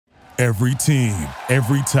Every team,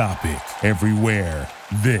 every topic, everywhere.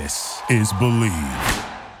 This is Believe.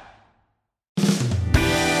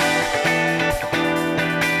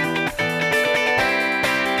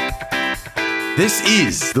 This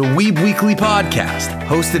is the Weeb Weekly Podcast,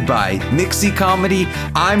 hosted by Nixie Comedy.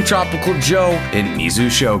 I'm Tropical Joe and Mizu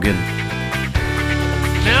Shogun.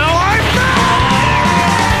 Now I'm back!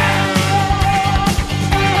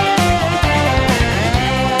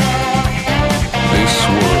 This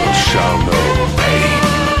world shall know pain.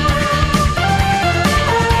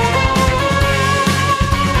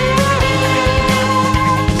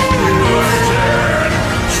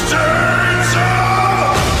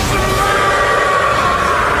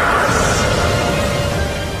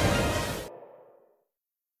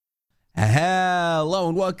 Hello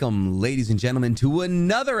and welcome, ladies and gentlemen, to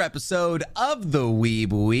another episode of the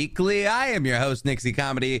Weeb Weekly. I am your host, Nixie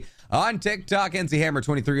Comedy, on TikTok, NC Hammer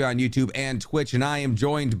 23 on YouTube and Twitch, and I am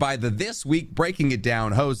joined by the This Week Breaking It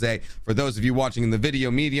Down, Jose. For those of you watching in the video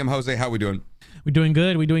medium, Jose, how we doing? We're doing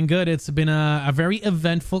good. We're doing good. It's been a very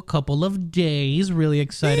eventful couple of days. Really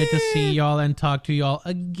excited to see y'all and talk to y'all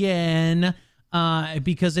again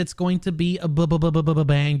because it's going to be a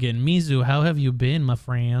bangin'. Mizu, how have you been, my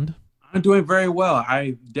friend? I'm doing very well.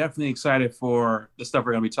 I'm definitely excited for the stuff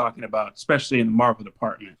we're going to be talking about, especially in the Marvel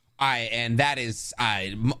department. And that is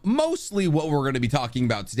mostly what we're going to be talking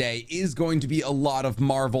about today is going to be a lot of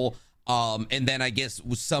Marvel. And then I guess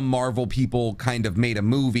some Marvel people kind of made a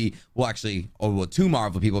movie. Well, actually, two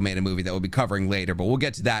Marvel people made a movie that we'll be covering later, but we'll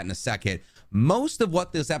get to that in a second. Most of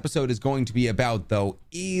what this episode is going to be about, though,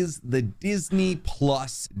 is the Disney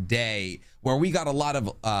Plus Day, where we got a lot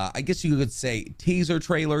of, I guess you could say, teaser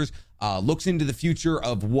trailers, looks into the future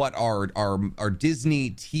of what our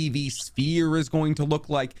Disney TV sphere is going to look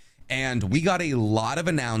like. And we got a lot of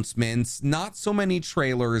announcements, not so many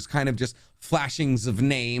trailers, kind of just flashings of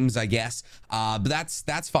names, I guess. But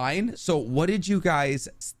that's fine. So what did you guys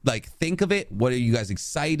think of it? What are you guys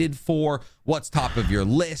excited for? What's top of your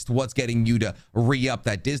list? What's getting you to re-up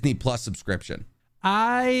that Disney Plus subscription?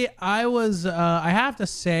 I have to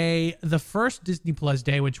say the first Disney Plus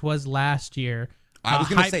Day, which was last year. I was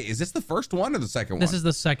going to say, is this the first one or the second one? This is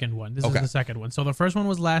the second one. This is the second one. So the first one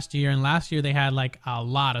was last year, and last year they had like a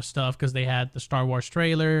lot of stuff because they had the Star Wars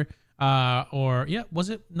trailer. Was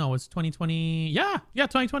it? No, it's 2020. Yeah,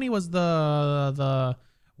 2020 was the.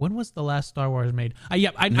 When was the last Star Wars made?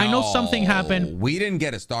 I know something happened. We didn't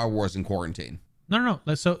get a Star Wars in quarantine. No.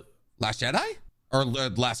 So Last Jedi? Or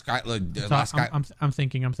last Sky? I'm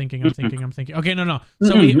thinking. Okay, no. So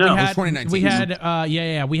No, we it was had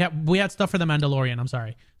 2019. we had stuff for the Mandalorian. I'm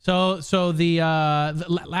sorry. So the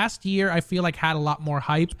last year I feel like had a lot more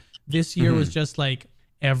hype. This year was just like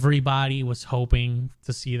everybody was hoping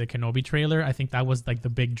to see the Kenobi trailer. I think that was like the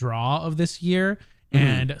big draw of this year.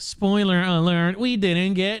 And spoiler alert, we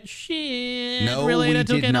didn't get shit related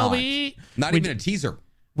to Kenobi. Not even a teaser.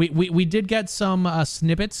 We did get some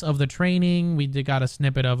snippets of the training. We got a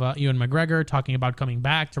snippet of Ewan McGregor talking about coming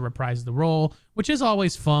back to reprise the role, which is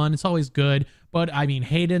always fun. It's always good. But, I mean,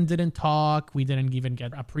 Hayden didn't talk. We didn't even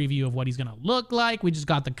get a preview of what he's going to look like. We just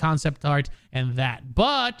got the concept art and that.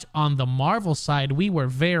 But on the Marvel side, we were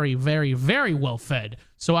very, very, very well fed.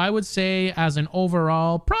 So I would say as an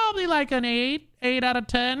overall, probably like an 8 out of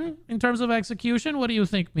 10 in terms of execution. What do you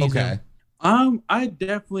think, Mizu? Okay. I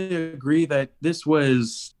definitely agree that this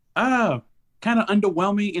was kind of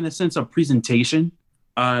underwhelming in a sense of presentation.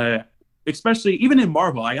 Especially even in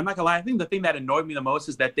Marvel. I'm not gonna lie, I think the thing that annoyed me the most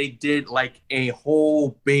is that they did like a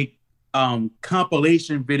whole big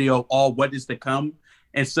compilation video, all what is to come,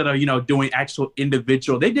 instead of doing actual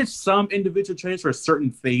individual. They did some individual trailers for certain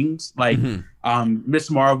things like Miss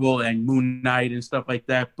Marvel and Moon Knight and stuff like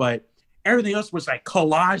that, but everything else was like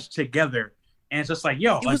collaged together. And it's just like,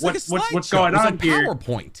 what's going on here?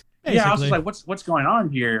 PowerPoint. Basically. Yeah, I was just like, what's going on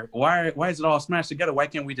here? Why is it all smashed together? Why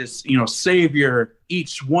can't we just, save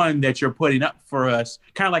each one that you're putting up for us?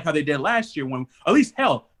 Kind of like how they did last year when at least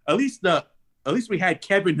we had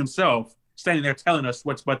Kevin himself standing there telling us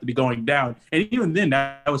what's about to be going down. And even then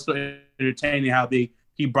that was so entertaining how he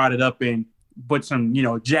brought it up and put some,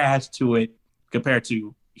 jazz to it compared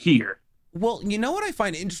to here. Well, you know what I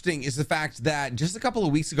find interesting is the fact that just a couple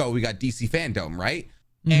of weeks ago, we got DC Fandom, right?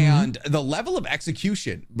 And the level of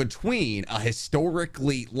execution between a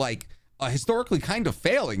historically kind of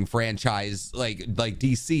failing franchise like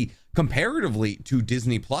DC comparatively to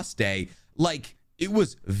Disney Plus Day, it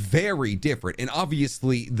was very different. And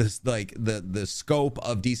obviously the scope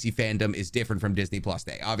of DC Fandom is different from Disney Plus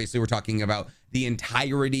Day. Obviously we're talking about the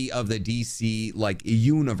entirety of the DC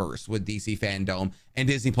universe with DC Fandom, and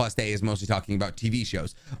Disney Plus Day is mostly talking about TV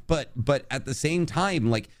shows. But at the same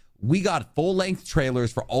time, we got full-length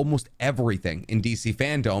trailers for almost everything in DC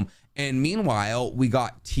fandom. And meanwhile, we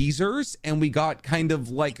got teasers and we got kind of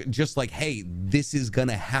like, just like, hey, this is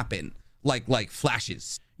gonna happen. Like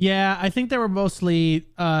flashes. Yeah, I think they were mostly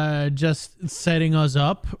just setting us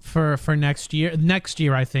up for next year. Next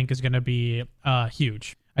year, I think, is going to be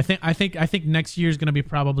huge. I think next year is going to be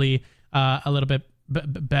probably a little bit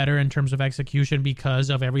better in terms of execution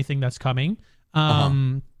because of everything that's coming.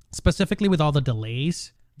 Specifically with all the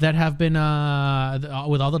delays that have been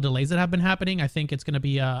happening, I think it's going to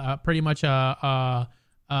be pretty much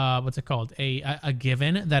what's it called, a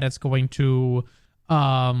given that it's going to.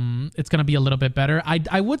 It's going to be a little bit better.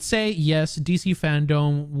 I would say, yes, DC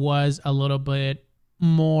fandom was a little bit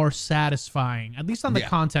more satisfying, at least on the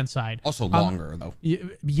content side. Also longer though.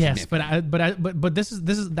 Yes, but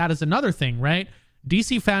that is another thing, right?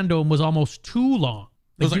 DC fandom was almost too long.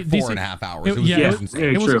 It was like 4.5 hours.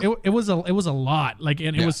 It was a lot. Like,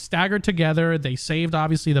 and it was staggered together. They saved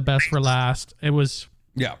obviously the best for last. It was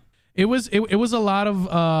It was a lot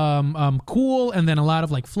of cool, and then a lot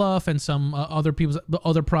of like fluff and some other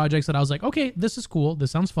projects that I was like, okay, this is cool.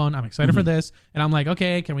 This sounds fun. I'm excited for this. And I'm like,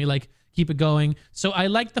 okay, can we like keep it going? So I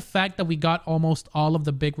like the fact that we got almost all of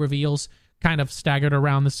the big reveals kind of staggered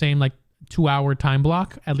around the same like 2-hour time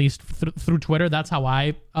block, at least through Twitter. That's how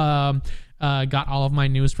I got all of my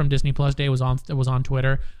news from Disney Plus Day was on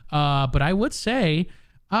Twitter. But I would say,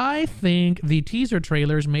 I think the teaser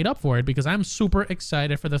trailers made up for it because I'm super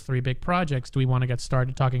excited for the 3 big projects. Do we want to get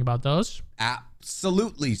started talking about those?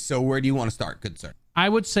 Absolutely. So where do you want to start, good sir? I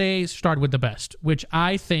would say start with the best, which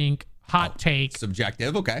I think, hot take.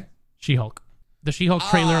 Subjective, okay. She-Hulk. The She-Hulk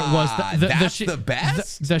trailer was the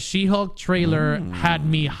best? The She-Hulk trailer had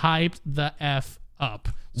me hyped the F up.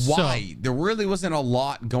 Why? There really wasn't a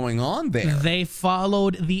lot going on there. They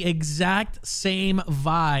followed the exact same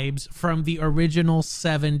vibes from the original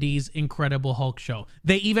 70s Incredible Hulk show.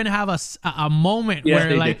 They even have a moment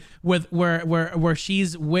where like where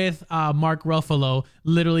she's with Mark Ruffalo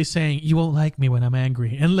literally saying, "You won't like me when I'm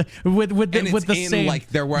angry," and with the same, like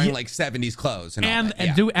they're wearing like 70s clothes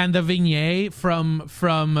and the vignette from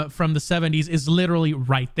the 70s is literally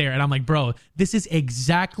right there, and I'm like, bro, this is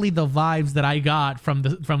exactly the vibes that I got from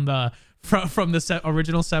the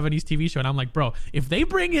original 70s TV show. And I'm like, bro, if they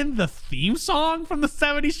bring in the theme song from the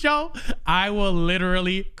 70s show, I will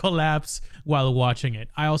literally collapse while watching it.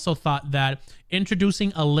 I also thought that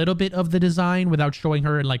introducing a little bit of the design without showing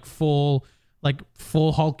her like full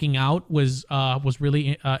hulking out was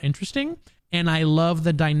really interesting. And I love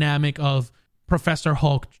the dynamic of Professor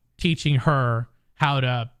Hulk teaching her how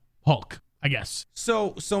to Hulk, I guess.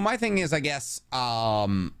 So my thing is, I guess,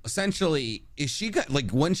 essentially, is she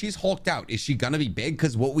like when she's hulked out, is she gonna be big?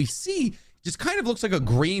 Because what we see just kind of looks like a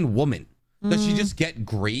green woman. Does she just get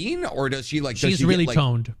green, or does she like? She's really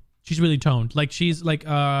toned. She's really toned. Like she's like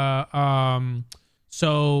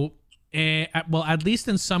So, well, at least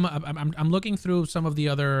in some, I'm looking through some of the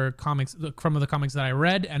other comics, some of the comics that I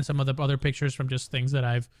read, and some of the other pictures from just things that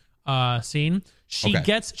I've seen. She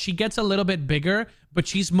gets a little bit bigger, but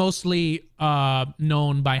she's mostly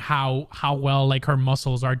known by how well like her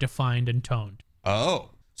muscles are defined and toned. Oh,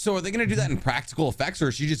 so are they gonna do that in practical effects, or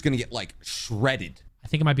is she just gonna get like shredded? I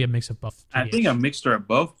think it might be a mix of both. I think a mixture of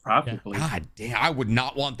both, probably. Yeah. God damn, I would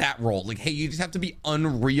not want that role. Like, hey, you just have to be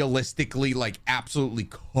unrealistically, like, absolutely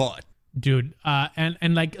cut. Dude,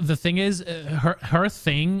 and like the thing is, her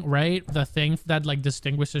thing, right? The thing that like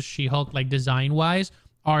distinguishes She-Hulk, like design wise,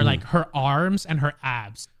 are like her arms and her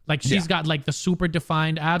abs. Like she's got like the super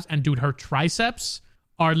defined abs, and dude, her triceps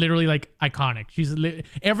are literally like iconic. She's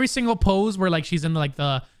every single pose where like she's in like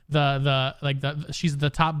she's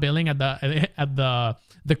the top billing at the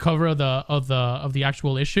cover of the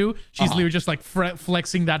actual issue. She's literally just like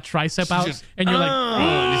flexing that tricep out, and you're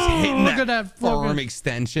like, just hitting look at that forearm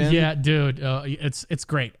extension. Yeah, dude, it's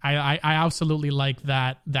great. I absolutely like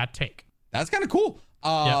that take. That's kind of cool.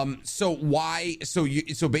 So why? So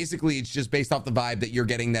basically, it's just based off the vibe that you're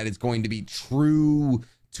getting that it's going to be true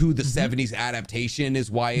to the 70s adaptation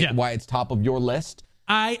is why it's top of your list.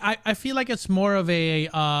 I feel like it's more of a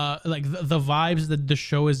like the vibes that the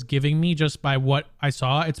show is giving me just by what I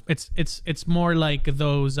saw. It's more like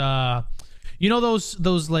those you know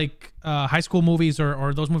those like high school movies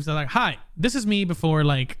or those movies that are like, hi, this is me before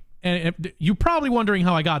like, and you're probably wondering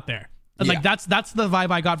how I got there. Like that's the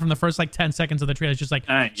vibe I got from the first like 10 seconds of the trailer. It's just like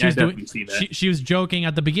she was joking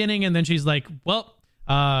at the beginning, and then she's like, well,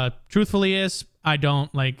 truthfully is I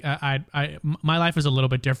don't like my life is a little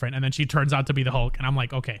bit different, and then she turns out to be the Hulk, and I'm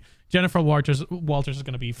like, okay, Jennifer Walters is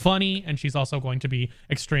going to be funny, and she's also going to be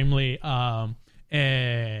extremely like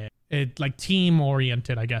team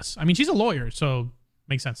oriented, I guess. I mean, she's a lawyer, so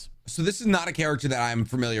makes sense. So this is not a character that I'm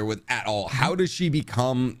familiar with at all. How does she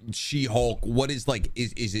become She-Hulk? What is like,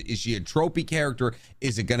 is she a tropey character?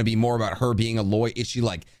 Is it going to be more about her being a lawyer? Is she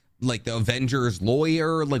like the Avengers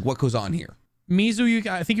lawyer? Like, what goes on here? Mizu,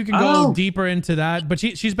 I think you can go deeper into that, but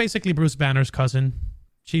she's basically Bruce Banner's cousin.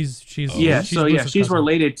 She's she's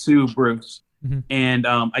related to Bruce. Mm-hmm. And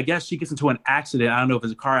I guess she gets into an accident. I don't know if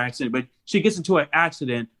it's a car accident, but she gets into an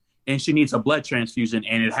accident and she needs a blood transfusion,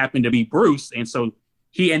 and it happened to be Bruce. And so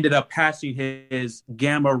he ended up passing his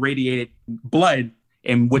gamma radiated blood,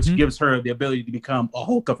 and which gives her the ability to become a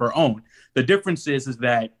Hulk of her own. The difference is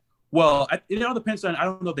that, well, it all depends on, I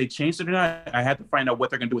don't know if they changed it or not. I had to find out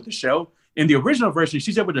what they're going to do with the show. In the original version,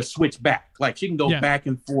 she's able to switch back. Like, she can go back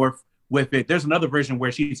and forth with it. There's another version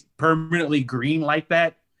where she's permanently green like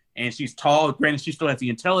that, and she's tall. Granted, she still has the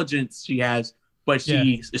intelligence she has, but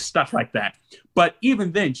she is stuck like that. But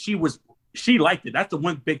even then, she liked it. That's the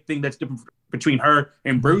one big thing that's different between her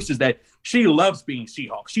and Bruce, is that she loves being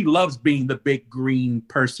She-Hulk. She loves being the big green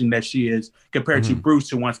person that she is, compared to Bruce,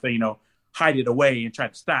 who wants to, hide it away and try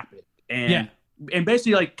to stop it. And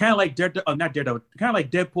basically, like, kind of like not Daredevil, kind of like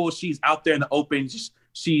Deadpool. She's out there in the open.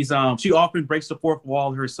 She often breaks the fourth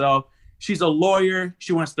wall herself. She's a lawyer.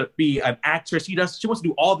 She wants to be an actress. She wants to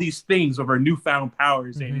do all these things with her newfound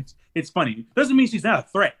powers, and it's funny. Doesn't mean she's not a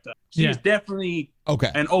threat, though. She's definitely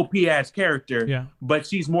an OP ass character, but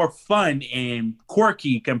she's more fun and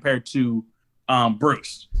quirky compared to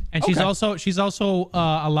Bruce. And she's also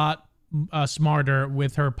a lot smarter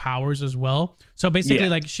with her powers as well. So basically,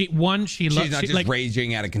 like, she's not just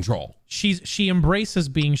raging out of control. She embraces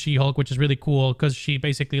being She-Hulk, which is really cool, because she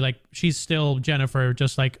basically, like, she's still Jennifer,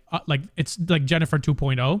 just like it's like Jennifer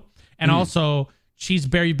 2.0, and also she's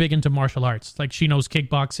very big into martial arts. Like, she knows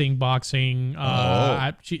kickboxing, boxing.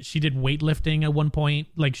 She did weightlifting at one point.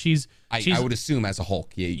 Like, I would assume as a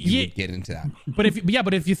Hulk, you would get into that. But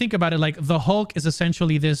if you think about it, like, the Hulk is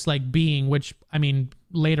essentially this, like, being, which, I mean,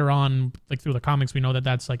 later on, like, through the comics, we know that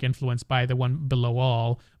that's, like, influenced by the one below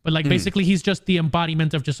all. But, like, basically, he's just the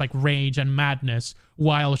embodiment of just, like, rage and madness,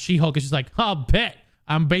 while She-Hulk is just like, bet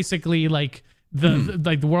I'm basically, like,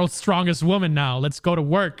 the world's strongest woman now. Let's go to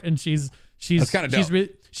work. And she's kind of dope.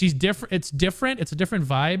 She's different. It's different. It's a different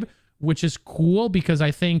vibe, which is cool, because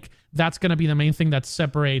I think that's going to be the main thing that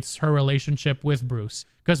separates her relationship with Bruce.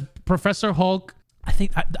 Because Professor Hulk, I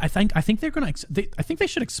think they're going to, I think they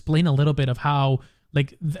should explain a little bit of how,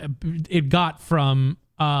 like, it got from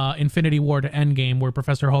Infinity War to Endgame, where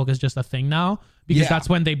Professor Hulk is just a thing now, because that's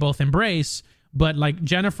when they both embrace. But, like,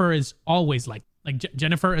 Jennifer is always like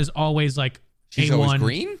Jennifer is always like she's A1. Always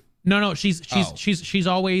green. No, she's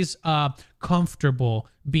always comfortable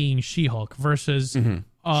being She-Hulk versus she's in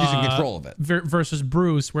control of it. Versus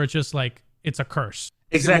Bruce, where it's just like, it's a curse.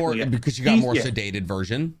 Exactly, because you got more sedated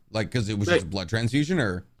version, like, because it was just a blood transfusion,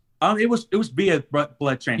 or it was via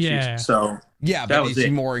blood transfusion. So but is she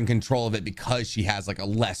more in control of it because she has, like, a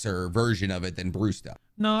lesser version of it than Bruce does?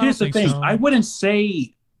 No, here's the thing. So. I wouldn't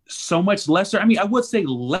say so much lesser. I mean, I would say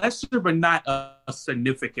lesser, but not a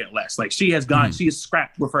significant less. Like, she has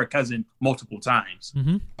scrapped with her cousin multiple times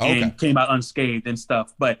and came out unscathed and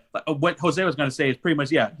stuff. But what Jose was going to say is pretty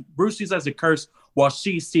much, Bruce sees it as a curse, while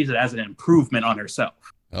she sees it as an improvement on herself.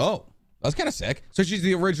 Oh, that's kind of sick. So she's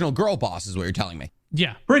the original girl boss, is what you're telling me.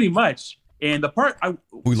 Yeah, pretty much. And the part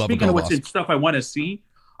we love speaking of what's stuff I want to see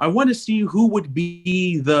who would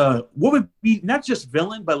be what would be not just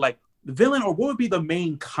villain, but like the villain, or what would be the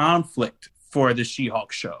main conflict for the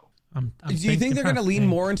She-Hulk show? Do you think they're going to lean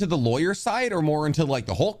more into the lawyer side or more into, like,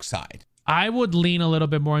 the Hulk side? I would lean a little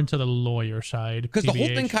bit more into the lawyer side, because the whole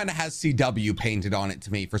thing kind of has CW painted on it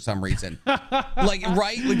to me for some reason. Like,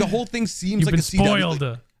 right? Like, the whole thing seems like a spoiled.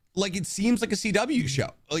 CW. Like, it seems like a CW show.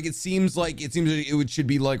 Like, it seems like it should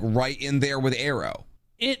be, like, right in there with Arrow.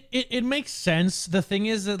 It makes sense. The thing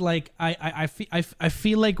is that, like, I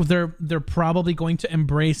feel like they're probably going to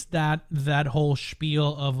embrace that whole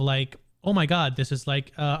spiel of, like, oh my God, this is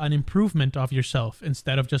like an improvement of yourself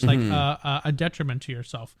instead of just like a detriment to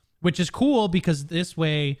yourself, which is cool, because this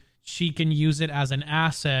way she can use it as an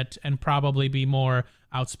asset and probably be more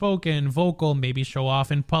outspoken, vocal, maybe show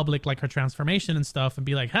off in public, like her transformation and stuff, and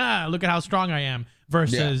be like, look at how strong I am,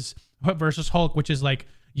 versus Hulk, which is like,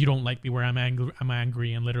 you don't like me where I'm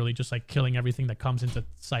angry, and literally just like killing everything that comes into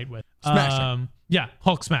sight with. Smash it.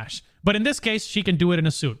 Hulk smash. But in this case, she can do it in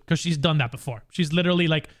a suit, because she's done that before. She's literally,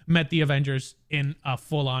 like, met the Avengers in a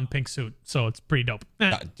full-on pink suit, so it's pretty dope.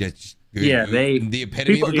 The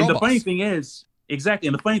epitome of a girl boss. The funny thing is, exactly,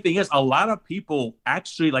 and the funny thing is, a lot of people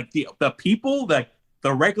actually, like, the people that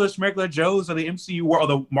the regular Joes of the MCU world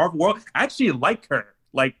or the Marvel world actually like her.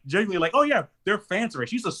 Like, genuinely, like, oh yeah, they're fans of her.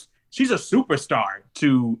 she's a superstar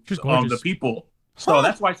to She's the gorgeous. people. So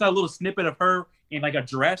that's why I saw a little snippet of her in like a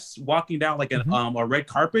dress walking down like a red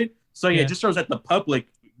carpet. So yeah, Yeah. it just shows that the public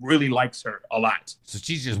really likes her a lot. So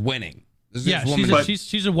she's just winning. This Yeah, woman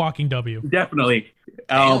she's a walking W. Definitely.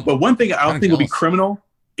 Damn. But one thing I don't Kinda think would be jealous. criminal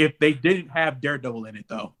if they didn't have Daredevil in it,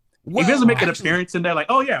 though. Well, If he doesn't make an actually, appearance in there, like,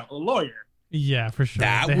 oh yeah, a lawyer. Yeah, for sure.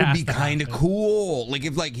 that They would has be to kind of have it. cool. Like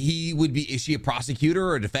if like he would be, is she a prosecutor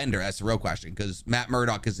or a defender? That's the real question. Because Matt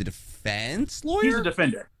Murdock is a defense lawyer. He's a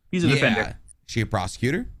defender. He's a defender. She a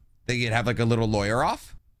prosecutor? They could have like a little lawyer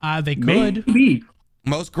off. They could. Maybe.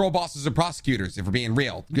 Most girl bosses are prosecutors, if we're being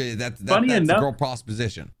real. That's Funny the enough- girl boss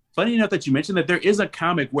position. Funny enough that you mentioned that there is a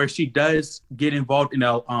comic where she does get involved in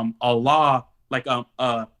a law, like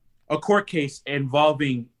a court case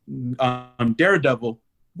involving Daredevil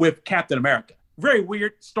with Captain America. Very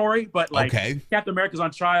weird story, but like Okay. Captain America's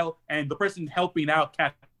on trial and the person helping out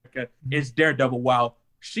Captain America is Daredevil while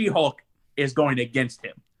She-Hulk is going against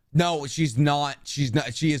him. No, she's not. She's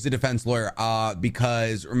not. She is a defense lawyer.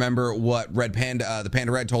 Because remember what Red Panda, the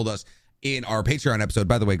Panda Red, told us in our Patreon episode.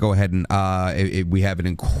 By the way, go ahead and we have an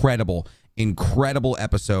incredible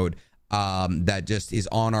episode that just is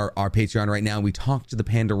on our Patreon right now. We talked to the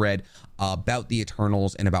Panda Red about the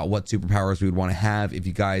Eternals and about what superpowers we would want to have. If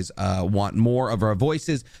you guys want more of our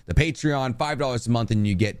voices, the Patreon, $5 a month, and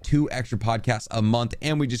you get 2 extra podcasts a month.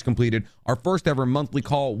 And we just completed our first ever monthly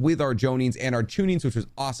call with our Jonings and our Tunings, which was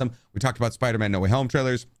awesome. We talked about Spider-Man No Way Home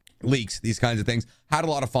trailers, leaks, these kinds of things. Had a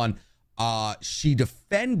lot of fun. She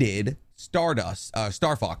defended Star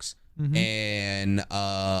Fox and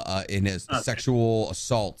in his sexual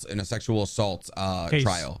assault Case.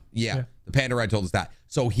 trial. Yeah, Yeah. the Panda Red told us that.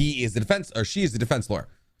 So he is the defense, or she is the defense lawyer.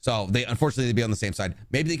 So they unfortunately they'd be on the same side.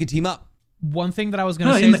 Maybe they could team up. One thing that I was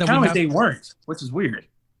gonna No, say in is the that we comic have. they weren't, which is weird.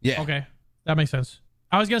 Yeah. Okay, that makes sense.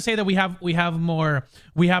 I was gonna say that we have more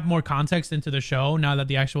context into the show now that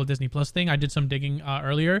the actual Disney Plus thing. I did some digging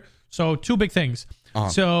earlier. So 2 big things.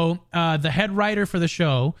 So the head writer for the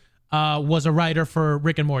show was a writer for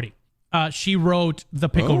Rick and Morty. She wrote the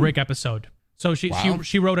Pickle Rick episode. So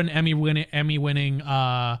she wrote an Emmy winning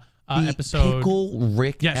episode. Pickle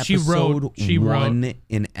Rick Yeah, episode she wrote won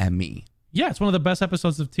an Emmy. Yeah, it's one of the best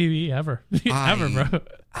episodes of TV ever. Ever, bro.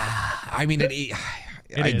 I mean, I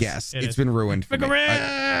is. guess It it's is. been ruined for me. Pickle Rick!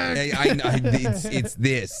 I know it's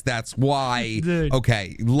this. That's why. Dude.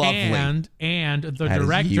 Okay, lovely. And the That is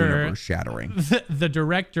director, universe shattering. the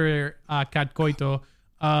director, Kat Koiro,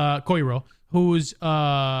 who's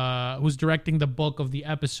directing the bulk of the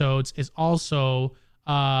episodes, is also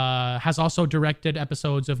has also directed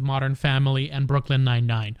episodes of Modern Family and Brooklyn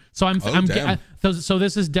Nine-Nine. So damn. so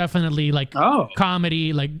this is definitely like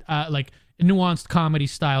comedy, like nuanced comedy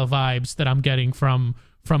style vibes that I'm getting from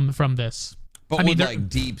this. But I mean, with they're- like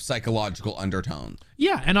deep psychological undertones.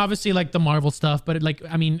 Yeah, and obviously like the Marvel stuff, but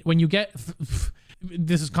when you get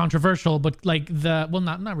this is controversial, but like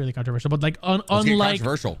not really controversial, but like Let's get unlike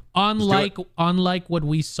controversial. unlike what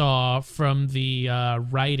we saw from the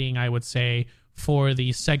writing, I would say, for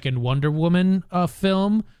the second Wonder Woman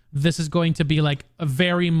film, this is going to be like a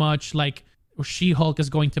very much like She-Hulk is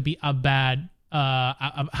going to be a baddie.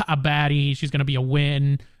 She's going to be a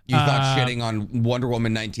win. You thought shitting on Wonder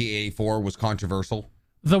Woman 1984 was controversial?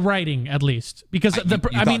 The writing, at least, because You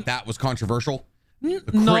thought that was controversial? The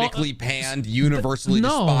no, critically panned, universally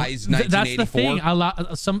despised that's the 1984? thing. A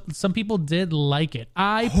lot, some people did like it.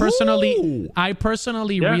 I personally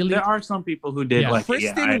really. There are some people who did Yeah. like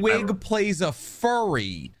Kristen it. Yeah, Wiig plays a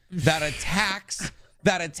furry that attacks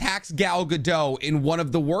Gal Gadot in one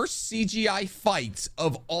of the worst CGI fights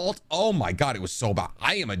of all. Oh my god, it was so bad.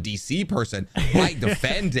 I am a DC person. I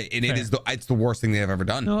defend it, and it's the worst thing they've ever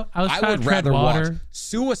done. No, I was I trying would to tread rather watch water.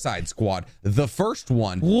 Suicide Squad, the first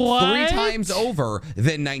one, What? 3 times over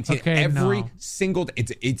than 19. Okay, Every no. single.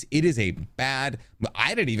 It is a bad.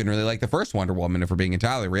 I didn't even really like the first Wonder Woman, if we're being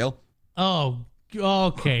entirely real. Oh,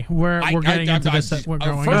 okay. We're getting into this. We're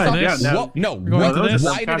going first into off, this. yeah, what- into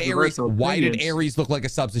this. why did Ares look like a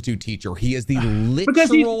substitute teacher? He is the because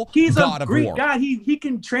literal he's god a of Greek war. god. He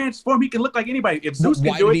can transform. He can look like anybody. If Zeus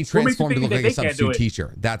Why can do did he it, what makes you transform to think look that like a they can't do substitute it?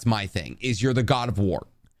 teacher? That's my thing. Is you're the god of war.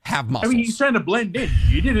 Have I muscles. mean, he's trying to blend in.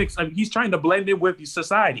 You didn't. He's trying to blend in with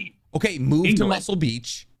society. Okay, move to England. Muscle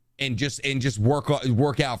Beach and just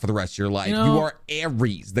work out for the rest of your life. You You, know- are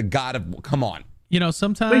Ares, the god of. Come on.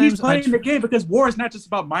 Sometimes But he's playing the game because war is not just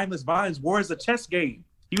about mindless violence. War is a chess game.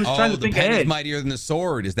 He was trying to the think pen is ahead. mightier than the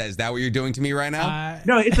sword. Is that what you're doing to me right now?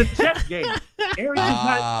 No, it's a chess game. Ares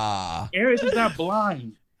Ah, is not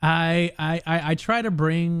blind. I try to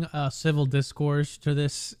bring civil discourse to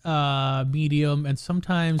this medium, and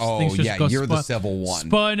sometimes things just go you're the civil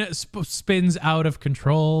one. Spins out of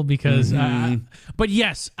control because. But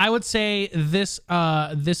yes, I would say this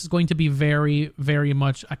is going to be very, very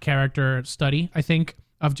much a character study, I think,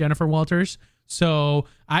 of Jennifer Walters. So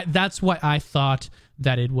that's why I thought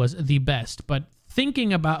that it was the best. But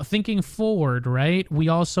thinking forward, right? We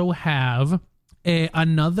also have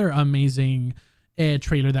another amazing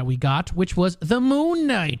trailer that we got, which was the Moon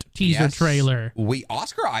Knight teaser trailer.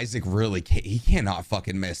 Oscar Isaac really he cannot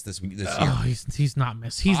fucking miss this year. Oh, he's not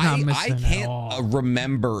missing. He's not missing. I can't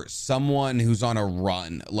remember someone who's on a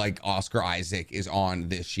run like Oscar Isaac is on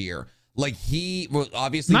this year. Like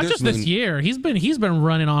obviously not just this year. He's been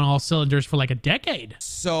running on all cylinders for like a decade.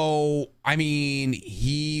 So I mean,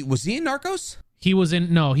 was he in Narcos? He was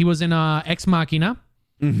in Ex Machina.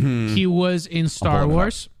 Mm-hmm. He was in Star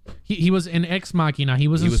Wars. He was in Ex Machina. He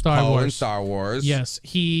was in Star Wars. In Star Wars. Yes,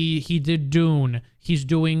 he did Dune. He's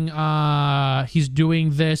doing this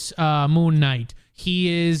Moon Knight.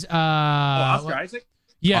 He is Oscar Isaac.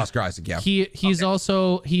 Yeah, Oscar Isaac. Yeah. He's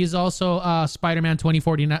also Spider-Man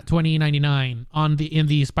 2099 in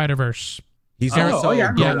the Spider-Verse. He's also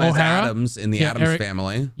Gomez O'Hara? Adams in the Addams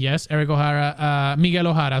Family. Yes, Eric O'Hara, Miguel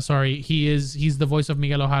O'Hara. Sorry, he's the voice of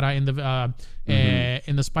Miguel O'Hara in the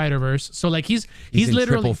Spider-Verse. So like he's literally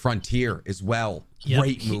Triple Frontier as well. Yeah,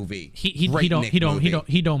 Great movie. He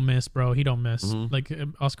don't miss, bro. He don't miss. Like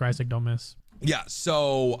Oscar Isaac don't miss. Yeah.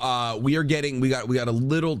 So we got a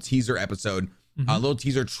little teaser episode, a little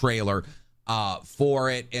teaser trailer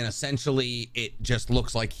for it, and essentially it just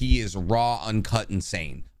looks like he is raw, uncut,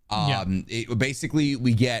 insane. Basically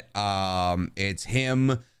we get it's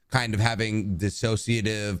him kind of having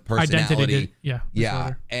dissociative personality.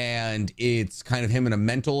 Disorder. And it's kind of him in a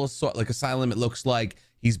mental asylum. It looks like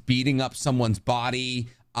he's beating up someone's body,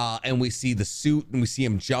 and we see the suit and we see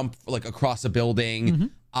him jump like across a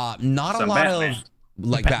building. Not a lot Batman. of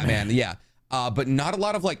like Batman, but not a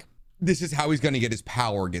lot of like this is how he's going to get his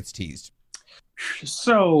power gets teased.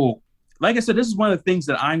 So like I said, this is one of the things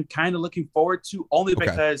that I'm kind of looking forward to, only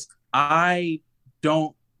because I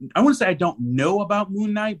wouldn't say I don't know about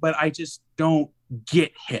Moon Knight, but I just don't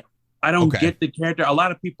get him. I don't get the character. A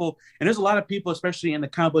lot of people, and there's a lot of people, especially in the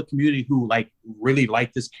comic book community, who like really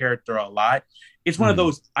like this character a lot. It's one of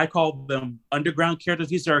those, I call them underground characters.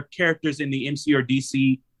 These are characters in the MC or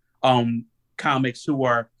DC comics who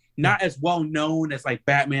are not as well known as like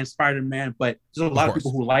Batman, Spider-Man, but there's a lot of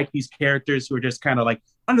people who like these characters who are just kind of like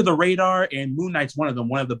under the radar, and Moon Knight's one of them,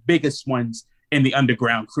 one of the biggest ones in the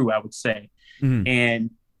underground crew, I would say.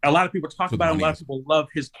 And a lot of people talk about him, a lot of people love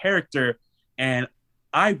his character, and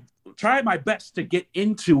I tried my best to get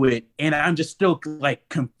into it, and I'm just still like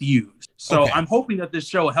confused. So I'm hoping that this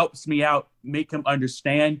show helps me out, make him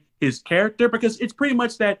understand his character, because it's pretty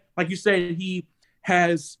much that, like you said, he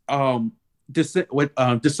has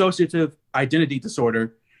dissociative identity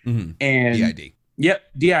disorder, and DID. Yep,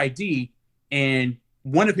 DID. And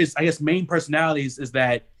one of his, I guess, main personalities is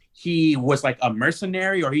that he was like a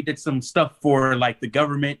mercenary, or he did some stuff for like the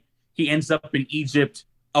government. He ends up in Egypt.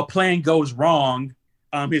 A plan goes wrong.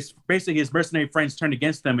 His mercenary friends turn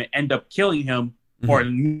against him and end up killing him or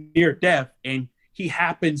near death. And he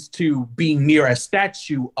happens to be near a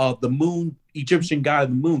statue of the moon, Egyptian god of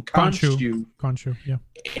the moon, Khonshu. Khonshu, yeah.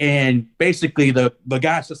 And basically the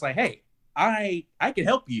guy's just like, hey, I can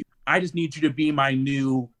help you. I just need you to be my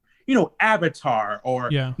new, avatar or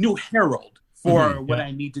new herald for what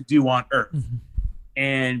I need to do on Earth.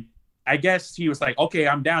 And I guess he was like, okay,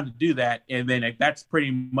 I'm down to do that. And then that's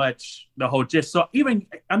pretty much the whole gist. So even,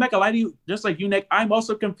 I'm not gonna lie to you, just like you, Nick, I'm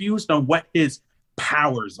also confused on what his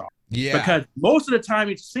powers are. Yeah. Because most of the time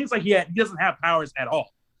it seems like he doesn't have powers at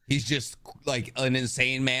all. He's just like an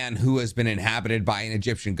insane man who has been inhabited by an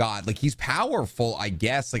Egyptian god. Like he's powerful, I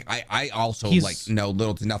guess. Like I also know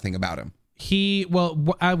little to nothing about him.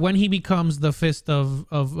 When he becomes the fist of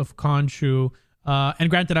Khonshu, and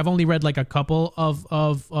granted, I've only read like a couple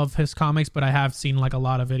of his comics, but I have seen like a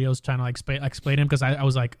lot of videos trying to like explain him, because I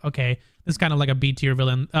was like, okay, this is kind of like a B tier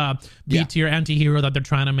villain, B tier anti-hero that they're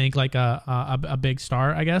trying to make like a big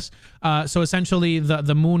star, I guess. So essentially,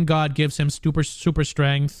 the moon god gives him super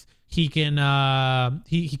strength. He can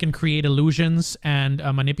he can create illusions and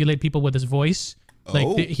manipulate people with his voice.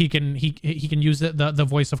 Like he can use the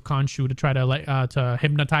voice of Khonshu to try to to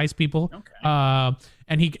hypnotize people. Okay.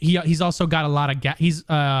 And he's also got a lot of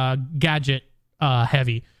gadget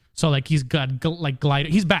heavy. So like he's got like glider.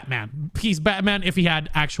 He's Batman. He's Batman if he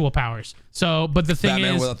had actual powers. So, but the thing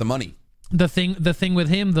Batman is, without the money. The thing with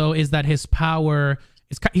him though is that his power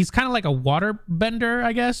is he's kind of like a water bender,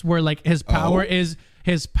 I guess, where like his power is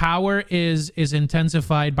his power is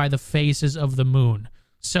intensified by the phases of the moon.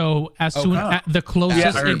 So as soon as the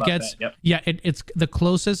closest I heard it about gets, that. Yep. it's the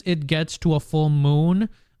closest it gets to a full moon,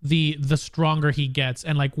 the stronger he gets.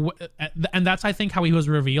 And like and that's I think how he was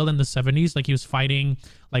revealed in the 70s. Like he was fighting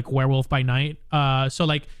like Werewolf by Night. So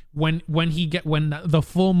like when the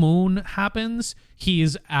full moon happens,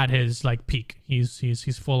 he's at his like peak.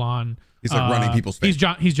 He's full on. He's like running people's face.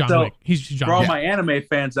 He's John So, Wick. He's John For all Wick. my anime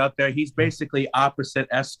fans out there, he's basically opposite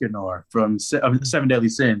Escanor from Seven Deadly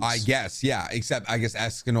Sins. I guess, yeah. Except I guess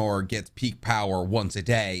Escanor gets peak power once a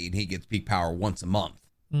day, and he gets peak power once a month.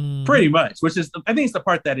 Pretty much, which is I think it's the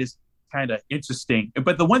part that is kind of interesting.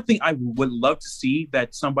 But the one thing I would love to see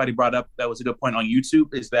that somebody brought up that was a good point on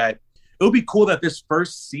YouTube is that it would be cool that this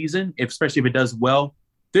first season, especially if it does well,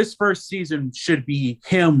 this first season should be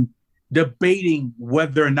him debating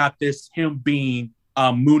whether or not him being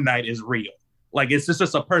Moon Knight is real. Like, is this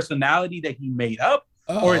just a personality that he made up?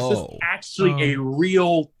 Or is this actually a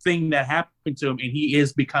real thing that happened to him and he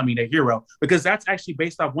is becoming a hero? Because that's actually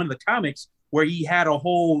based off one of the comics where he had a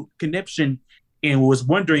whole conniption and was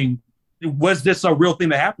wondering, was this a real thing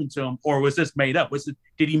that happened to him or was this made up?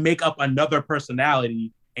 Did he make up another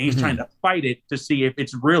personality and he's trying to fight it to see if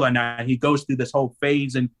it's real or not? He goes through this whole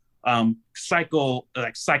phase and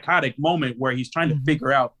psychotic moment where he's trying to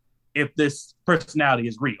figure out if this personality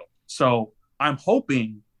is real. So I'm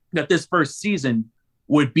hoping that this first season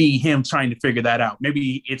would be him trying to figure that out.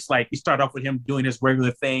 Maybe it's like he started off with him doing his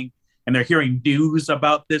regular thing and they're hearing news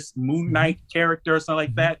about this Moon Knight character or something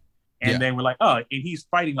like that. And then we're like, oh, and he's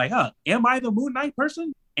fighting like, am I the Moon Knight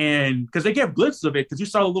person? And because they give glimpses of it, because you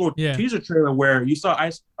saw a little teaser trailer where you saw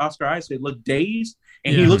Oscar Isaac look dazed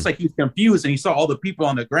and he looks like he's confused and he saw all the people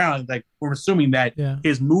on the ground. Like, we're assuming that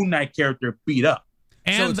his Moon Knight character beat up.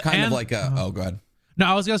 So it's kind of like a, oh, God. No,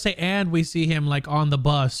 I was gonna say, and we see him like on the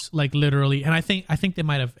bus, like literally, and I think they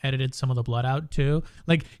might have edited some of the blood out too.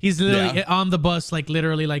 Like he's literally on the bus, like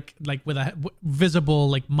literally, like with a visible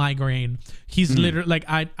like migraine. He's literally like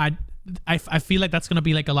I feel like that's gonna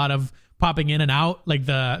be like a lot of popping in and out, like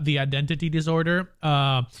the identity disorder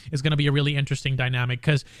is gonna be a really interesting dynamic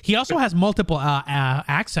because he also has multiple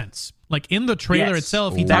accents. Like in the trailer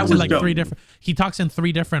itself, he talks in like he talks in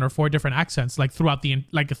 3 different or 4 different accents, like throughout the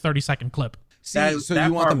like a 30-second clip. So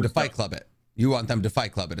you want them to Fight Club it? You want them to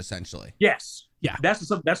Fight Club it, essentially? Yes. Yeah. That's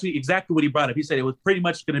exactly what he brought up. He said it was pretty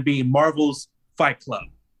much going to be Marvel's Fight Club,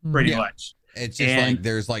 pretty much. It's just like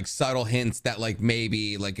there's like subtle hints that like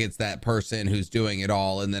maybe like it's that person who's doing it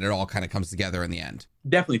all, and then it all kind of comes together in the end.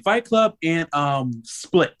 Definitely Fight Club and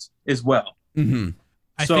Split as well. I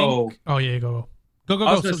think. Oh yeah, go. I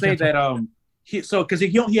was going to say that because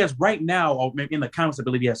he has right now, or maybe in the comics, I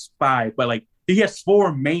believe he has 5, but like he has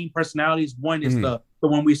 4 main personalities. One is the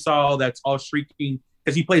one we saw that's all shrieking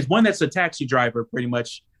because he plays one that's a taxi driver, pretty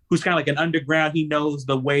much, who's kind of like an underground. He knows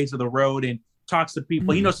the ways of the road and talks to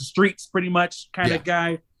people. He knows the streets, pretty much, kind of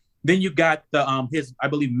guy. Then you got the his, I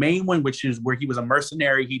believe, main one, which is where he was a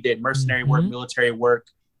mercenary. He did mercenary work, military work.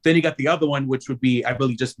 Then you got the other one, which would be, I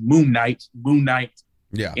believe, just Moon Knight.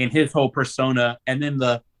 Yeah. In his whole persona. And then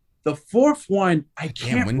the 4th one, I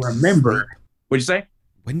can't remember. What'd you say?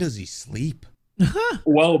 When does he sleep?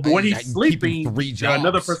 Well, when he's sleeping,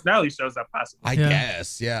 another personality shows up possibly. I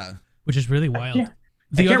guess, yeah. Which is really wild.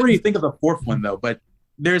 I can't really think of the 4th one though, but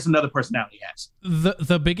there's another personality he has.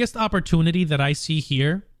 The biggest opportunity that I see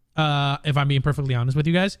here, if I'm being perfectly honest with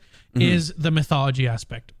you guys, is the mythology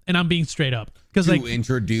aspect. And I'm being straight up. Because like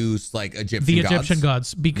introduce like Egyptian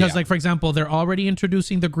gods. Because like, for example, they're already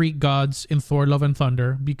introducing the Greek gods in Thor Love and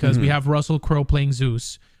Thunder because we have Russell Crowe playing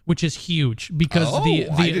Zeus, which is huge because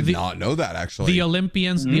I did not know that actually. The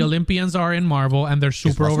Olympians are in Marvel and they're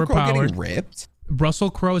super overpowered. Ripped? Russell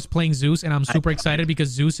Crowe is playing Zeus, and I'm super excited because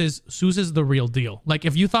Zeus is the real deal. Like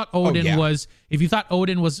if you thought Odin was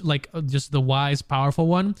like just the wise, powerful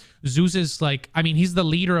one, Zeus is like, I mean, he's the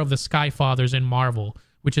leader of the Sky Fathers in Marvel,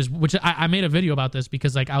 which I made a video about this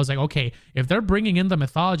because like I was like, okay, if they're bringing in the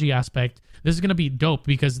mythology aspect, this is gonna be dope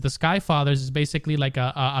because the Sky Fathers is basically like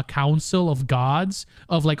a council of gods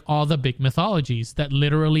of like all the big mythologies that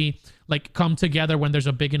literally like come together when there's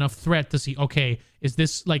a big enough threat to see, okay, is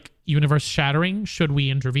this like universe shattering? Should we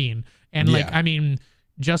intervene? And like, I mean,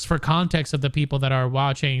 just for context of the people that are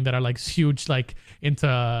watching that are like huge, like into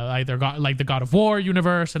either like the God of War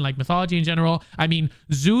universe and like mythology in general. I mean,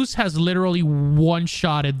 Zeus has literally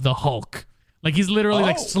one-shotted the Hulk. Like he's literally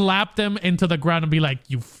like slapped them into the ground and be like,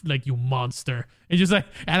 you monster. It's just like,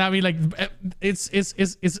 and I mean like, it's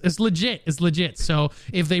legit. It's legit. So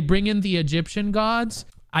if they bring in the Egyptian gods,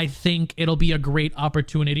 I think it'll be a great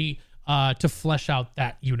opportunity to flesh out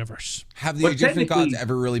that universe. Have the But Egyptian gods technically-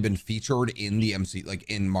 ever really been featured in the MC, like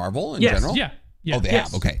in Marvel in Yes. general? Yeah. Oh, they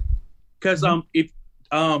Yes. have. Okay. Because if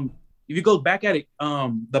you go back at it,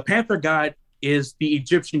 the Panther god is the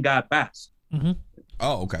Egyptian god Bast.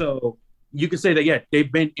 Oh, okay. So you can say that, yeah,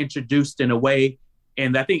 they've been introduced in a way.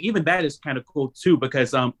 And I think even that is kind of cool too,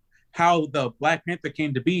 because how the Black Panther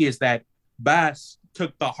came to be is that Bast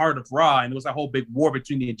took the heart of Ra, and there was a whole big war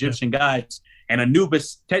between the Egyptian gods. And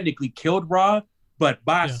Anubis technically killed Ra, but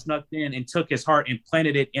Bast snuck in and took his heart and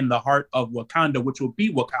planted it in the heart of Wakanda, which will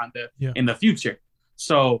be Wakanda in the future.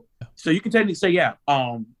 So you can technically say, yeah,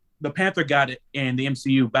 the Panther god in the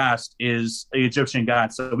MCU, Bast, is an Egyptian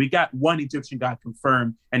god. So we got one Egyptian god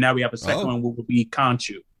confirmed, and now we have a second one, which will be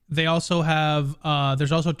Khonshu. They also have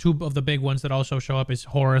there's also two of the big ones that also show up is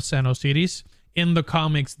Horus and Osiris. In the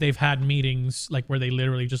comics, they've had meetings like where they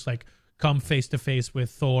literally just like come face to face with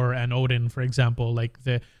Thor and Odin, for example. Like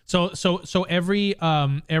every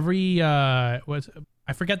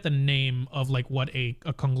I forget the name of like what a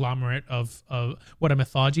conglomerate of what a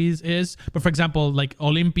mythology is, but for example, like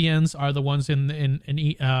Olympians are the ones in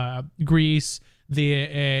Greece.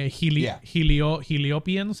 The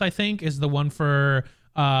Heliopians, I think, is the one for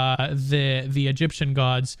the Egyptian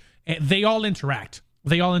gods. They all interact.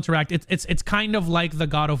 It's kind of like the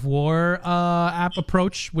God of War app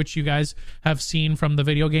approach, which you guys have seen from the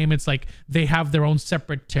video game. It's like they have their own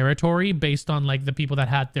separate territory based on like the people that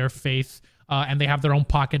had their faith. And they have their own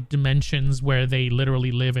pocket dimensions where they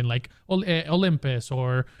literally live in like Olympus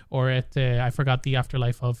or at I forgot the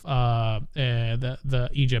afterlife of the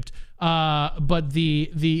Egypt. But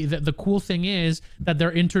the cool thing is that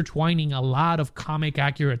they're intertwining a lot of comic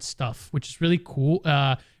accurate stuff, which is really cool,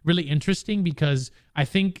 really interesting, because I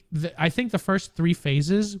think the first three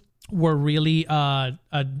phases were really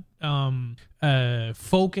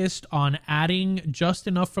focused on adding just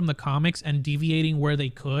enough from the comics and deviating where they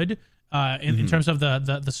could. In terms of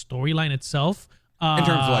the storyline itself, in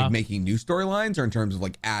terms of like making new storylines, or in terms of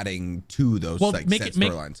like adding to those set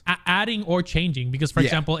storylines, adding or changing. Because for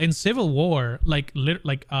example, in Civil War,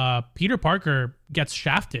 Peter Parker gets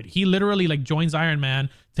shafted. He literally like joins Iron Man,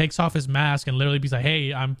 takes off his mask, and literally be like,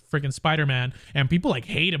 "Hey, I'm freaking Spider-Man," and people like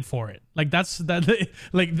hate him for it. Like that's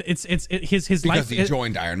like it's his because life. He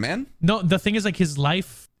joined Iron Man. No, the thing is like his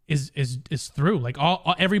life is through like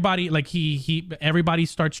all everybody, like everybody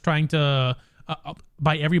starts trying to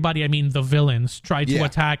by everybody I mean the villains try to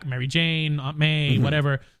attack Mary Jane, Aunt May,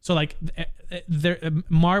 whatever. So like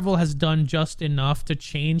Marvel has done just enough to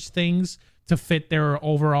change things to fit their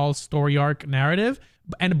overall story arc narrative,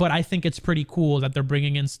 but I think it's pretty cool that they're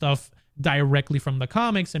bringing in stuff directly from the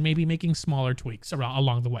comics and maybe making smaller tweaks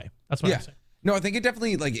along the way. That's what I'm saying. No, I think it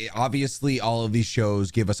definitely, like, obviously all of these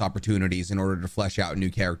shows give us opportunities in order to flesh out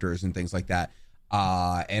new characters and things like that.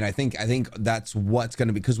 And I think that's what's going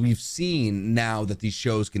to be, because we've seen now that these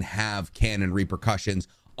shows can have canon repercussions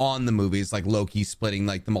on the movies, like Loki splitting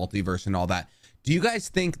like the multiverse and all that. Do you guys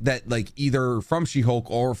think that like either from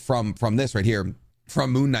She-Hulk or from this right here,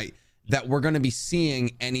 from Moon Knight, that we're going to be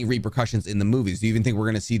seeing any repercussions in the movies? Do you even think we're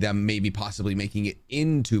going to see them maybe possibly making it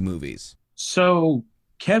into movies? So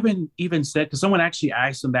Kevin even said, because someone actually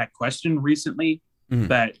asked him that question recently,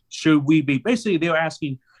 that should we be, basically they were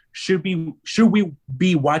asking, should we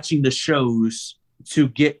be watching the shows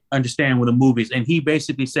to understand with the movies? And he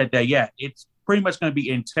basically said that, yeah, it's pretty much going to be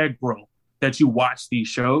integral that you watch these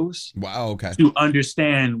shows. Wow, okay. To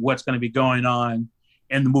understand what's going to be going on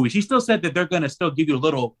in the movies. He still said that they're going to still give you a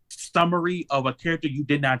little summary of a character you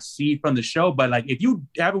did not see from the show. But like, if you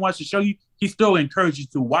haven't watched the show, he still encourages you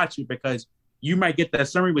to watch it, because you might get that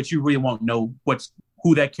summary, but you really won't know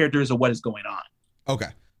who that character is or what is going on. Okay.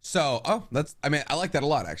 So, I like that a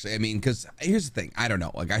lot, actually. I mean, because here's the thing. I don't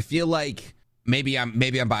know. Like, I feel like maybe I'm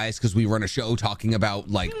biased because we run a show talking about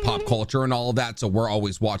like pop culture and all of that. So we're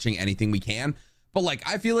always watching anything we can. But like,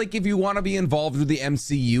 I feel like if you want to be involved with the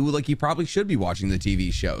MCU, like you probably should be watching the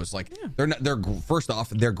TV shows. Like they're first off,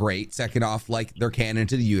 they're great. Second off, like they're canon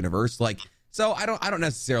to the universe. Like, so I don't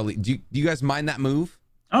necessarily, do you guys mind that move?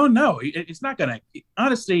 Oh no, it's not gonna.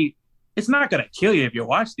 Honestly, it's not gonna kill you if you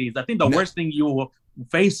watch these. I think the worst thing you will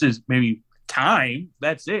face is maybe time.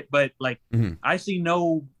 That's it. But like, I see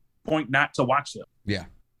no point not to watch them. Yeah.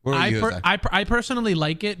 I personally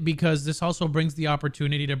like it because this also brings the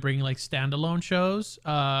opportunity to bring like standalone shows.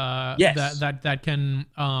 That can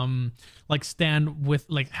like stand with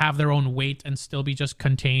like have their own weight and still be just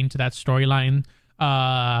contained to that storyline.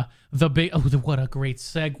 What a great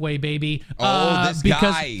segue, baby. This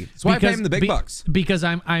guy. That's why I pay him the big bucks. Because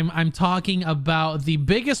I'm talking about the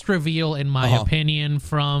biggest reveal in my opinion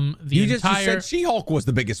from the entire. You just said She-Hulk was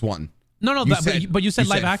the biggest one. No, but you said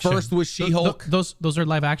live action. First was She-Hulk. Those are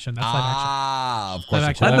live action. That's live action. Of course. Live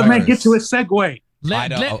action. Let the man get to his segue.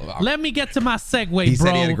 Let me get to my segue, he bro.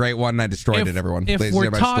 said he had a great one, and I destroyed it, everyone. If Ladies and we're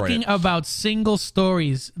gentlemen, I destroyed talking it. about single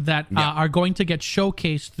stories that are going to get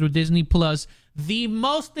showcased through Disney Plus, the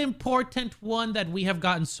most important one that we have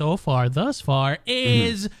gotten thus far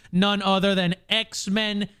is none other than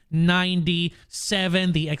X-Men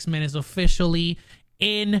 97. The X-Men is officially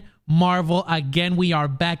in Marvel. Again, we are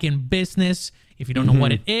back in business. If you don't know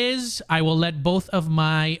what it is, I will let both of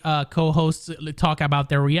my co-hosts talk about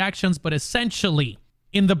their reactions. But essentially,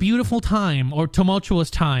 in the beautiful time or tumultuous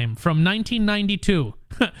time from 1992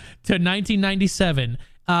 to 1997,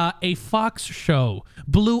 a Fox show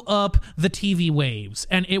blew up the TV waves,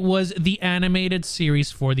 and it was the animated series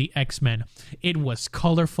for the X-Men. It was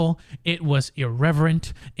colorful. It was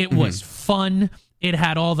irreverent. It was fun. It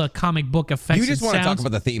had all the comic book effects. You just and want to talk sounds.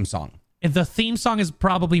 about the theme song. The theme song is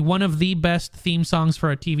probably one of the best theme songs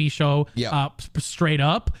for a TV show, straight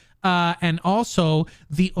up. And also,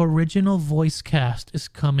 the original voice cast is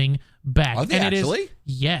coming back. Are they and actually?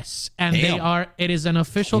 Yes. And Damn. it is an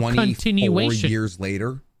official 24 continuation. years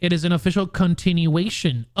later. It is an official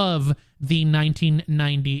continuation of the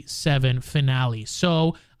 1997 finale.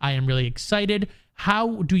 So I am really excited.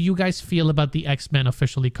 How do you guys feel about the X-Men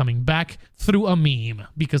officially coming back through a meme?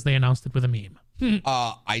 Because they announced it with a meme.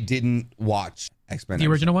 I didn't watch X-Men. The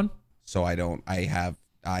original one? So I don't. I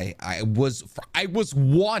was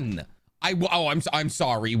one. I'm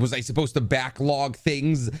sorry. Was I supposed to backlog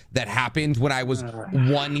things that happened when I was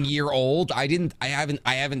 1 year old? I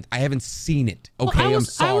haven't seen it. Okay, Well, I'm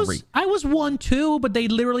sorry. I was 1 too, but they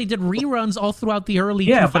literally did reruns all throughout the early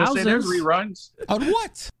 2000s. But I say there's reruns. On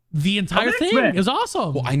what? The entire Of thing. X-Men. It was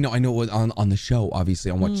awesome. Well, I know it was on the show, obviously.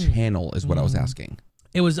 On what channel is what I was asking.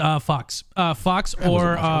 It was Fox. Fox I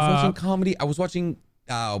or was watching comedy. I was watching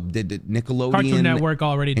did Nickelodeon. Cartoon Network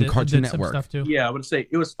already and did, Cartoon did some Network. stuff too. Yeah, I would say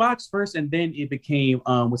it was Fox first, and then it became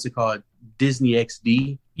what's it called, Disney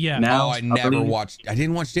XD. Yeah. Now, I never believe. watched. I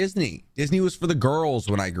didn't watch Disney. Disney was for the girls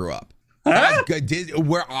when I grew up. Huh?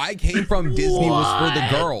 Where I came from, Disney was for the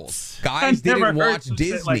girls. Guys I've never didn't heard watch some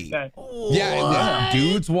shit like Disney. that. Yeah,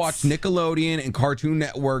 dudes watched Nickelodeon and Cartoon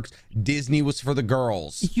Networks. Disney was for the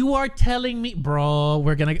girls. You are telling me, bro,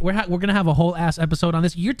 we're gonna have a whole ass episode on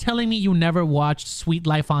this. You're telling me you never watched Sweet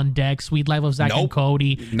Life on Deck, Sweet Life of Zach and Nope.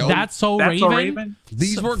 Cody. Nope. That's so That's Raven. so Raven.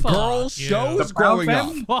 These So were fuck girls' you. shows The Proud growing up.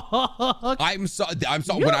 Family? Fuck. I'm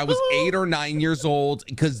sorry when I was 8 or 9 years old,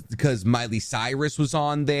 because Miley Cyrus was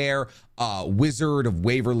on there. Wizard of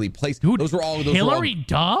Waverly Place. Dude, those were all Hillary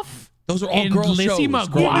Duff. Those are all and girl Lizzie shows.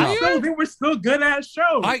 growing McGuire? up. So they were still good ass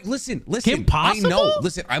shows. Listen. Kim Possible? I know.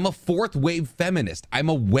 Listen, I'm a fourth wave feminist. I'm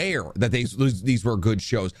aware that these were good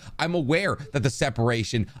shows. I'm aware that the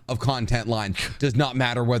separation of content line does not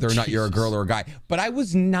matter whether or not you're a girl or a guy. But I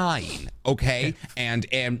was 9, okay? And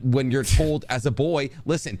when you're told as a boy,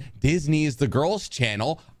 listen, Disney is the girls'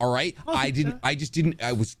 channel. All right. I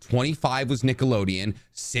was 25 was Nickelodeon,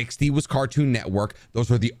 60 was Cartoon Network. Those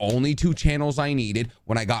were the only 2 channels I needed.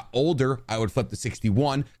 When I got older, I would flip to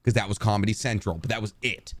 61 because that was Comedy Central, but that was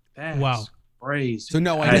it. That's Wow. crazy. So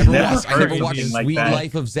no, I I've never never watched. I heard never watched anything like Sweet that.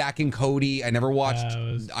 Life of Zach and Cody. I never watched. That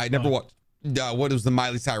was I never fun. watched. What was the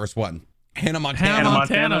Miley Cyrus one? Hannah Montana. Hannah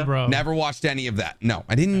Montana, Montana. bro. Never watched any of that. No,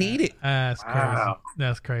 I didn't need it. That's crazy. Wow.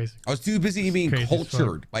 That's crazy. I was too busy being Crazy as fuck.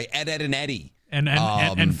 cultured by Ed, Ed, and Eddie.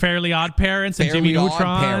 And Fairly Odd Parents and Fairly Jimmy Odd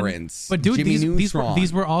Neutron. Parents. But dude, Jimmy these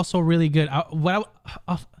Neutron. were also really good.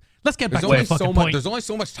 Let's get back There's to only the so fucking much. point. There's only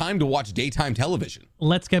so much time to watch daytime television.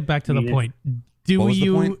 Let's get back to the Yeah. point. Do What was the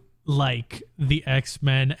you point? like the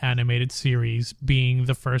X-Men animated series being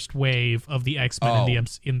the first wave of the X-Men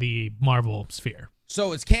in the Marvel sphere?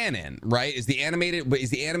 So it's canon, right? Is the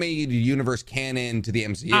animated universe canon to the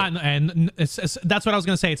MCU? And that's what I was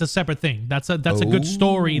gonna say. It's a separate thing. That's a good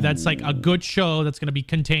story. That's like a good show that's gonna be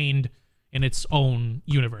contained in its own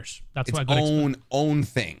universe. That's its what I could own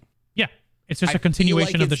thing. Yeah, it's just I a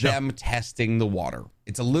continuation feel like of the it's show. them testing the water.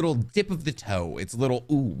 It's a little dip of the toe. It's a little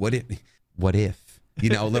what if you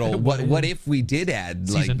know, a little what if we did add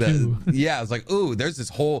Season like the 2. yeah, it's like there's this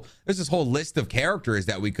whole list of characters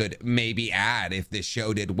that we could maybe add if this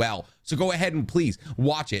show did well. So go ahead and please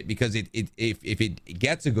watch it, because if it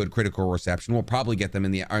gets a good critical reception, we'll probably get them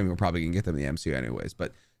we're probably gonna get them in the MCU anyways.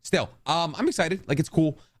 But still, I'm excited. Like, it's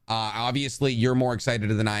cool. Obviously, you're more excited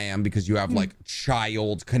than I am because you have like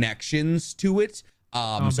child connections to it.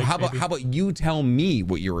 So how about you tell me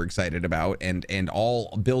what you were excited about, and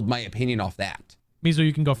I'll build my opinion off that. Mizu,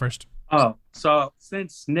 you can go first. Oh, so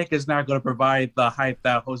since Nick is not going to provide the hype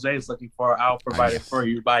that Jose is looking for, I'll provide it for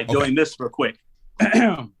you by doing this real quick.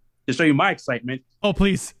 to show you my excitement. Oh,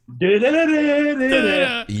 please. Yo.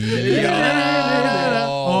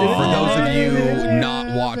 For those of you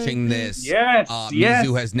not watching this,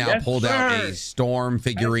 Mizu has now pulled out a Storm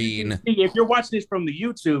figurine. If you're watching this from the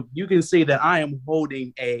YouTube, you can see that I am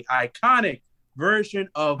holding a iconic version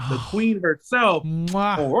of the Queen herself,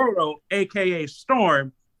 Ororo, aka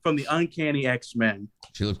Storm, from the Uncanny X-Men.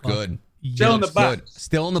 She looks good. Still in the box. Good.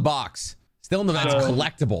 Still in the box. Still in the box.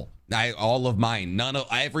 Collectible. All of mine.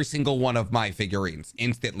 Every single one of my figurines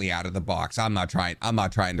instantly out of the box. I'm not trying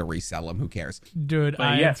to resell them. Who cares? Dude,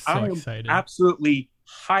 I am so excited. Absolutely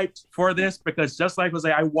hyped for this because just like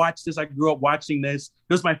Jose, I watched this. I grew up watching this.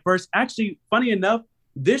 It was my first. Actually, funny enough,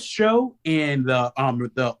 this show and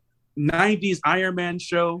the 90s Iron Man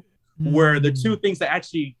show were the two things that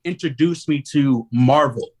actually introduced me to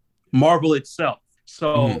Marvel itself.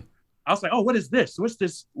 So I was like, oh, what is this? What's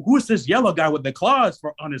this? Who is this yellow guy with the claws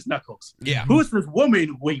on his knuckles? Yeah. Who is this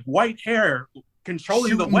woman with white hair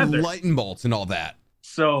controlling the weather? Lightning bolts and all that.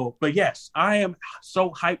 So, but yes, I am so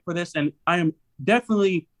hyped for this. And I am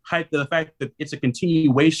definitely hyped to the fact that it's a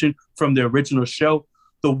continuation from the original show.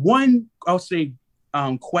 The one, I'll say,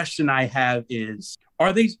 question I have is,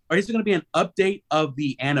 is there going to be an update of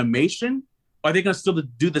the animation? Are they going to still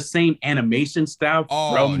do the same animation style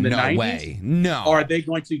from the 90s? Way. No. Or are they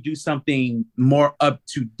going to do something more up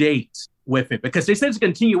to date with it? Because they said it's a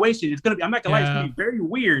continuation. It's going to be, I'm not going to lie, it's going to be very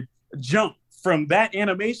weird jump from that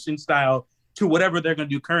animation style to whatever they're going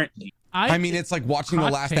to do currently. I mean, it's like watching the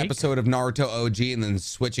last episode of Naruto OG and then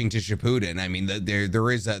switching to Shippuden. I mean,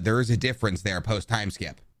 there is a difference there post time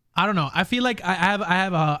skip. I don't know. I feel like I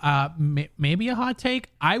have maybe a hot take.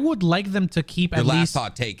 I would like them to keep Your last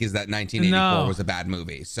hot take is that 1984 was a bad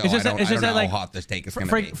movie. So I don't know how hot this take is going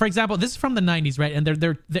to be. For example, this is from the 90s, right? And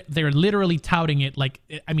they're literally touting it like,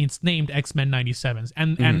 I mean, it's named X-Men 97s.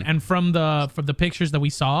 And from the pictures that we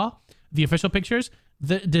saw, the official pictures,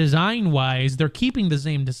 the design wise, they're keeping the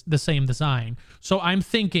same design. So I'm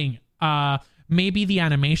thinking maybe the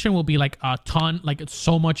animation will be like a ton, like it's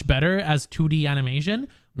so much better as 2D animation.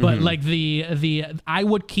 But like I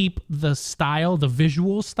would keep the style, the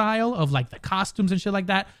visual style of like the costumes and shit like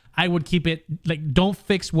that. I would keep it like, don't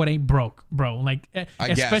fix what ain't broke, bro. Like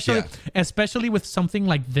especially with something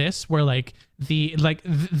like this, where like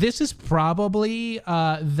this is probably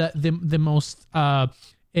the most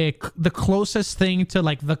the closest thing to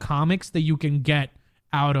like the comics that you can get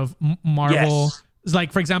out of Marvel. Yes.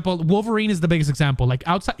 Like, for example, Wolverine is the biggest example. Like,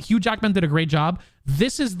 outside, Hugh Jackman did a great job.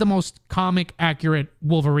 This is the most comic accurate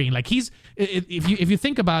Wolverine. Like, if you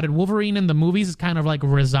think about it, Wolverine in the movies is kind of like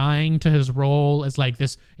resigned to his role as like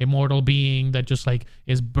this immortal being that just like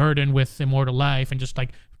is burdened with immortal life and just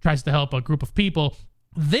like tries to help a group of people.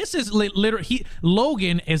 This is literally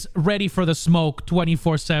Logan is ready for the smoke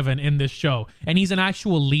 24/7 in this show, and he's an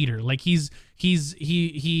actual leader. Like he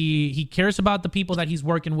cares about the people that he's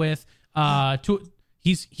working with.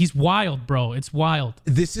 He's wild, bro. It's wild.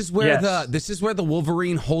 This is where the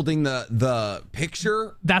Wolverine holding the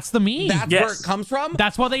picture. That's the meme. That's where it comes from.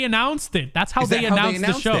 That's why they announced it. That's how they announced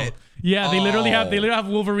the show. It? Yeah, they literally have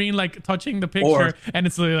Wolverine like touching the picture, and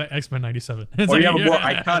it's literally like X-Men 97. Or like, you have a more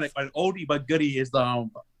iconic, an oldie but goodie is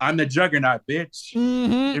I'm the Juggernaut, bitch.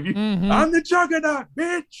 I'm the Juggernaut,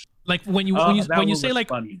 bitch. Like when you say like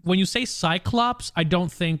funny. When you say Cyclops, I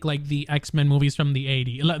don't think like the X-Men movies from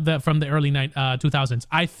the from the early 2000s.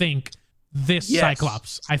 I think this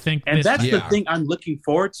Cyclops. I think, and that's the thing I'm looking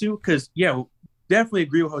forward to, because definitely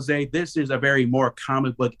agree with Jose. This is a very more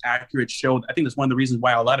comic book accurate show. I think that's one of the reasons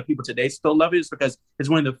why a lot of people today still love it, is because it's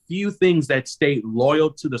one of the few things that stay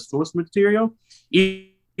loyal to the source material,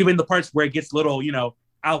 even the parts where it gets a little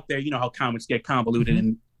out there. You know how comics get convoluted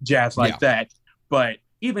and jazz like that, but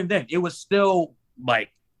even then, it was still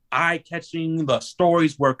like eye-catching. The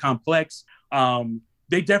stories were complex.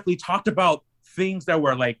 They definitely talked about things that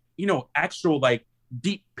were like, actual like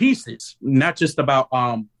deep pieces, not just about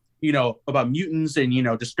about mutants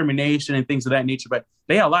and discrimination and things of that nature. But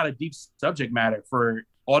they had a lot of deep subject matter for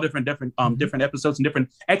all different episodes and different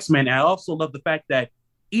X-Men. And I also love the fact that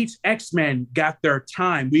each X-Men got their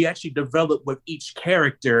time. We actually developed with each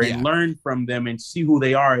character and learn from them and see who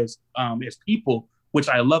they are as people, which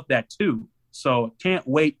I love that too. So can't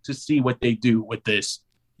wait to see what they do with this.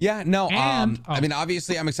 Yeah, no, I mean,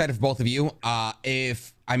 obviously I'm excited for both of you. Talking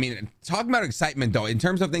about excitement though, in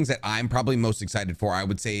terms of things that I'm probably most excited for, I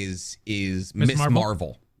would say is Miss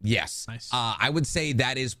Marvel. Yes. Nice. I would say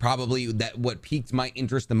that is probably what piqued my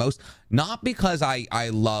interest the most. Not because I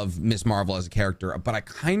love Miss Marvel as a character, but I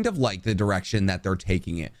kind of like the direction that they're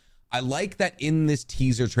taking it. I like that in this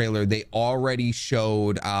teaser trailer, they already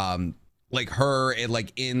showed like her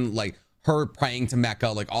like in like her praying to Mecca,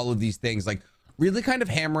 like all of these things, like really kind of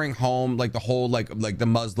hammering home like the whole like the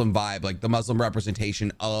Muslim vibe, like the Muslim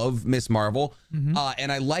representation of Miss Marvel.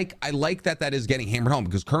 And I like that is getting hammered home,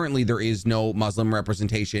 because currently there is no Muslim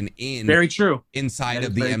representation Very true. inside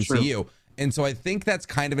of the MCU. And so I think that's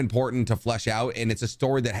kind of important to flesh out, and it's a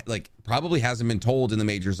story that like probably hasn't been told in the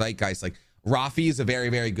major zeitgeist. Like Rafi is a very,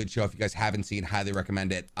 very good show. If you guys haven't seen, highly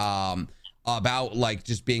recommend it. About like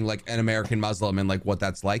just being like an American Muslim and like what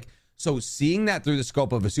that's like. So seeing that through the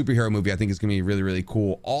scope of a superhero movie, I think is going to be really, really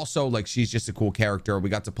cool. Also, like, she's just a cool character. We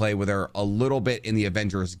got to play with her a little bit in the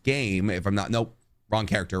Avengers game. If I'm not, nope, wrong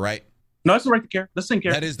character, right? No, that's the right character. That's the same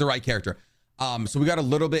character. That is the right character. So we got a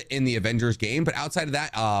little bit in the Avengers game, but outside of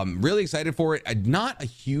that, really excited for it. Not a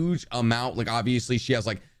huge amount. Like, obviously she has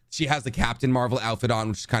the Captain Marvel outfit on,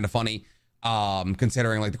 which is kind of funny,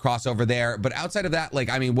 considering like the crossover there. But outside of that, like,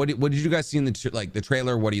 I mean, what did you guys see in the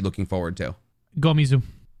trailer? What are you looking forward to? Go Mizu.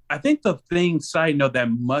 I think the thing, side note,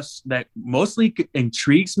 that mostly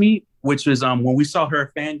intrigues me, which was when we saw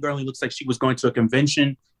her fangirling, looks like she was going to a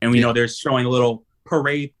convention, and we know they're showing a little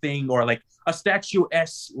parade thing or like a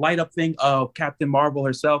statue-esque light up thing of Captain Marvel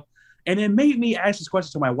herself. And it made me ask this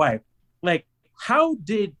question to my wife, like, how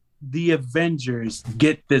did the Avengers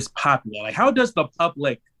get this popular? Like, how does the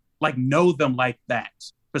public like know them like that?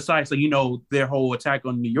 Besides, like, their whole attack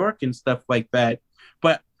on New York and stuff like that.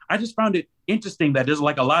 But I just found it interesting that there's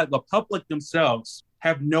like a lot of the public themselves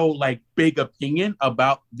have no like big opinion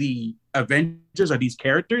about the Avengers or these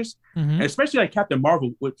characters, and especially like Captain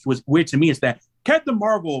Marvel, which was weird to me, is that Captain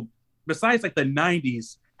Marvel, besides like the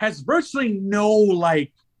 90s, has virtually no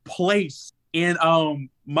like place in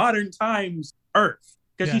modern times Earth,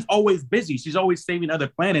 because she's always busy. She's always saving other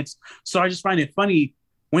planets. So I just find it funny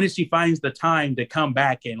when she finds the time to come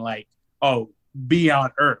back and like, be on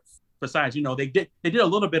Earth. Besides, they did a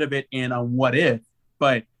little bit of it in What If,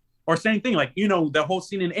 or same thing, like, the whole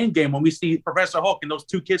scene in Endgame when we see Professor Hulk and those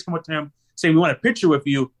two kids come up to him saying, "We want a picture with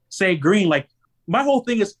you, say green." Like, my whole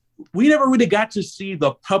thing is we never really got to see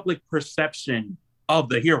the public perception of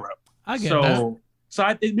the hero. I get that. So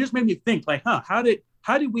it just made me think, like, how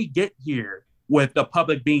did we get here with the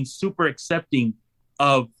public being super accepting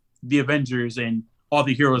of the Avengers and all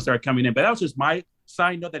the heroes that are coming in? But that was just my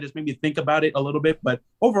side note that just made me think about it a little bit. But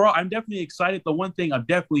overall, I'm definitely excited. The one thing I'm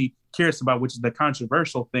definitely curious about, which is the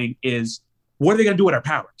controversial thing, is what are they going to do with her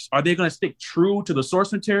powers? Are they going to stick true to the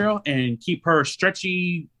source material and keep her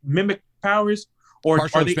stretchy mimic powers, or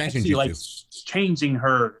are they actually like changing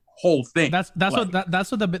her whole thing? That's like,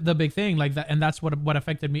 what the big thing, like that, and that's what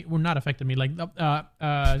affected me. Well, not affected me. Like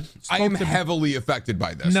I am heavily affected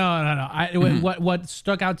by this. No. What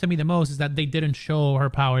stuck out to me the most is that they didn't show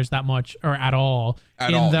her powers that much or at all.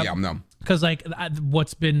 No. Because like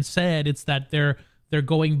what's been said, it's that they're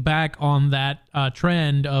going back on that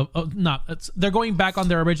trend they're going back on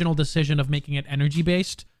their original decision of making it energy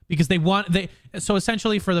based, because so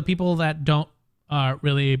essentially, for the people that don't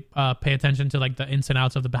really pay attention to like the ins and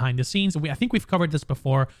outs of the behind the scenes, I think we've covered this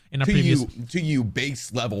before in a previous. To you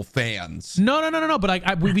base level fans. No.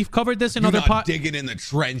 But we've covered this in other digging in the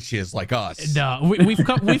trenches like us. No, we've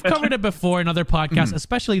covered it before in other podcasts,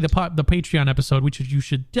 especially the Patreon episode, which you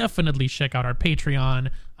should definitely check out our Patreon.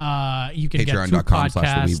 You can get 2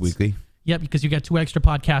 podcasts. Yep, because you get 2 extra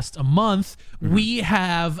podcasts a month. We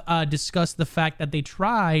have discussed the fact that they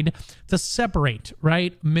tried to separate,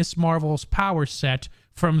 right, Miss Marvel's power set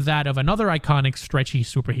from that of another iconic stretchy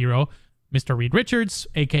superhero, Mr. Reed Richards,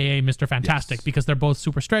 aka Mr. Fantastic, because they're both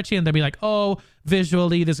super stretchy, and they'll be like,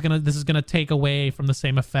 visually this is gonna take away from the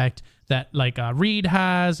same effect that like Reed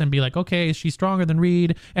has, and be like, okay, she's stronger than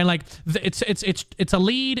Reed, and like it's a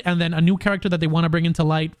lead and then a new character that they want to bring into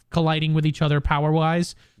light, colliding with each other power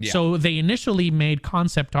wise. So they initially made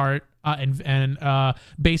concept art and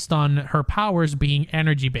based on her powers being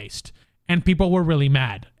energy based. And people were really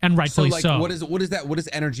mad, and rightfully so. What does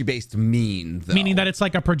energy based mean, though? Meaning that it's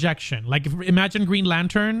like a projection. Like, imagine Green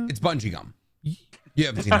Lantern. It's bungee gum. You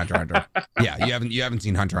haven't seen Hunter x Hunter. Yeah, you haven't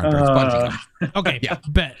seen Hunter x Hunter. It's bungee gum. Okay, yeah,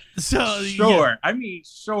 bet. So sure. Yeah. I mean,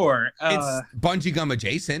 sure. It's bungee gum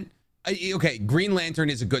adjacent. Okay, Green Lantern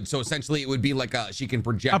is a good. So essentially, it would be like she can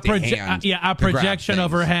project a hand. A projection of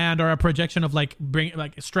her hand, or a projection of like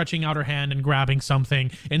stretching out her hand and grabbing something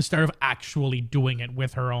instead of actually doing it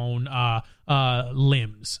with her own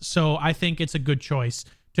limbs. So I think it's a good choice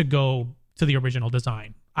to go to the original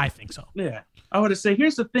design. I think so. Yeah, I would say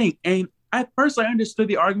here's the thing, and at first I understood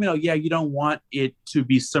the argument. You don't want it to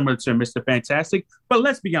be similar to Mr. Fantastic, but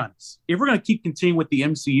let's be honest. If we're going to keep continuing with the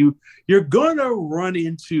MCU, you're going to run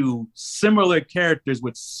into similar characters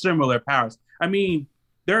with similar powers. I mean,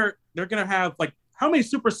 they're going to have like how many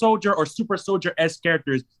super soldier or super soldier-esque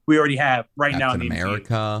characters we already have right now in Captain the MCU?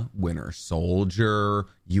 America, Winter Soldier,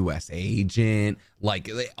 U.S. Agent.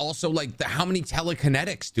 Like, also, like, how many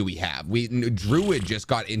telekinetics do we have? Druid just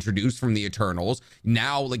got introduced from the Eternals.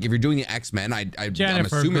 Now, like, if you're doing the X-Men, I'm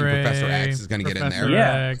assuming Gray, Professor X is going to get in there. Professor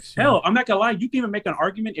Yeah. X, Hell, I'm not gonna lie. You can even make an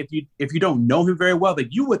argument if you don't know him very well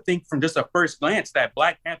that you would think from just a first glance that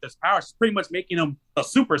Black Panther's powers is pretty much making him a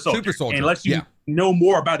super soldier. Super soldier, unless you yeah. know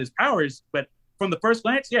more about his powers. But from the first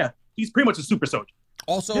glance, yeah, he's pretty much a super soldier.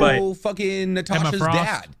 Also, But- fucking Natasha's Frost.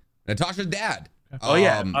 dad. Natasha's dad. Oh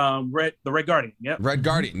the Red Guardian. Yep. Red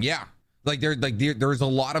Guardian, yeah. There's a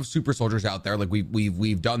lot of super soldiers out there. Like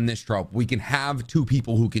we've done this trope. We can have two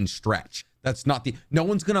people who can stretch. That's not no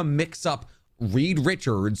one's gonna mix up Reed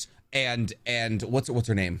Richards and what's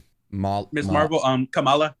her name? Miss Marvel.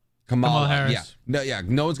 Kamala. Kamala Harris.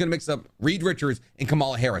 No one's gonna mix up Reed Richards and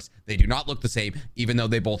Kamala Harris. They do not look the same, even though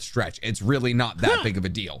they both stretch. It's really not that big of a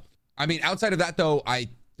deal. I mean, outside of that though, I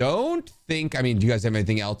don't think. I mean, do you guys have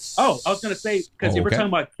anything else? Oh, I was gonna say because if we're talking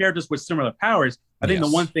about characters with similar powers, I think the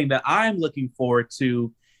one thing that I'm looking forward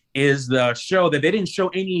to is the show that they didn't show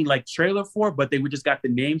any like trailer for, but we just got the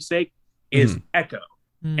namesake is Echo.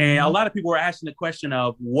 And a lot of people were asking the question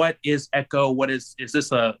of what is Echo? What is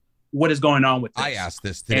going on with this? I asked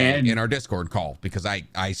this today in our Discord call because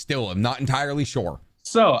I still am not entirely sure.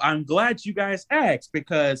 So I'm glad you guys asked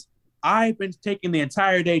because I've been taking the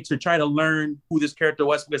entire day to try to learn who this character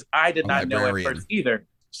was because I did not know at first either.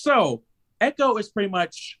 So Echo is pretty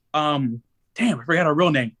much, damn, I forgot her real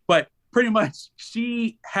name, but pretty much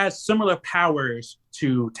she has similar powers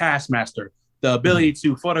to Taskmaster, the ability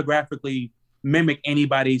to photographically mimic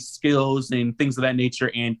anybody's skills and things of that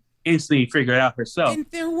nature and instantly figure it out herself. And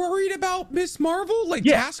they're worried about Miss Marvel? Like,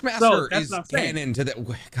 Yeah, Taskmaster that's is what I'm saying. canon to that.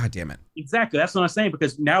 God damn it. Exactly. That's what I'm saying,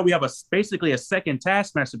 because now we have basically a second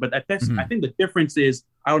Taskmaster. But I think the difference is,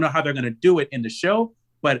 I don't know how they're going to do it in the show,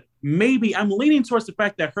 but maybe I'm leaning towards the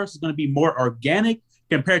fact that hers is going to be more organic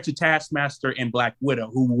compared to Taskmaster and Black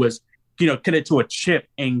Widow, who was, connected to a chip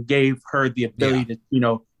and gave her the ability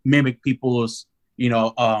to, mimic people's,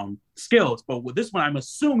 skills. But with this one, I'm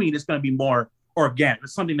assuming it's going to be more organic.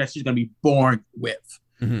 It's something that she's going to be born with.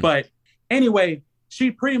 But anyway, she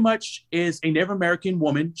pretty much is a Native American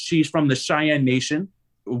woman. She's from the Cheyenne Nation,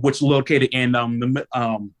 which is located in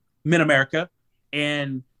Mid-America.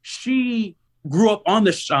 And she grew up on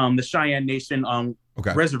the Cheyenne Nation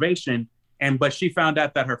reservation. But she found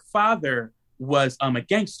out that her father was a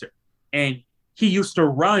gangster. And he used to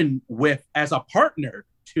run as a partner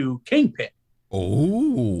to Kingpin.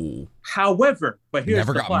 Oh. However, but here's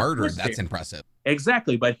never the got plot murdered. twist That's here. impressive.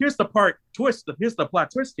 Exactly. But here's the plot twist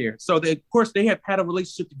here. So of course they have had a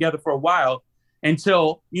relationship together for a while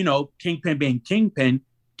until, Kingpin being Kingpin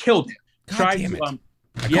killed him. God damn it.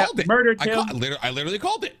 I called it. Murdered him. I literally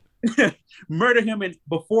called it. Murdered him and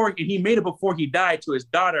he made it before he died to his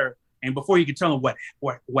daughter. And before you could tell him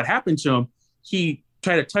what happened to him, he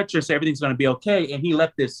tried to touch her, say everything's going to be okay. And he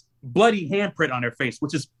left this bloody handprint on her face,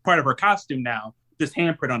 which is part of her costume now, this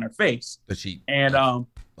handprint on her face. Does she and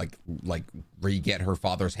like re-get her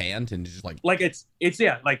father's hand and just like it's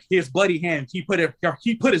like his bloody hand. He put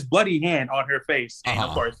his bloody hand on her face. And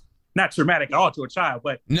of course, not traumatic at all to a child,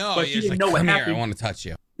 but she didn't know what happened. I want to touch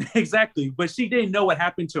you. Exactly. But she didn't know what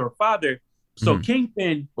happened to her father. So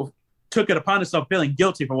Kingpin took it upon himself, feeling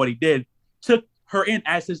guilty for what he did, took her in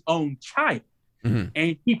as his own child.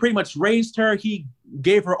 And he pretty much raised her. He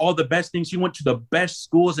gave her all the best things. She went to the best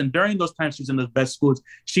schools. And during those times she was in the best schools,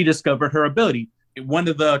 she discovered her ability. One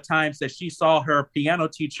of the times that she saw her piano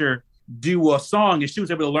teacher do a song, and she was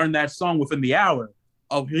able to learn that song within the hour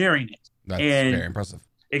of hearing it. That's very impressive.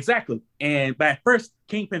 Exactly. But at first,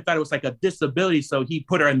 Kingpin thought it was like a disability. So he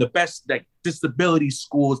put her in the best disability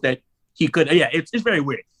schools that he could. Yeah, it's very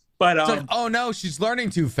weird. But it's like, oh no, she's learning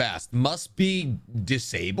too fast. Must be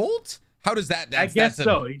disabled? How does that? I guess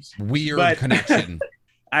so. Weird connection.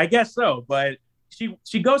 I guess so. But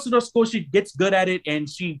she goes to those schools. She gets good at it, and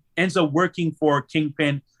she ends up working for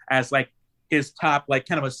Kingpin as like his top, like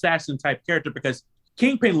kind of assassin type character, because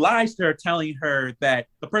Kingpin lies to her, telling her that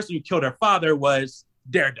the person who killed her father was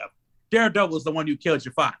Daredevil. Daredevil was the one who killed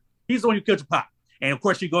your father. He's the one who killed your pop. And of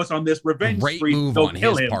course, she goes on this revenge Great spree move to on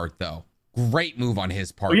his him. part, though. Great move on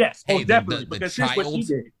his part. Oh, yes. Hey, definitely. The because here's what he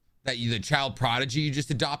did. the child prodigy you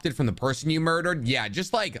just adopted from the person you murdered, yeah,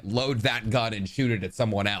 just like load that gun and shoot it at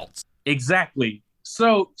someone else. Exactly.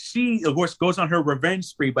 So she, of course, goes on her revenge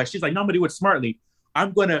spree, but she's like, no, I'm going to do it smartly.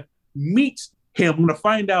 I'm going to meet him.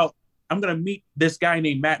 I'm going to meet this guy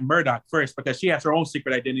named Matt Murdock first, because she has her own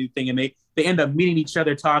secret identity thing. And they end up meeting each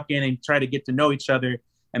other, talking, and try to get to know each other.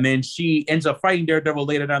 And then she ends up fighting Daredevil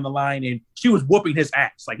later down the line, and she was whooping his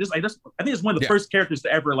ass. Like this, I think it's one of the first characters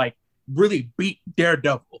to ever like really beat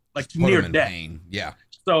Daredevil, like to near death. Pain. Yeah.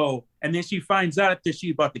 So, and then she finds out that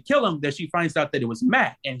she's about to kill him, that she finds out that it was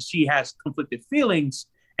Matt, and she has conflicted feelings.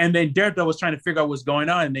 And then Daredevil was trying to figure out what's going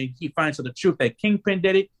on, and then he finds out the truth that Kingpin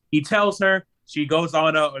did it. He tells her. She goes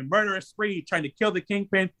on a murderous spree trying to kill the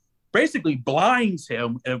Kingpin, basically blinds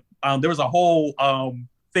him. There was a whole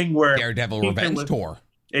thing where Daredevil Kingpin revenge tour.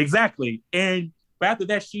 Exactly. And but after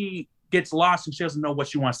that, she gets lost and she doesn't know what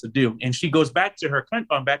she wants to do. And she goes back to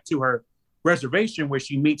her reservation where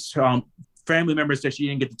she meets family members that she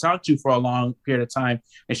didn't get to talk to for a long period of time.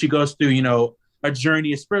 And she goes through,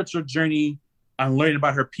 a spiritual journey on learning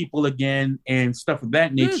about her people again and stuff of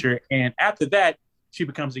that nature. And after that, she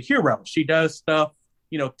becomes a hero. She does stuff,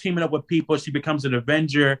 teaming up with people. She becomes an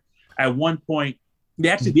Avenger. At one point,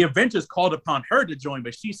 the Avengers called upon her to join,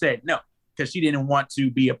 but she said no, because she didn't want to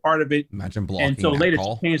be a part of it. Imagine blocking and so that later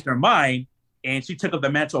call. she changed her mind and she took up the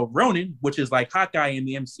mantle of Ronin, which is like Hawkeye in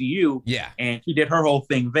the MCU. Yeah. And she did her whole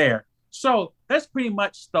thing there. So that's pretty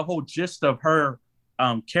much the whole gist of her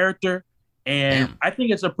character. And I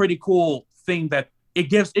think it's a pretty cool thing that it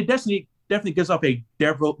definitely gives up a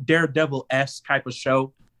Daredevil-esque type of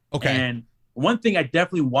show. Okay. And one thing I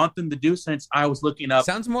definitely want them to do, since I was looking up.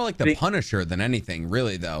 Sounds more like the Punisher than anything,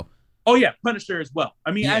 really, though. Oh, yeah. Punisher as well.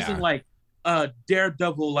 I mean, Yeah. as in like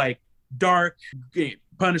Daredevil, like dark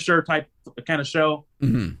Punisher type kind of show.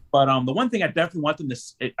 Mm-hmm. But the one thing I definitely want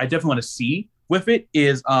to see with it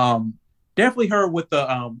is definitely her with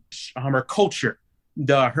the her culture,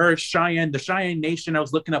 the Cheyenne Nation. I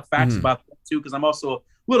was looking up facts about that too, because I'm also a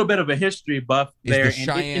little bit of a history buff there. Is the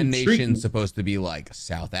Cheyenne Nation supposed to be like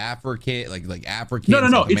South African, like African? No,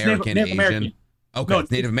 South it's American, Native Asian? American. Okay, No,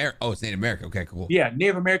 it's Native American. Oh, it's Native American. Okay, cool. Yeah,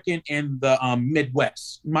 Native American and the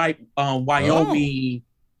Midwest, Wyoming,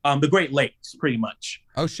 the Great Lakes, pretty much.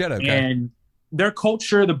 Oh shit. Okay. And their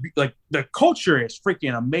culture, the culture is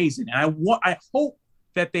freaking amazing, and I hope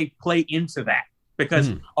that they play into that,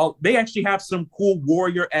 because they actually have some cool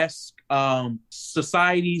warrior-esque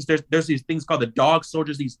societies. There's these things called the dog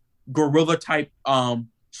soldiers, these guerrilla type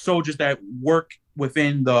soldiers that work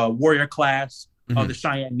within the warrior class of the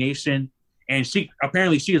Cheyenne Nation. And she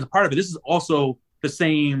is a part of it. This is also the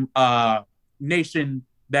same nation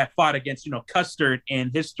that fought against, Custard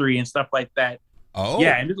in history and stuff like that. Oh,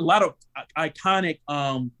 yeah. And there's a lot of iconic,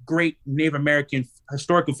 great Native American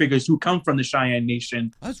historical figures who come from the Cheyenne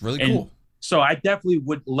Nation. That's really cool. So I definitely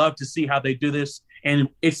would love to see how they do this. And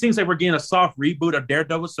it seems like we're getting a soft reboot of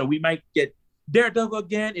Daredevil. So we might get Daredevil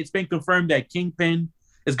again. It's been confirmed that Kingpin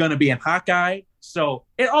is going to be in Hawkeye. So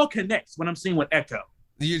it all connects when I'm seeing with Echo.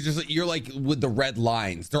 You're like with the red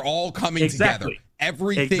lines. They're all coming together.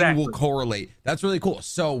 Everything will correlate. That's really cool.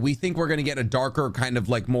 So we think we're going to get a darker kind of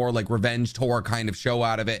like more like revenge tour kind of show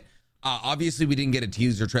out of it. Obviously we didn't get a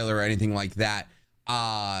teaser trailer or anything like that.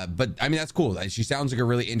 But I mean, that's cool. She sounds like a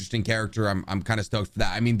really interesting character. I'm kind of stoked for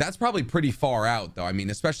that. I mean, that's probably pretty far out though. I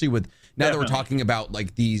mean, especially with now that we're talking about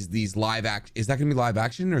like these live act, is that going to be live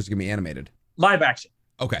action or is it going to be animated? Live action.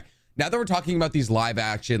 Okay. Now that we're talking about these live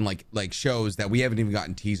action like shows that we haven't even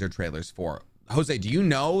gotten teaser trailers for, Jose, do you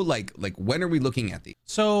know like when are we looking at these?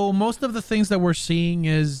 So most of the things that we're seeing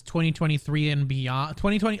is 2023 and beyond,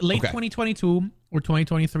 2022 or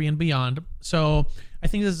 2023 and beyond. So I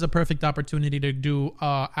think this is a perfect opportunity to do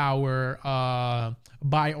our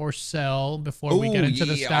buy or sell before we get into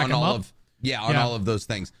the stack 'em up. All of those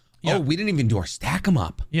things. Yeah. Oh, we didn't even do our stack 'em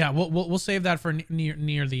up. Yeah, we'll save that for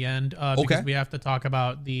near the end because we have to talk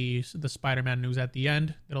about the Spider-Man news at the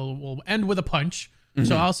end. We'll end with a punch.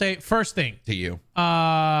 So I'll say first thing To you.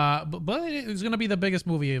 but it's gonna be the biggest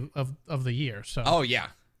movie of the year. So Oh yeah.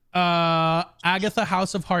 Agatha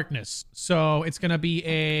House of Harkness. So it's gonna be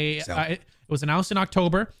it was announced in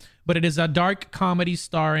October, but it is a dark comedy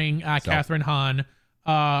starring Catherine Hahn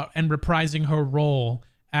and reprising her role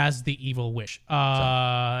as the Evil Witch.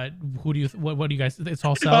 Who do you? What do you guys? It's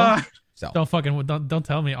all sell. Sell. Don't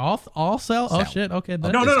tell me all sell. Oh shit. Okay.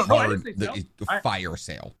 Then. No. Hard, I didn't say sell. fire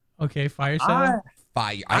sale. Okay. Fire sale.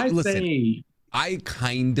 Fire. I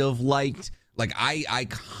kind of liked I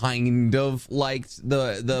kind of liked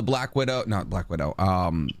the Black Widow. Not Black Widow.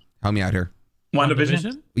 Help me out here.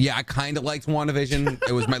 WandaVision? Yeah, I kind of liked WandaVision.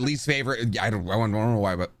 It was my least favorite. I don't know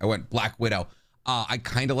why, but I went Black Widow. I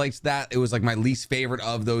kind of liked that. It was like my least favorite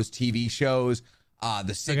of those TV shows.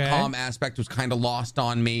 The sitcom aspect was kind of lost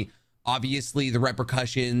on me. Obviously, the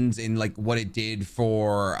repercussions and like what it did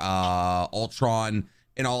for Ultron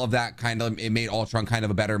and all of that it made Ultron kind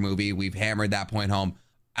of a better movie. We've hammered that point home.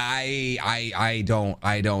 I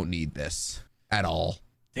don't need this at all.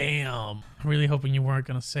 Damn. I'm really hoping you weren't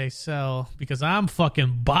gonna say sell because I'm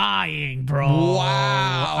fucking buying, bro.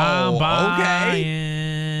 Wow. I'm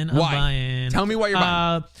buying. Okay. I'm Why? buying. Tell me why you're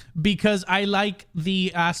buying. Because I like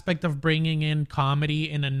the aspect of bringing in comedy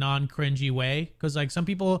in a non-cringy way. Because like some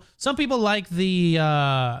people like the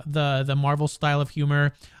Marvel style of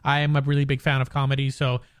humor. I am a really big fan of comedy,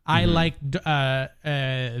 so I like the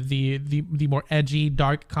more edgy,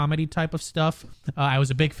 dark comedy type of stuff. I was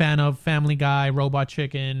a big fan of Family Guy, Robot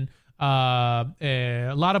Chicken, a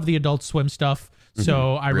lot of the Adult Swim stuff.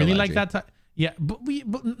 So I really like that type. Yeah, but not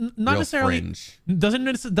Real necessarily fringe. doesn't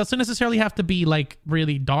necessarily have to be like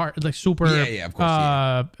really dark, like super of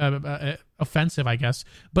course, offensive, I guess.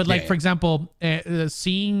 But like for example,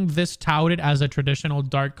 seeing this touted as a traditional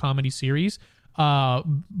dark comedy series,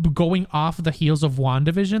 going off the heels of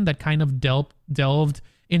WandaVision that kind of delved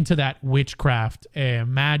into that witchcraft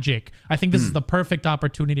magic. I think this is the perfect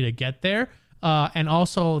opportunity to get there. And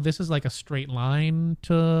also this is like a straight line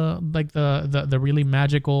to like the really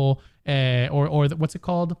magical what's it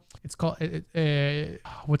called? It's called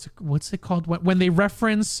what's it called when they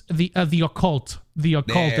reference the occult. The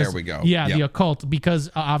occult. There we go. Yeah, Yep. the occult, because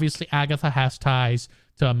obviously Agatha has ties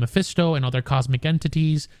to Mephisto and other cosmic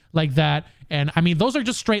entities like that. And I mean, those are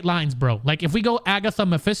just straight lines, bro. Like if we go Agatha,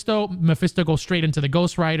 Mephisto goes straight into the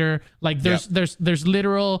Ghost Rider. Like there's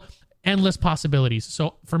literal endless possibilities.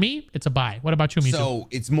 So for me, it's a buy. What about you, Mizu? So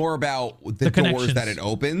it's more about the doors connections. that it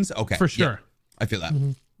opens. Okay. For sure. Yeah, I feel that.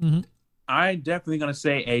 I'm definitely going to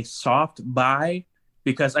say a soft buy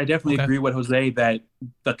because I definitely agree with Jose that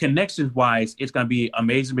the connections wise, it's going to be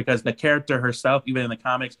amazing because the character herself, even in the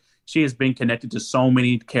comics, she has been connected to so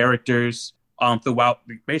many characters throughout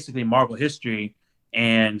basically Marvel history,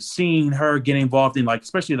 and seeing her get involved in like,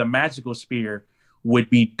 especially the magical sphere would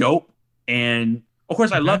be dope. And of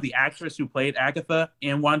course, I love the actress who played Agatha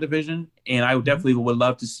in WandaVision, and I definitely would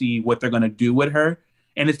love to see what they're going to do with her.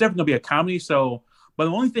 And it's definitely going to be a comedy. So, but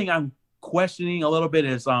the only thing I'm questioning a little bit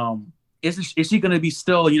is she going to be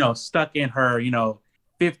still, stuck in her,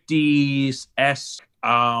 50s-esque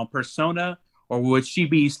persona, or would she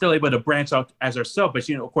be still able to branch out as herself? But,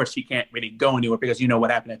 of course, she can't really go anywhere because what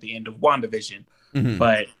happened at the end of WandaVision.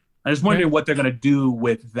 But I'm just wondering what they're going to do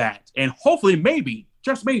with that. And hopefully, maybe,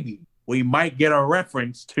 just maybe, we might get a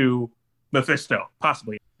reference to Mephisto,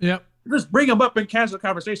 possibly. Yep. Just bring him up in casual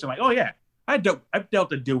conversation. Like, oh, yeah, I've dealt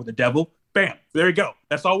a deal with the devil. Bam. There you go.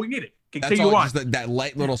 That's all we needed. Continue on. Just that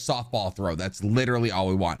light little softball throw. That's literally all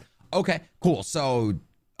we want. Okay, cool. So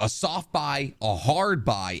a soft buy, a hard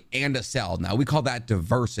buy, and a sell. Now we call that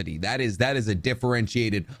diversity. That is a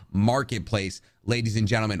differentiated marketplace. Ladies and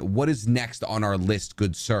gentlemen, what is next on our list,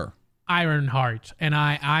 good sir? Ironheart, and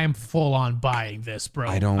I am full on buying this, bro.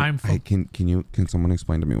 Can someone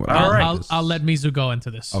explain to me what? I'll let Mizu go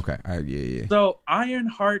into this. Okay. Yeah. So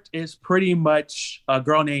Ironheart is pretty much a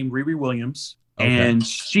girl named Riri Williams, and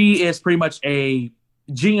she is pretty much a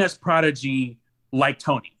genius prodigy like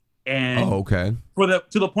Tony. And to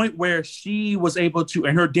the point where she was able to,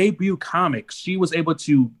 in her debut comics, she was able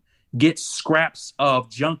to get scraps of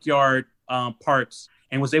junkyard parts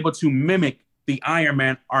and was able to mimic the Iron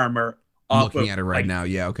Man armor. I'm looking at it right now.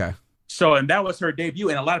 Yeah, okay. So, and that was her debut,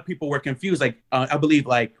 and a lot of people were confused. Like, I believe,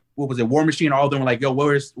 like, what was it, War Machine? All of them were like, "Yo,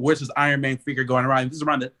 where's this Iron Man figure going around?" This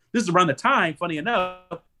is around the time, funny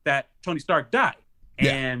enough, that Tony Stark died,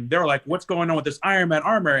 and they were like, "What's going on with this Iron Man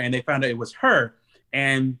armor?" And they found out it was her,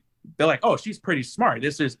 and they're like, "Oh, she's pretty smart.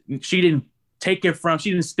 She didn't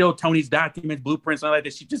steal Tony's documents, blueprints, and all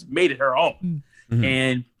that. She just made it her own."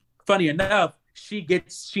 And funny enough, she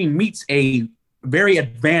meets a very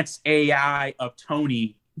advanced AI of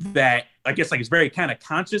Tony that I guess like is very kind of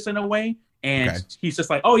conscious in a way. And he's just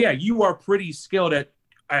like, "Oh yeah, you are pretty skilled at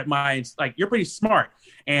my, like, you're pretty smart.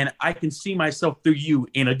 And I can see myself through you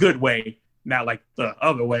in a good way. Not like the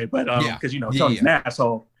other way, but because Tony's an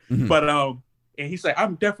asshole. But and he's like,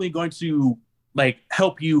 I'm definitely going to like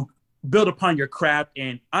help you build upon your craft,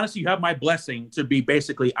 and honestly, you have my blessing to be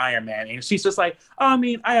basically Iron Man. And she's just like,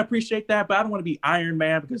 I appreciate that, but I don't want to be Iron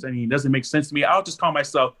Man because it doesn't make sense to me. I'll just call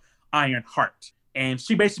myself Ironheart. And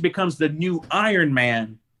she basically becomes the new Iron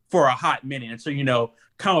Man for a hot minute. And so,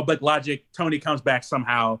 comic book logic, Tony comes back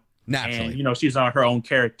somehow. Naturally. And, she's on her own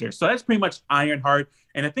character. So that's pretty much Ironheart.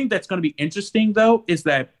 And I think that's going to be interesting, though, is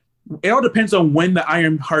that it all depends on when the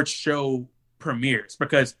Ironheart show premieres,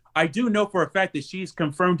 because I do know for a fact that she's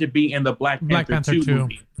confirmed to be in the Black Panther 2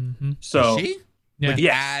 movie. So is she?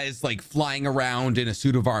 As like flying around in a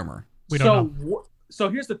suit of armor. We don't know. So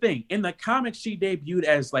here's the thing: in the comics, she debuted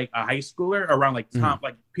as like a high schooler around like Tom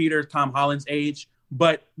Holland's age.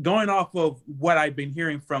 But going off of what I've been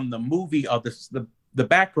hearing from the movie of the the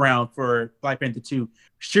background for Black Panther 2,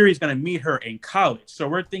 Shuri's going to meet her in college. So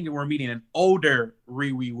we're thinking we're meeting an older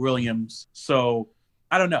Riri Williams. So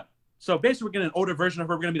I don't know. So basically, we're getting an older version of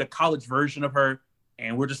her. We're going to be the college version of her.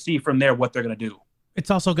 And we'll just see from there what they're going to do. It's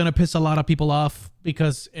also going to piss a lot of people off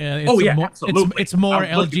because absolutely. it's more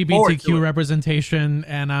I'm looking forward to LGBTQ it. representation,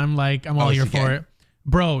 and I'm all here for gay? it.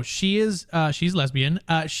 Bro, she's lesbian.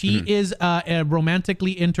 She is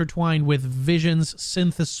romantically intertwined with Vision's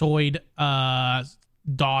synthesoid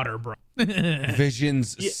daughter, bro.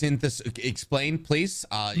 Vision's synthesis. Explain, please.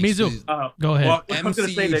 Mizu, go ahead. Well, I was gonna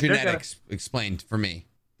say MCU that they're genetics explained for me.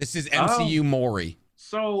 This is MCU Maury.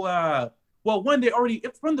 So, well, one,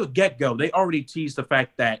 from the get-go, they already teased the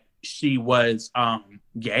fact that she was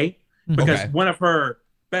gay because one of her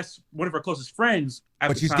closest friends at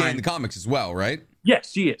But the she's time, gay in the comics as well, right?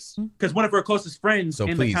 yes, she is. Because one of her closest friends So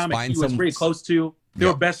in the please, comics find she was some- pretty close to. They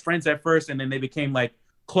Yeah. were best friends at first, and then they became like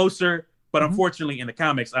closer. But unfortunately, in the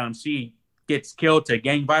comics, she gets killed to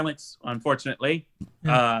gang violence. Unfortunately,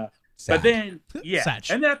 Sad. but then Sad.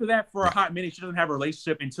 and then after that, for a hot minute, she doesn't have a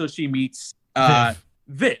relationship until she meets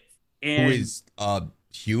Viv. And who is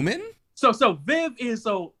human? So Viv is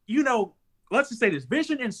let's just say this.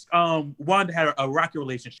 Vision and Wanda had a rocky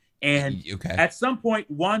relationship. And Okay. at some point,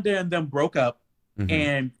 Wanda and them broke up, Mhm.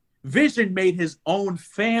 and Vision made his own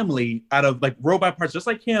family out of like robot parts, just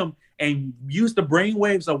like him, and used the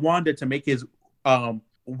brainwaves of Wanda to make his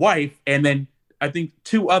wife, and then I think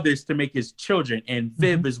 2 others to make his children, and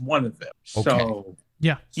Viv is one of them. Okay. So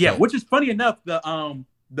Yeah. yeah, which is funny enough. The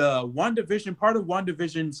WandaVision, part of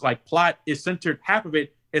WandaVision's like plot is centered. Half of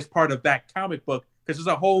it is part of that comic book, because there's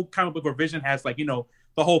a whole comic book where Vision has like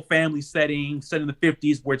the whole family setting set in the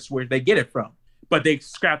 50s, where they get it from. But they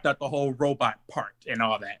scrapped out the whole robot part and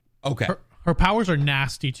all that. Okay. Her powers are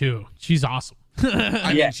nasty too. She's awesome.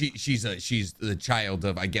 I Yeah. mean, she's the child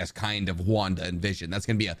of, I guess, kind of Wanda and Vision. That's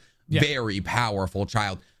gonna be a very powerful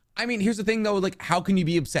child. I mean, here's the thing though, like, how can you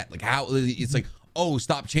be upset? Like, how it's like, oh,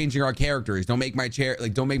 stop changing our characters. Don't make my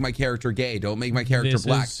character gay. Don't make my character This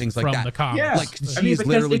black. is Things like from that. the comics. Yeah, Like, I she's mean, because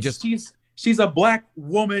literally it's- just she's a black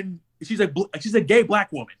woman. She's a gay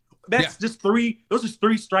black woman. That's just 3. Those are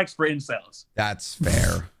 3 strikes for incels. That's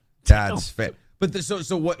fair. That's fair. But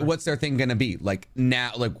so what's their thing gonna be? Like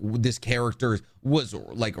now, like this character was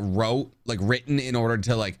like written in order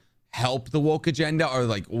to like help the woke agenda, or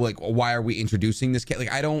like why are we introducing this kid?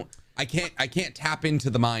 Like I can't tap into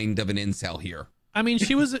the mind of an incel here. I mean,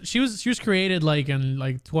 she was created like in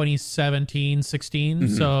like 2017, 16.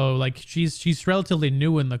 So like she's relatively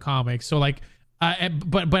new in the comics. So like,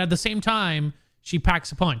 but at the same time, she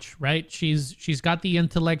packs a punch, right? She's got the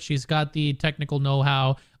intellect, she's got the technical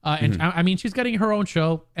know-how, and I mean, she's getting her own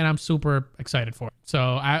show, and I'm super excited for it.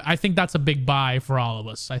 So I think that's a big buy for all of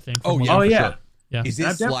us. I think. Oh from yeah, what- for yeah. sure. yeah. Is I'm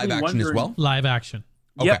this live definitely action as wondering- well? Live action.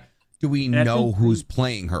 Okay. Yep. Do we And I know think who's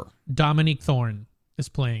playing her? Dominique Thorne is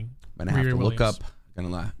playing. I'm gonna have Riri to look Williams. up.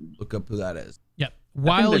 Look up who that is. Yeah.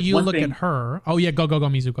 While there's you one look thing- at her, oh yeah, go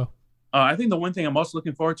Mizuko. I think the one thing I'm most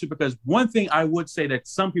looking forward to, because one thing I would say that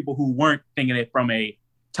some people who weren't thinking it from a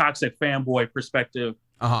toxic fanboy perspective,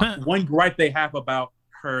 one gripe they have about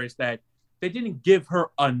her is that they didn't give her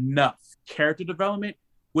enough character development,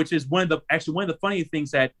 which is one of the funny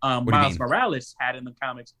things that do you Miles mean? Morales had in the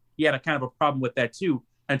comics. He had a kind of a problem with that too.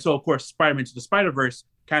 And so, of course, Spider-Man to the Spider-Verse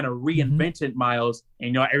kind of reinvented Miles,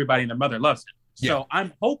 and everybody and their mother loves him. So Yeah.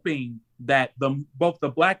 I'm hoping that both the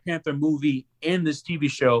Black Panther movie and this TV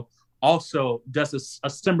show also does a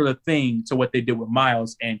similar thing to what they did with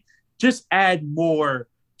Miles, and just add more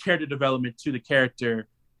character development to the character.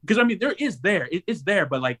 Because I mean, it's there,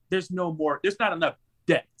 but like there's not enough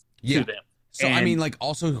depth Yeah. to them. So I And- mean, like,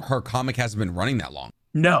 also her comic hasn't been running that long.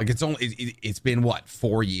 No, Like it's been what,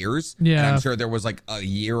 4 years? Yeah. And I'm sure there was like a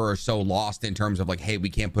year or so lost in terms of like, hey, we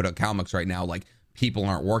can't put out comics right now. Like people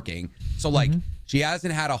aren't working. So like she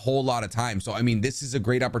hasn't had a whole lot of time. So I mean, this is a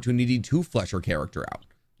great opportunity to flesh her character out.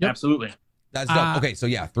 Yep. absolutely. That's dope. Okay, so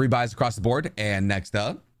yeah, 3 buys across the board. And next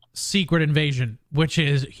up. Secret Invasion, which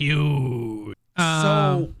is huge.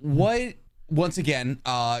 So what? Once again,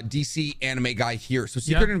 DC anime guy here. So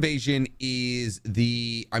Secret Invasion is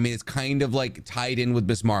it's kind of like tied in with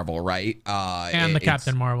Miss Marvel, right? And the it's-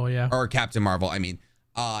 Captain Marvel, yeah. or Captain Marvel. I mean,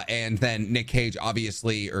 and then Nick Cage,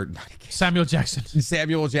 obviously, or not Nick Cage, Samuel Jackson.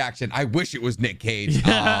 Samuel Jackson. I wish it was Nick Cage.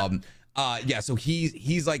 Yeah. So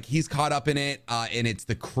he's caught up in it, and it's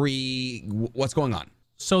the Kree. What's going on?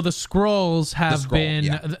 So the Skrulls have Skrull, been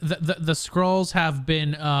yeah. the Skrulls have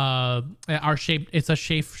been are shaped. It's a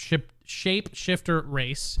shapeshifter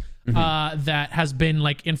race that has been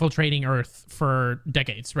like infiltrating Earth for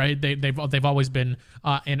decades, right? They've always been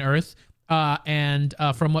in Earth, and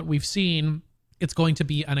from what we've seen it's going to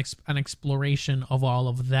be an exploration of all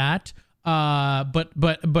of that.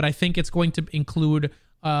 But I think it's going to include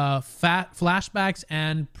flashbacks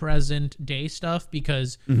and present day stuff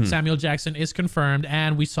because Samuel Jackson is confirmed,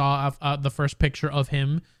 and we saw the first picture of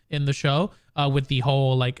him in the show with the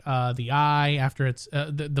whole the eye after it's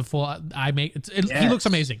the full eye make. He looks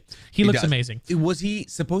amazing. He looks amazing. Was he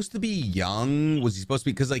supposed to be young? Was he supposed to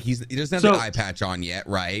be, because like he doesn't have the eye patch on yet,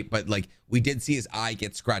 right? But like we did see his eye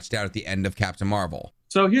get scratched out at the end of Captain Marvel.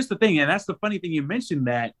 So here's the thing, and that's the funny thing you mentioned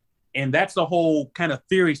that, and that's the whole kind of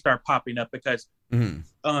theory start popping up because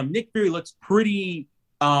Nick Fury looks pretty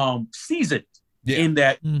seasoned in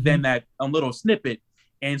that little snippet,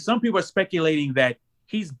 and some people are speculating that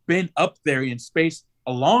he's been up there in space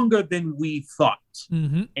longer than we thought,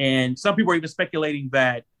 and some people are even speculating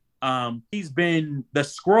that he's been the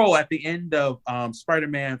Skrull at the end of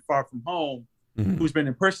Spider-Man: Far From Home, who's been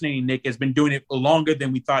impersonating Nick, has been doing it longer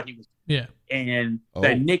than we thought he was. Yeah, and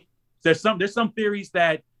that Nick, there's some theories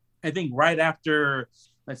that I think right after,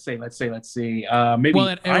 let's see, maybe.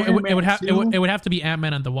 Well, it would have to be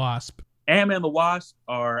Ant-Man and the Wasp. Ant-Man and the Wasp,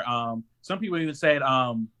 or some people even said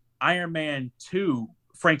Iron Man 2.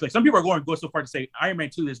 Frankly, some people are go so far to say Iron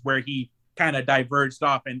Man 2 is where he kind of diverged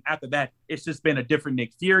off, and after that, it's just been a different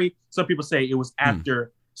Nick Fury. Some people say it was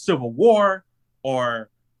after Civil War,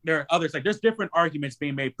 or there are others. Like, there's different arguments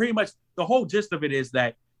being made. Pretty much, the whole gist of it is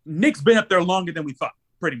that Nick's been up there longer than we thought.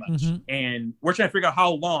 Pretty much. And we're trying to figure out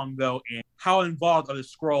how long, though, and how involved are the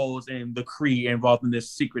Skrulls and the Kree involved in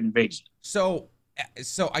this secret invasion. So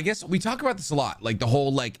I guess we talk about this a lot, like the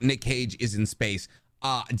whole Nick Cage is in space.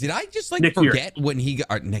 Did I just Nick forget Fury. When he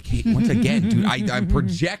got Nick Cage once again, dude? I'm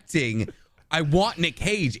projecting. I want Nick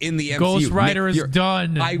Cage in the MCU. Ghost Rider is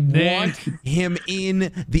done. I want him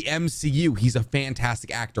in the MCU. He's a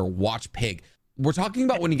fantastic actor. Watch Pig. We're talking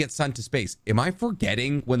about when he gets sent to space. Am I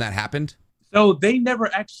forgetting when that happened? So they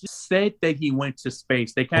never actually said that he went to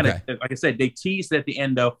space. They kind of, like I said, they teased at the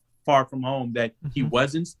end of Far From Home that he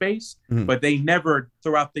was in space, but they never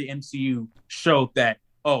throughout the MCU showed that,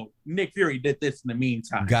 oh, Nick Fury did this in the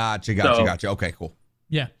meantime. Gotcha. Okay, cool.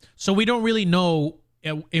 Yeah. So we don't really know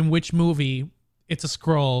in which movie it's a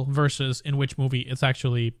Skrull versus in which movie it's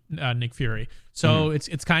actually Nick Fury. So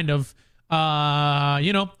it's kind of a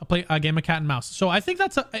game of cat and mouse. So I think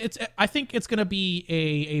I think it's gonna be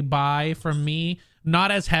a buy from me.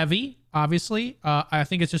 Not as heavy, obviously. I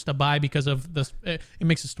think it's just a buy because of this. It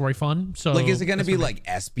makes the story fun. So is it gonna be like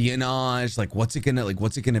espionage? What's it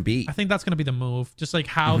gonna be? I think that's gonna be the move. Just like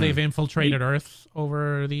how they've infiltrated Earth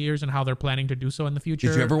over the years and how they're planning to do so in the future.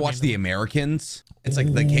 Did you ever watch The Americans? It's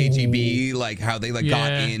like the KGB, like how they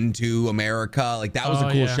got into America. Like that was a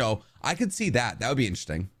cool show. I could see that. That would be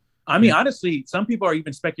interesting. I mean, honestly, some people are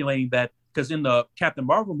even speculating that because in the Captain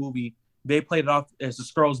Marvel movie, they played it off as the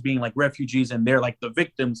Skrulls being like refugees and they're like the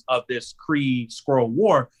victims of this Kree-Skrull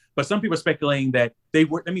war. But some people are speculating that they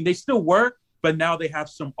were, they still were, but now they have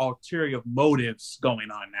some ulterior motives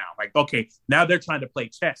going on now. Like, okay, now they're trying to play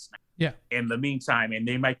chess now. Yeah. In the meantime, and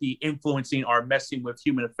they might be influencing or messing with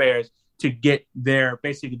human affairs to get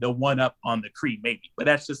basically the one up on the Kree, maybe. But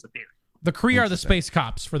that's just a theory. The Kree are the space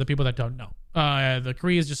cops for the people that don't know. The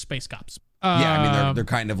Kree is just space cops. They're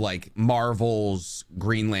kind of like Marvel's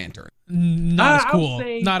Green Lantern. Not as cool.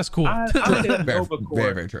 Not as cool. I would say the Nova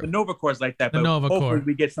Corps. Very true. The Nova Corps is like that. The but Nova hopefully Corps.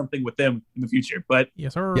 we get something with them in the future. But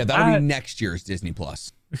yes, sir. Yeah, that'll be next year's Disney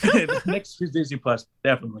Plus. Next year's Disney Plus,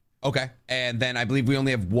 definitely. Okay, and then I believe we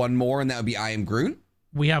only have one more, and that would be I Am Groot.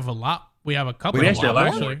 We have a lot. We have a couple. We actually have a lot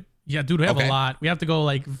actually. Yeah, dude, we have a lot. We have to go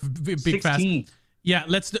like big 16. fast. Yeah,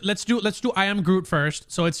 let's do I Am Groot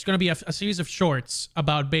first. So it's gonna be a series of shorts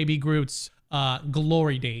about Baby Groot's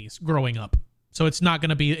glory days growing up. So it's not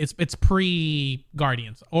gonna be it's pre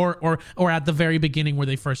Guardians or at the very beginning where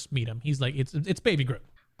they first meet him. He's like it's Baby Groot.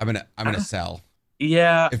 I'm gonna sell.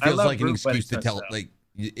 Yeah, It feels like an excuse to tell. Like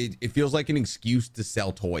it feels like an excuse to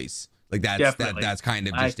sell toys. Like that's kind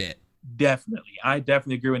of just it. Definitely, I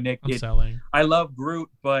definitely agree with Nick. I'm selling. I love Groot,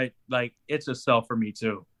 but like it's a sell for me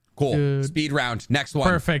too. Cool. Dude. Speed round. Next one.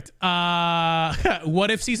 Perfect.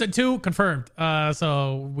 What If season 2 confirmed?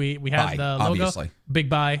 So we have the logo. Obviously. Big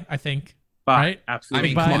buy, I think. Buy, right? absolutely.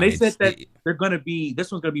 Big buy. And they said that they're gonna be.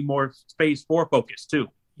 This one's gonna be more Phase 4 focused too.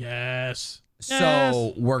 Yes.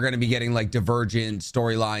 So we're gonna be getting like divergent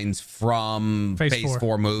storylines from Phase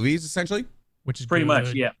 4 movies, essentially. Which is pretty good.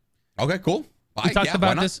 much, yeah. Okay, cool. We talked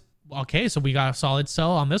about this. Okay, so we got a solid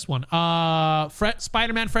sell on this one.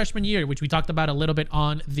 Spider-Man freshman year, which we talked about a little bit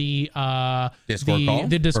on the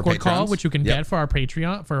Discord call, which you can get for our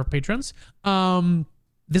Patreon for our patrons.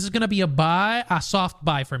 This is gonna be a soft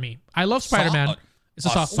buy for me. I love Spider-Man. It's a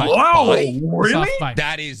soft buy. Wow, buy? It's a really? soft buy.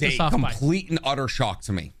 That is It's a soft buy. complete and utter shock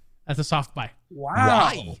to me. That's a soft buy. Wow.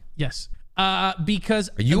 Why? Yes. Because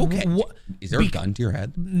Are you okay? Is there a gun to your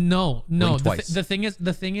head? No. Blink The, twice. the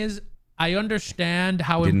thing is, I understand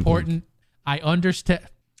how Didn't important. I understand.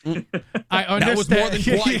 I understand. That was more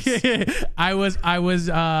than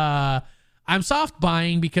twice. I'm soft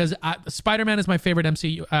buying because Spider-Man is my favorite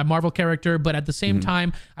MCU Marvel character, but at the same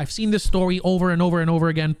time, I've seen this story over and over and over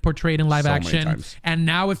again portrayed in live So many action, times. and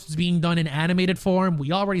now it's being done in animated form.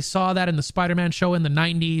 We already saw that in the Spider-Man show in the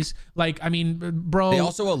 90s. Like, I mean, bro. They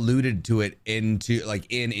also alluded to it into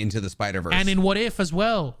the Spider-Verse. And in What If as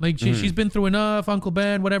well. Like she's been through enough, Uncle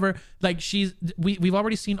Ben, whatever. Like we've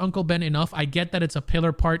already seen Uncle Ben enough. I get that it's a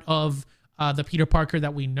pillar part of the Peter Parker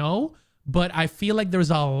that we know, but I feel like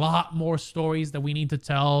there's a lot more stories that we need to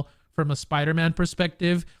tell from a Spider-Man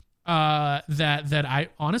perspective. That I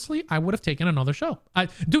honestly I would have taken another show.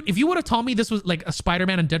 Dude, if you would have told me this was like a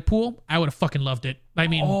Spider-Man and Deadpool, I would have fucking loved it. I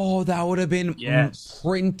mean, oh, that would have been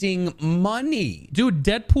printing money. dude,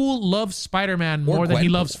 Deadpool loves Spider-Man more than he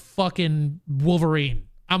Gwenpool. loves fucking Wolverine.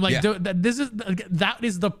 I'm like, Yeah. dude, that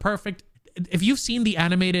is the perfect. If you've seen the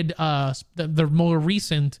animated, the more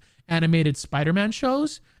recent animated Spider-Man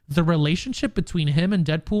shows, the relationship between him and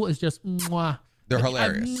Deadpool is just mwah. They're Like,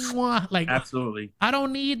 hilarious. Like, Absolutely. I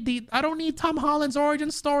don't need Tom Holland's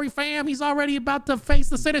origin story, fam. He's already about to face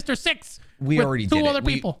the Sinister Six. We with already two did it. other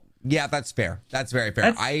people. Yeah, that's fair. That's very fair.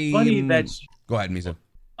 That's funny that. Go ahead, Misa.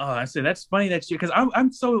 I said that's funny that you because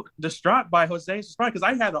I'm so distraught by Jose's response because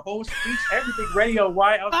I had the whole speech, everything ready on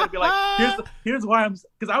why I was gonna be like, here's why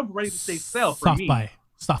because I'm ready to say sell for me.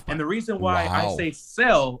 Soft buy. And the reason why Wow. I say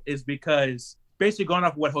sell is because basically going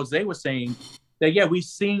off what Jose was saying, that yeah, we've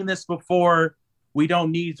seen this before. We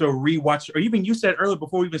don't need to rewatch, or even you said earlier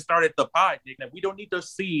before we even started the pod, Nick, that we don't need to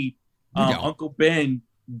see We don't. Uncle Ben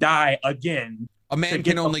die again. A to man get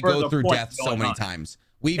can a only go further through point death so going many on. times.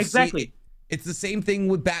 We've Exactly. seen it's the same thing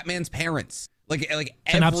with Batman's parents. Like an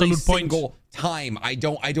every absolute point. single time, I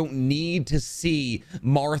don't need to see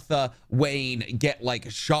Martha Wayne get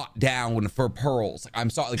like shot down for pearls. I'm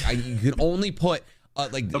sorry, like you can only put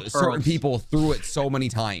like The certain pearls. people through it so many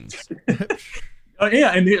times.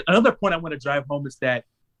 Yeah, and another point I want to drive home is that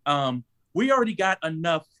we already got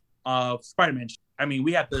enough of Spider-Man. I mean,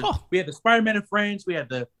 we had the Spider-Man and Friends, we had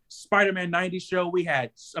the Spider-Man 90s show, we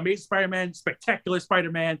had Amazing Spider-Man, Spectacular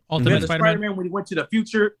Spider-Man, we Ultimate had the Spider-Man. Spider-Man when he went to the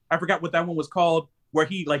future. I forgot what that one was called, where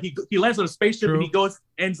he lands on a spaceship True. and he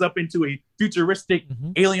ends up into a futuristic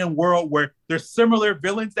Mhm. alien world where there's similar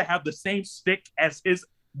villains that have the same stick as his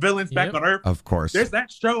villains back Yep. on Earth. Of course. There's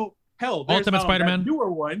that show. Hell, there's, Ultimate Spider-Man. that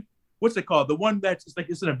newer one. What's it called? The one that's it's like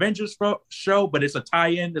it's an Avengers show, but it's a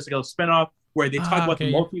tie-in. It's like a spinoff where they talk about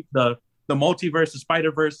okay. the multiverse, the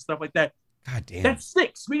Spider-Verse, stuff like that. God damn. That's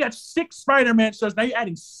 6. We got 6 Spider-Man shows. Now you're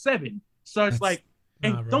adding 7. So it's That's- like,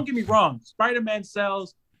 and Nah, bro. don't get me wrong, Spider-Man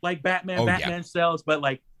sells like Batman. Oh, yeah. Batman sells, but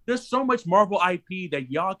like there's so much Marvel IP that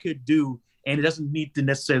y'all could do, and it doesn't need to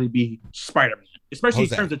necessarily be Spider-Man, especially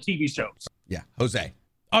Jose. in terms of TV shows. Yeah, Jose.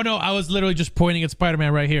 Oh no, I was literally just pointing at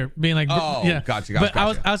Spider-Man right here, being like, Oh, yeah. gotcha. But I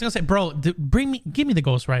was gonna say, bro, give me the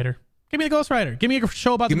Ghost Rider. Give me the Ghost Rider. Give me a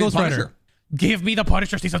show about Give the me the Ghost Rider. Punisher. Give me the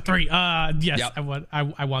Punisher season 3. Yes, Yep.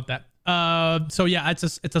 I want that. So yeah, it's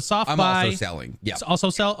a soft I'm buy. also selling. Yeah. It's also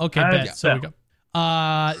sell. Okay, I bet. So sell. we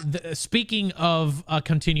go. Speaking of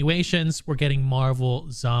continuations, we're getting Marvel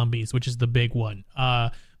Zombies, which is the big one.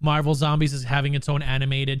 Marvel Zombies is having its own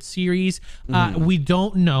animated series. We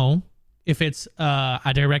don't know if it's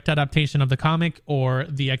a direct adaptation of the comic or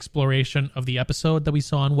the exploration of the episode that we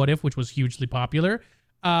saw on What If, which was hugely popular.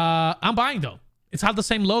 I'm buying though. It's not the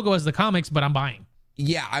same logo as the comics, but I'm buying.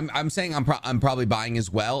 Yeah, I'm saying I'm probably buying as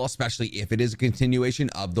well, especially if it is a continuation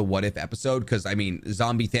of the What If episode. Because I mean,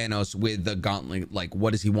 Zombie Thanos with the gauntlet, like,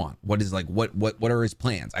 what does he want? What is like what are his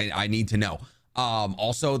plans? I need to know.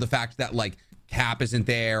 Also the fact that like Cap isn't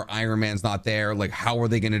there, Iron Man's not there. Like, how are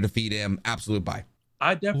they going to defeat him? Absolute buy.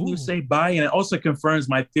 I definitely Ooh. say buy, and it also confirms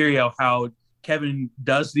my theory of how Kevin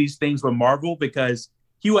does these things with Marvel, because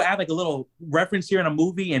he will add like a little reference here in a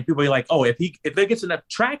movie, and people are like, "Oh, if it gets enough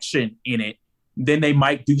traction in it, then they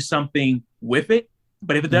might do something with it.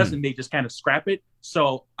 But if it doesn't, they just kind of scrap it."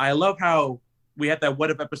 So I love how we had that What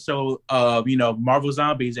If episode of Marvel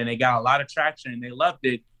Zombies, and they got a lot of traction, and they loved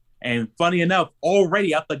it. And funny enough,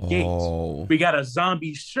 already out the gate, Oh. we got a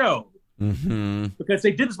zombie show. Mm-hmm. Because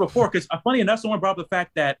they did this before. Because funny enough, someone brought up the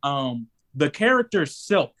fact that the character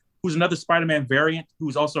Silk, who's another Spider-Man variant,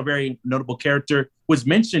 who's also a very notable character, was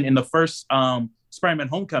mentioned in the first Spider-Man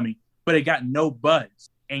Homecoming, but it got no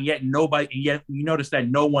buzz. And yet you notice that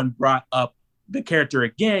no one brought up the character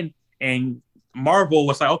again. And Marvel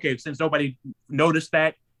was like, okay, since nobody noticed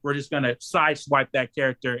that, we're just gonna sideswipe that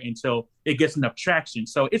character until it gets enough traction.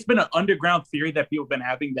 So it's been an underground theory that people have been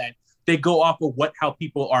having, that they go off of how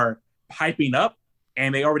people are hyping up,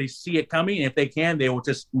 and they already see it coming. And if they can, they will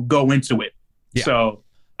just go into it. Yeah. So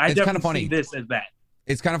I It's kinda definitely funny. see this as that.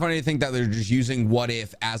 It's kind of funny to think that they're just using What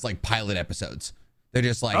If as like pilot episodes. They're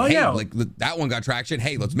just like, Oh, hey, yeah. like that one got traction.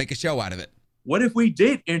 Hey, let's make a show out of it. What if we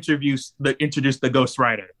did introduce the Ghost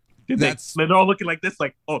Rider? They're all looking like this,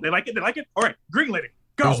 like, oh, they like it. All right, greenlit it.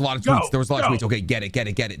 Go. There was a lot of tweets. There was a lot of go. tweets. Okay, get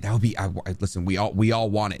it. That would be. Listen, we all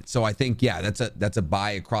want it. So I think that's a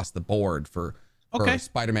buy across the board for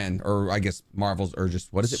Spider-Man, or I guess Marvel's, or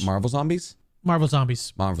just what is it? Marvel Zombies. Marvel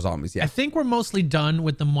Zombies. Marvel Zombies. Yeah. I think we're mostly done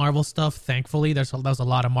with the Marvel stuff. Thankfully, that was a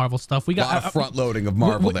lot of Marvel stuff. We A got lot of front loading of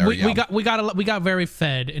Marvel there. We got very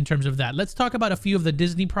fed in terms of that. Let's talk about a few of the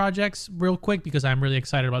Disney projects real quick, because I'm really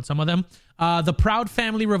excited about some of them. The Proud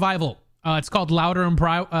Family revival. It's called Louder and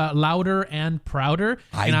Prouder,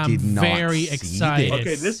 and I'm did not very see excited.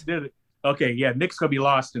 Okay, this did it. Okay, yeah, Nick's gonna be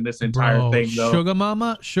lost in this entire thing, though. Sugar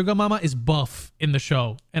Mama is buff in the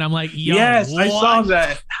show, and I'm like, yo, Yes, what? I saw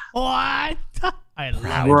that. What? I love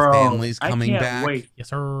Proud it. Bro, Family's I coming can't back. wait. Yes,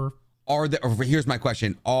 sir. Here's my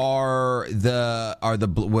question: Are the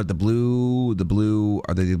blue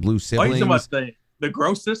Oh, siblings? you talking about the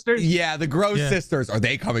Gross sisters? Yeah, the Gross Yeah. sisters. Are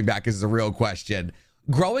they coming back? Is a real question.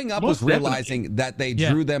 Growing up Most was realizing that they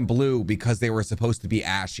Yeah. drew them blue because they were supposed to be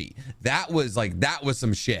ashy. That was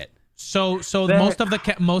some shit. So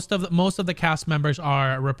That- most of the cast members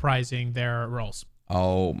are reprising their roles.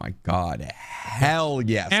 Oh my god, hell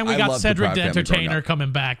yes! And we I got love Cedric Proud the Family growing Entertainer up.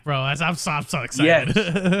 coming back, bro. I'm so excited.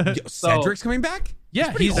 Yo, Cedric's coming back.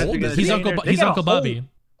 Yeah, pretty he's old, isn't he? Uncle They got a Uncle whole- Bubby.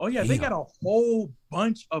 Oh yeah, they got a whole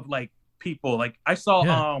bunch of like people. Like I saw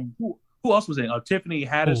Yeah. who else was in it? Tiffany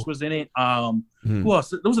Haddish Who? was in it. Hmm. Who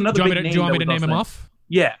else? There was another Do big name. you want me to that was name him also in it. off?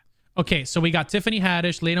 Yeah. Okay, so we got Tiffany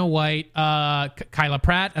Haddish, Lena White, Kyla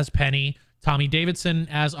Pratt as Penny, Tommy Davidson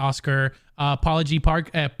as Oscar, Paula J.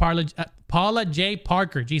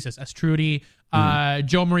 Parker, Jesus, as Trudy,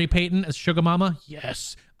 Jo Marie Payton as Sugar Mama,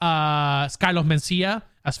 yes, Skylar Mencia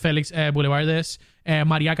as Felix Boulevardes,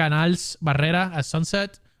 Maria Canals Barrera as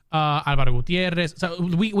Sunset, Alvaro Gutierrez. So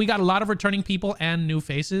we got a lot of returning people and new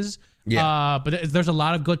faces. Yeah. But there's a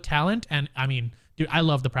lot of good talent, and I mean, dude, I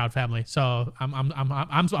love the Proud Family, so I'm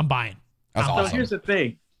buying. That's So awesome. here's the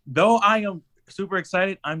thing. Though I am super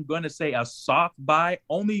excited, I'm going to say a soft buy,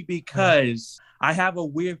 only because I have a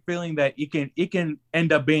weird feeling that it can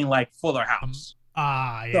end up being like Fuller House.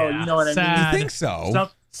 Yeah. So, you know what I mean? Sad. You think so? Some-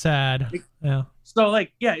 Sad. Yeah. So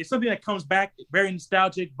like, yeah, it's something that comes back very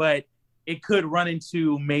nostalgic, but it could run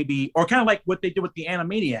into maybe, or kind of like what they did with the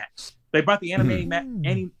Animaniacs. They brought the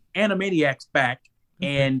Animaniacs back,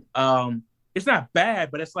 and it's not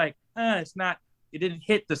bad, but it's like it didn't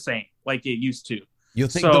hit the same like it used to. You'll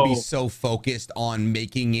think they'll be so focused on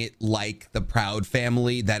making it like the Proud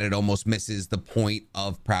Family that it almost misses the point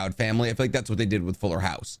of Proud Family. I feel like that's what they did with Fuller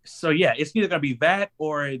House. So yeah, it's either gonna be that,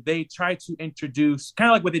 or they try to introduce kind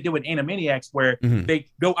of like what they did with Animaniacs, where they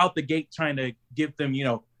go out the gate trying to give them,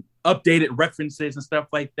 updated references and stuff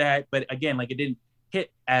like that. But again, like it didn't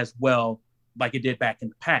hit as well like it did back in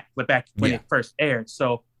the past, but back when it first aired.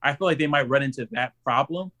 So I feel like they might run into that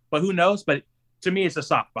problem, but who knows? But to me, it's a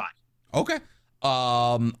soft buy. Okay.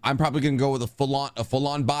 I'm probably gonna go with a full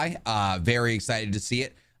on buy. Very excited to see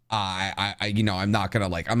it. I'm not gonna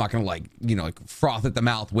froth at the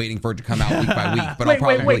mouth waiting for it to come out week by week. But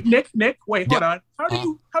wait, Nick, hold Yep. on. How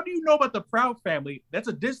do you know about the Proud Family? That's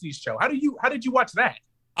a Disney show. How did you watch that?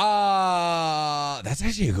 That's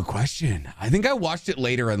actually a good question. I think I watched it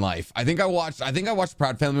later in life. I think I watched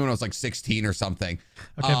Proud Family when I was like 16 or something.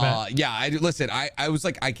 Okay, yeah, I was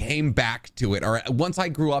like, I came back to it. Or once I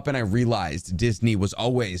grew up and I realized Disney was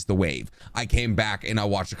always the wave, I came back and I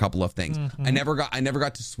watched a couple of things. I never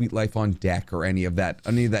got to Sweet Life on Deck or any of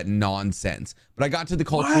that nonsense. But I got to the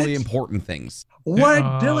culturally important things. What?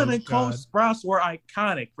 Oh, Dylan and Cole God. Sprouse were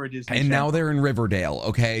iconic for Disney. And now Channel. they're in Riverdale.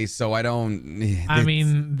 Okay, so I don't. I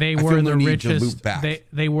mean, they I were feel the no need to richest. loop back.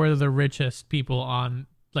 They were the richest people on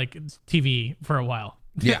like TV for a while.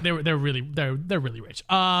 Yeah. they're really rich.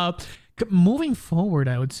 Moving forward,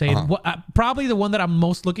 I would say probably the one that I'm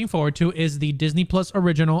most looking forward to is the Disney Plus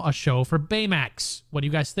original, A Show for Baymax. What do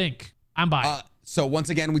you guys think? I'm buying. So once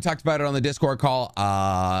again, we talked about it on the Discord call.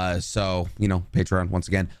 So Patreon once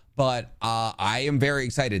again. But I am very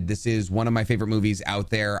excited. This is one of my favorite movies out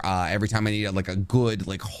there. Every time I need a good,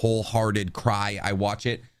 wholehearted cry, I watch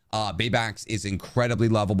it. Baymax is incredibly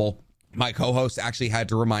lovable. My co-host actually had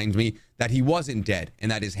to remind me that he wasn't dead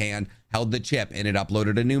and that his hand held the chip and it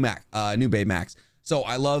uploaded a new Baymax. So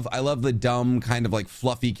I love the dumb kind of like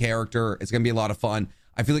fluffy character. It's gonna be a lot of fun.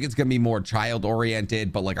 I feel like it's gonna be more child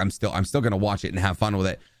oriented, but like I'm still gonna watch it and have fun with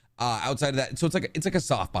it. Outside of that, so it's like a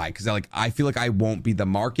soft buy because I feel like I won't be the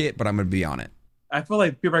market, but I'm gonna be on it. I feel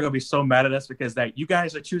like people are gonna be so mad at us because that you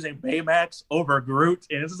guys are choosing Baymax over Groot,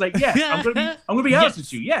 and it's just like, yes, I'm gonna be honest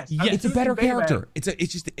with you. Yes, It's a better character. It's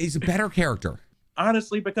a better character.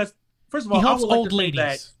 Honestly, because first of all, He helps I would like old to say ladies.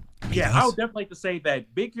 that. Yeah, I would definitely like to say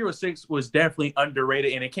that Big Hero 6 was definitely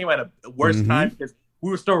underrated, and it came at a worse time because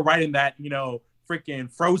we were still riding that,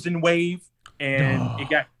 freaking Frozen wave, and it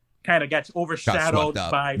got overshadowed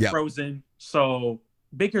by Frozen. So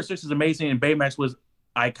Big Hero 6 is amazing, and Baymax was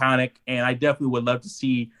iconic, and I definitely would love to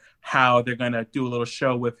see how they're gonna do a little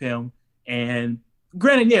show with him. And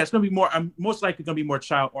granted, yeah, it's gonna be more. I'm most likely gonna be more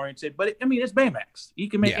child oriented, but it's Baymax. He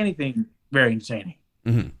can make anything very entertaining.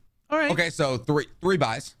 All right. Okay, so three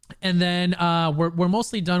buys, and then we're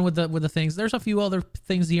mostly done with the things. There's a few other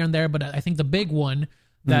things here and there, but I think the big one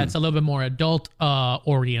that's a little bit more adult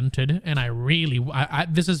oriented, and I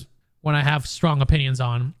this is when I have strong opinions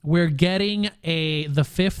on. We're getting the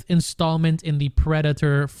fifth installment in the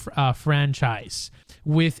Predator franchise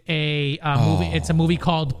with a movie. It's a movie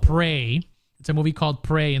called Prey. It's a movie called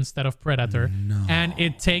Prey instead of Predator, and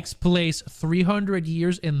it takes place 300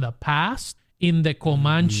 years in the past in the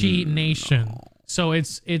Comanche Nation. So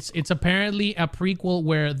it's apparently a prequel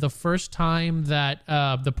where the first time that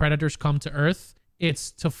the Predators come to Earth,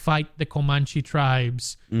 it's to fight the Comanche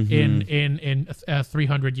tribes in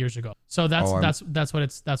 300 years ago. So that's what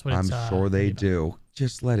it's. I'm sure they do.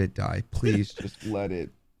 Just let it die, please. Just let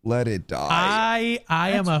it die. I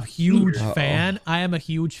am a huge fan. I am a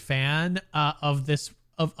huge fan of this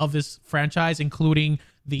franchise, including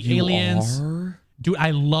the Aliens. Dude,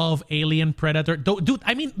 I love Alien, Predator. Dude,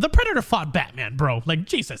 I mean, the Predator fought Batman, bro. Like,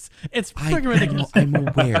 Jesus. It's freaking ridiculous. I'm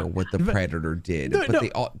aware what the Predator did,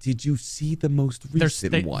 did you see the most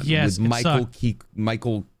recent one with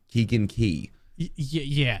Michael Keegan Key?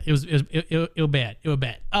 Yeah, it was bad. It was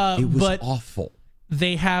bad. It was awful.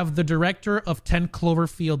 They have the director of 10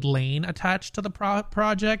 Cloverfield Lane attached to the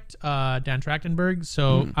project, Dan Trachtenberg.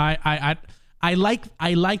 So I like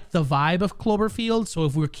the vibe of Cloverfield. So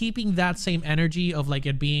if we're keeping that same energy of like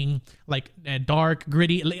it being like dark,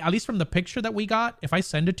 gritty, at least from the picture that we got, if I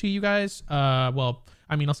send it to you guys, I'll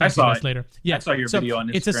send it to you guys later. Yeah, I saw your video on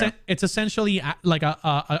Instagram. It's essentially like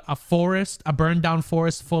a forest, a burned down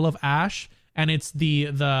forest full of ash. And it's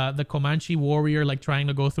the Comanche warrior like trying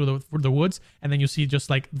to go through the woods, and then you see just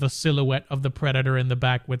like the silhouette of the Predator in the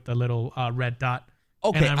back with the little red dot.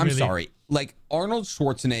 Okay, I'm sorry. Like Arnold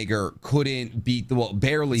Schwarzenegger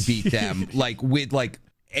barely beat them like with like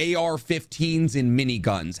AR-15s and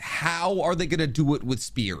miniguns. How are they gonna do it with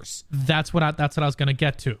spears? That's what I was gonna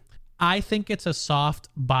get to. I think it's a soft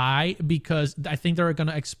buy because I think they're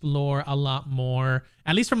gonna explore a lot more,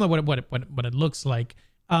 at least from what it looks like.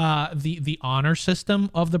 The honor system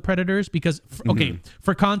of the Predators, because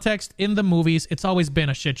for context, in the movies it's always been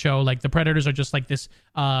a shit show. Like the Predators are just like this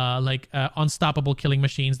unstoppable killing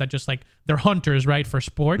machines that just like they're hunters, right, for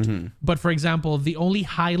sport. But for example, the only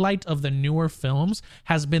highlight of the newer films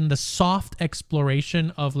has been the soft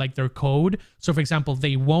exploration of like their code. So for example,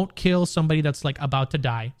 they won't kill somebody that's like about to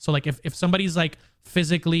die. So like if somebody's like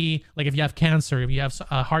physically, like if you have cancer, if you have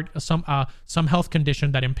some health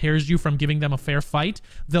condition that impairs you from giving them a fair fight,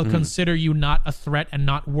 they'll consider you not a threat and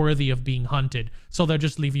not worthy of being hunted, so they'll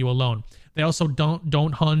just leave you alone. They also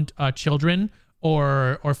don't hunt children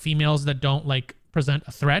or females that don't like present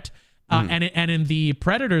a threat. And in the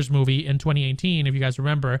Predators movie in 2018, if you guys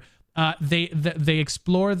remember, they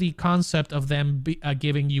explore the concept of them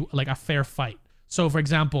giving you like a fair fight. So for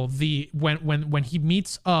example, when he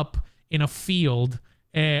meets up in a field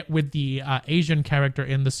with the Asian character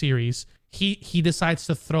in the series, he decides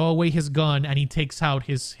to throw away his gun and he takes out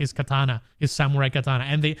his katana, his samurai katana,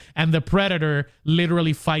 and the Predator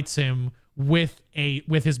literally fights him with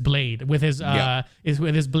his blade, with his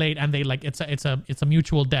blade, and they like it's a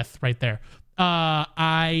mutual death right there.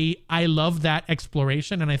 I love that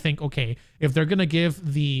exploration, and I think if they're gonna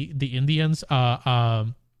give the Indians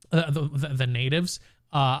the natives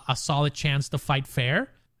a solid chance to fight fair,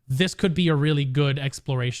 this could be a really good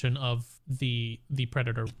exploration of the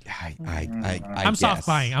Predator. I'm soft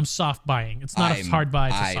buying. It's not a hard buy.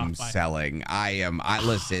 It's a soft buy. I'm selling.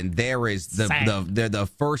 Listen, there is the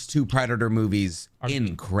first two Predator movies are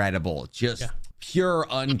incredible. Just pure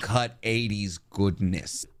uncut 80s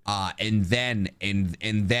goodness. And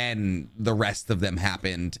then the rest of them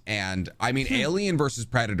happened. And I mean, Alien versus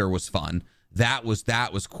Predator was fun. That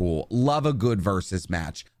was cool. Love a good versus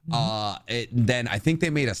match. Then I think they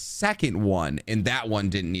made a second one, and that one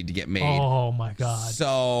didn't need to get made. Oh my god.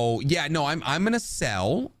 So yeah, no, I'm gonna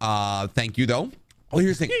sell. Thank you though. Oh,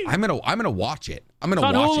 here's the thing. I'm gonna watch it. I'm gonna It's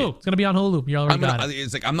on watch Hulu. it. It's gonna be on Hulu. You already got it.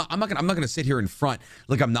 It's like I'm not gonna sit here in front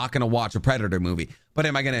like I'm not gonna watch a Predator movie. But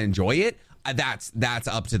am I gonna enjoy it? That's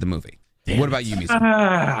up to the movie. What about you,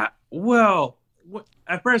 Misa?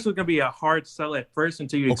 At first it's gonna be a hard sell at first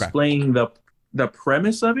until you explain the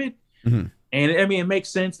premise of it. Mm-hmm. And I mean, it makes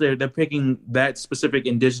sense. They're picking that specific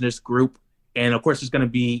indigenous group, and of course, it's going to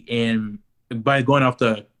be by going off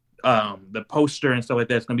the poster and stuff like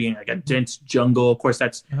that. It's going to be in like a dense jungle. Of course,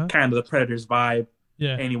 that's kind of the Predator's vibe.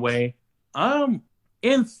 Yeah. Anyway,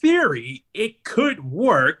 in theory, it could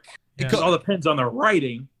work. Yeah. It all depends on the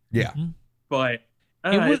writing. Yeah. But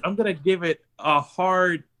I'm going to give it a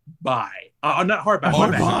hard buy. Not hard buy.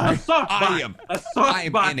 A soft buy. I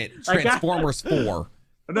am in it. Transformers 4.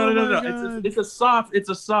 No. It's a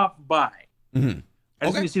soft buy. Mm-hmm. I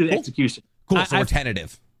just need to see the execution. Cool. So we're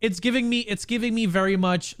tentative. It's giving me very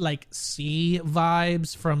much like C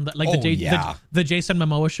vibes from the Jason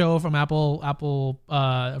Momoa show from Apple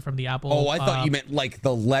from the Apple. Oh, I thought you meant like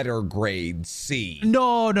the letter grade C.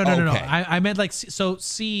 No. I meant like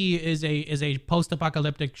C is a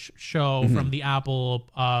post-apocalyptic show from the Apple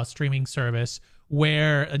streaming service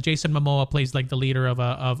where Jason Momoa plays like the leader of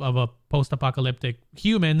a post-apocalyptic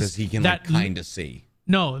humans. Because he can like kind of see.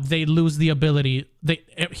 No, they lose the ability.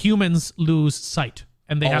 Humans lose sight.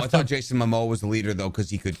 And they have I thought Jason Momoa was the leader though, because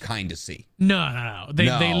he could kind of see. No.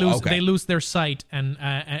 They lose their sight, and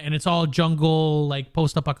it's all jungle like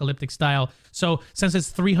post-apocalyptic style. So since it's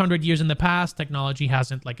 300 years in the past, technology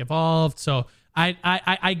hasn't like evolved. So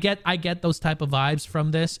I get those type of vibes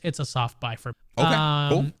from this. It's a soft buy for me. Okay,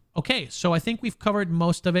 cool. Okay, so I think we've covered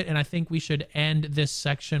most of it, and I think we should end this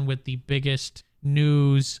section with the biggest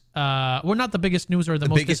news. Well, not the biggest news or the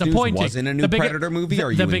most disappointing. News wasn't a new Predator movie?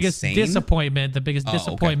 Are you the biggest insane? Disappointment? The biggest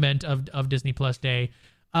disappointment of Disney Plus Day.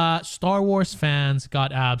 Star Wars fans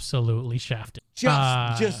got absolutely shafted.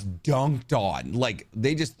 Just dunked on. Like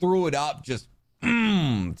they just threw it up. Just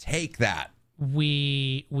take that.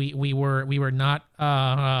 We were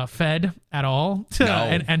not fed at all. No.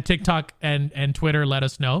 and TikTok and Twitter let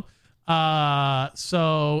us know.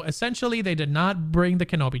 So essentially they did not bring the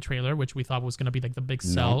Kenobi trailer, which we thought was going to be like the big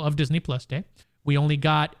sell of Disney Plus Day. We only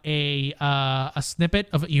got a snippet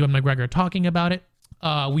of Ewan McGregor talking about it.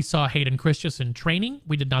 We saw Hayden Christensen training.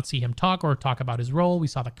 We did not see him talk about his role. We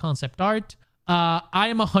saw the concept art. I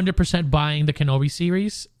am 100% buying the Kenobi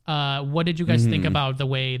series. What did you guys think about the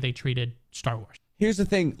way they treated Star Wars? Here's the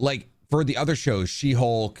thing, like for the other shows,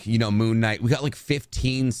 She-Hulk, Moon Knight, we got like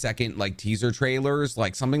 15-second like teaser trailers,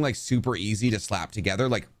 like something like super easy to slap together.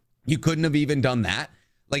 Like you couldn't have even done that.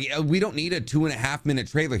 Like we don't need a 2.5-minute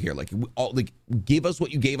trailer here. Like give us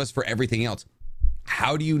what you gave us for everything else.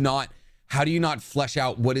 How do you not flesh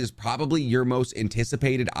out what is probably your most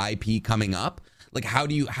anticipated IP coming up? Like how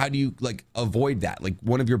do you like avoid that? Like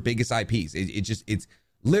one of your biggest IPs. It's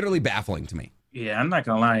literally baffling to me. Yeah, I'm not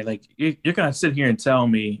gonna lie. Like you're gonna sit here and tell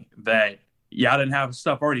me that y'all didn't have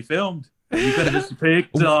stuff already filmed. You could have just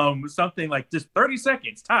picked something like just 30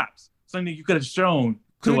 seconds tops. Something you could have shown.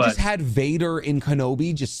 Could have just had Vader in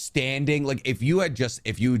Kenobi just standing. Like if you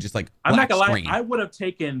just like I'm not gonna screen. lie. I would have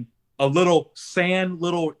taken a little sand,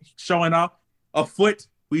 showing off a foot.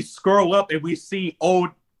 We scroll up and we see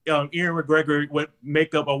old Ewan McGregor with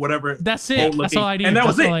makeup or whatever. That's it. That's all I need. And that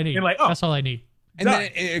was That's it. all I need. You're like, that's all I need. And then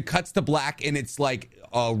it cuts to black, and it's like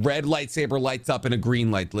a red lightsaber lights up and a green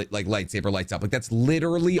lightsaber lights up. Like that's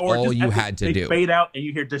literally all you had to do. Fade out, and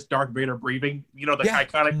you hear just Darth Vader breathing. The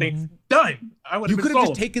iconic thing. Done. I would. You could have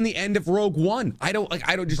just taken the end of Rogue One. I don't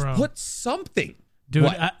just put something.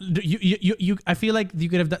 Dude, you I feel like you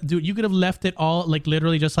could have left it all like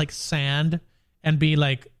literally just like sand and be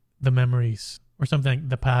like the memories or something.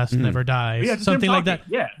 The past never dies. Yeah, something like that.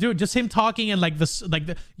 Yeah, dude, just him talking and like this, like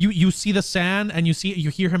you see the sand and you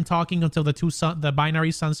hear him talking until the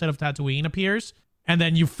binary sunset of Tatooine appears, and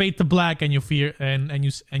then you fade to black and you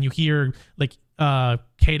hear like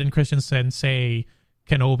Hayden Christensen say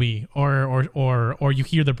Kenobi or you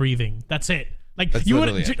hear the breathing. That's it. Like That's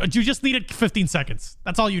you just needed 15 seconds.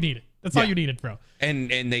 That's all you needed. That's all you needed, bro. And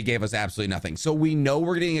they gave us absolutely nothing. So we know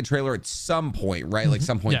we're getting a trailer at some point, right? Like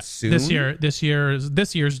some point soon. This year's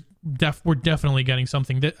we're definitely getting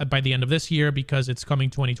something by the end of this year because it's coming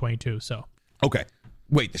 2022. So okay,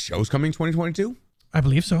 wait, the show's coming 2022? I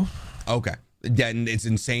believe so. Okay, then it's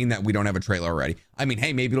insane that we don't have a trailer already. I mean,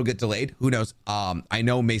 hey, maybe it'll get delayed. Who knows? I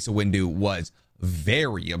know Mesa Windu was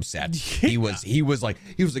very upset. He was like,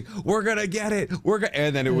 we're gonna get it.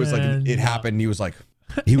 And then it was like it happened. He was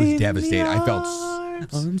devastated. I felt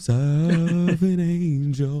arms of an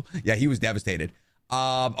angel. Yeah, he was devastated.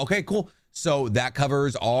 Okay, cool. So that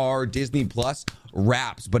covers our Disney Plus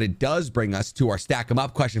wraps, but it does bring us to our stack 'em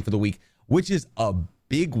up question for the week, which is a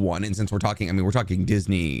big one. And since we're talking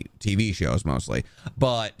Disney TV shows mostly,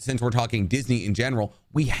 but since we're talking Disney in general,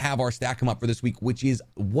 we have our stack 'em up for this week, which is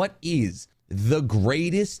what is the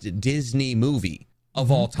greatest Disney movie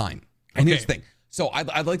of all time. And here's the thing. So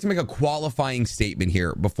I'd like to make a qualifying statement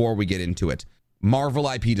here before we get into it. Marvel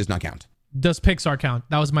IP does not count. Does Pixar count?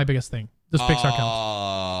 That was my biggest thing. Does Pixar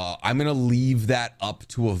count? I'm going to leave that up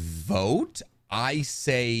to a vote. I would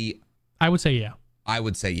say yeah. I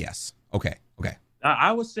would say yes. Okay.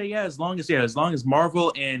 I would say as long as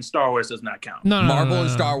Marvel and Star Wars does not count. No, Marvel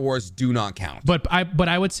and Star Wars do not count. But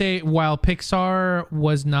I would say while Pixar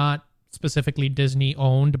was not specifically Disney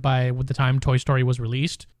owned by the time Toy Story was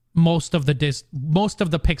released, most of the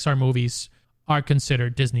Pixar movies are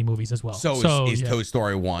considered Disney movies as well. So is Toy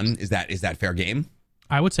Story 1, is that fair game?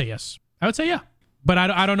 I would say yes. I would say yeah. But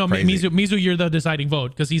I don't know. Crazy. Mizu, you're the deciding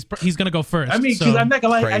vote because he's gonna go first. I mean, because I'm not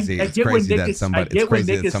gonna lie. Crazy. I get what Nick is saying. It's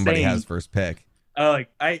crazy that somebody has first pick. I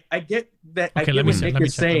get that. Okay, I get what Nick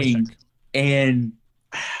is saying,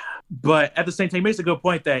 but at the same time, he makes a good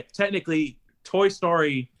point that technically Toy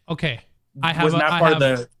Story. Okay, I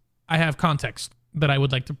have context that I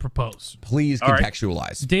would like to propose. Please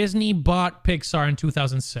contextualize. Right. Disney bought Pixar in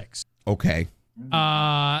 2006. Okay.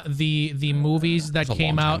 The movies that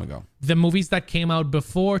came out ago. The movies that came out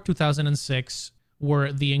before 2006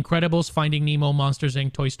 were The Incredibles, Finding Nemo, Monsters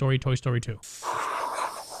Inc., Toy Story, Toy Story 2.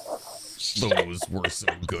 Those were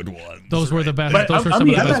some good ones. Those were the best. But those were some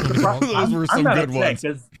of the best movies. Those were some good ones.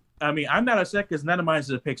 I'm not upset because none of mine is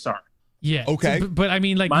a Pixar. Yeah. Okay. But I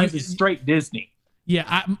mean, like, mine is straight Disney.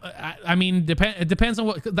 Yeah, I mean, it depends on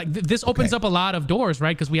what. Like, this opens up a lot of doors,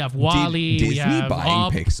 right? Because we have WALL-E. Did we Disney have buying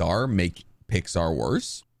Up. Pixar make Pixar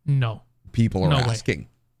worse? No. People are asking.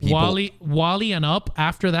 WALL-E and Up.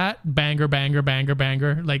 After that,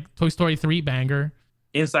 banger. Like Toy Story 3, banger.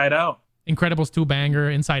 Inside Out. Incredibles 2,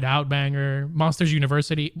 banger. Inside Out, banger. Monsters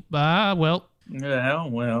University. Yeah.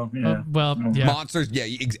 Monsters, yeah,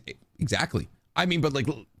 exactly. I mean, but like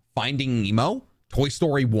Finding Nemo, Toy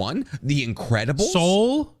Story 1, The Incredibles,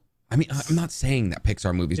 Soul. I mean, I'm not saying that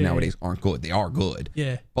Pixar movies nowadays aren't good. They are good.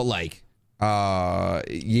 Yeah. But like, I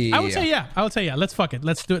would say yeah. Let's fuck it.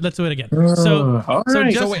 Let's do it again. So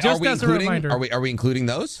just as a reminder, are we including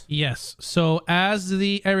those? Yes. So as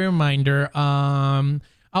a reminder,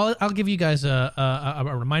 I'll give you guys a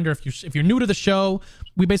reminder if you're new to the show.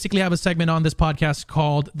 We basically have a segment on this podcast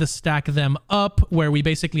called the Stack Them Up, where we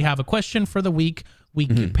basically have a question for the week.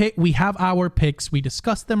 We have our picks, we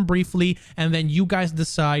discuss them briefly, and then you guys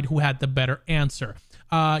decide who had the better answer.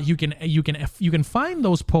 You can find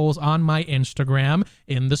those polls on my Instagram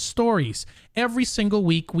in the stories. Every single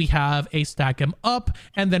week we have a Stack 'em Up,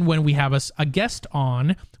 and then when we have a guest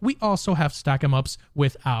on, we also have Stack 'em Ups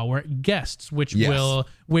with our guests, which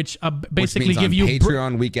basically give you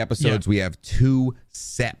Patreon week episodes. We have 2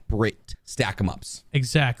 separate Stack 'em Ups.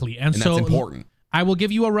 Exactly, and so that's important. I will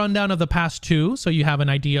give you a rundown of the past 2, so you have an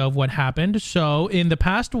idea of what happened. So in the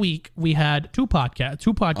past week, we had two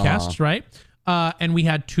podcasts, right? And we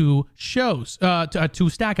had 2 shows, 2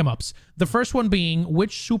 Stack 'em Ups. The first one being,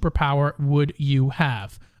 which superpower would you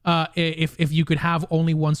have? If you could have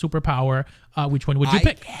only one superpower, which one would you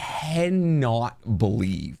pick? I cannot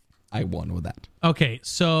believe I won with that. Okay,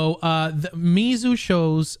 so Mizu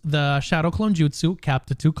shows the Shadow Clone Jutsu, capped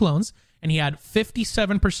to 2 clones, and he had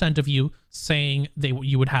 57% of you saying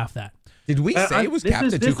you would have that. Did we say it was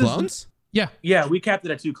capped at 2 clones? Yeah, we capped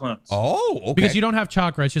it at 2 clones. Oh, okay. Because you don't have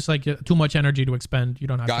chakra. It's just like too much energy to expend. You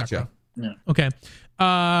don't have chakra. Yeah. Okay.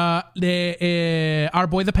 Our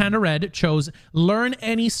boy the Panda Red chose learn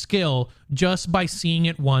any skill just by seeing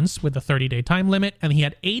it once with a 30-day time limit, and he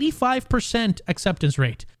had 85% acceptance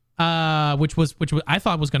rate. Which was I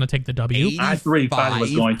thought was going to take the W. I thought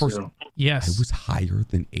was going to. Yes. It was higher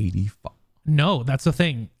than 85. No, that's the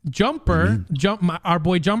thing. Our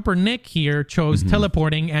boy Jumper Nick here chose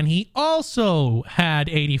teleporting, and he also had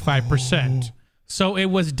 85%. So it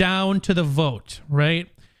was down to the vote, right?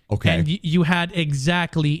 Okay. And you had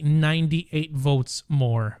exactly 98 votes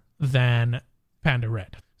more than Panda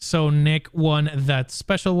Red. So Nick won that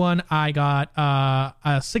special one. I got a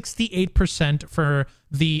 68% for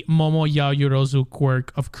the Momo Yayorozu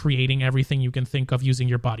quirk of creating everything you can think of using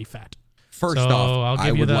your body fat. First off,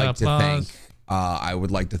 I would like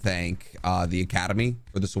to thank the Academy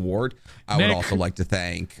for this award. I would also like to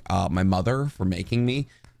thank my mother for making me.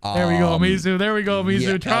 There we go, Mizu. There we go, Mizu.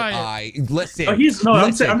 Yeah, Try it. Listen.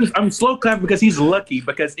 I'm slow clapping because he's lucky.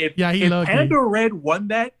 Because if lucky. Panda Red won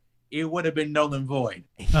that, it would have been null and void.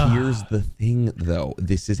 Here's the thing, though.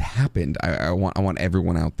 This has happened. I want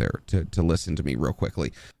everyone out there to listen to me real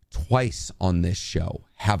quickly. Twice on this show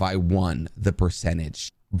have I won the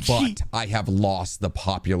percentage, but I have lost the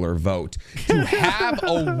popular vote. To have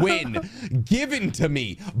a win given to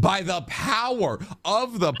me by the power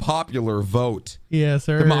of the popular vote. Yes,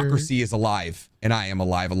 sir. Democracy is alive, and I am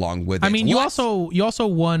alive along with it. I mean, you also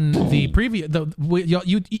won the previous.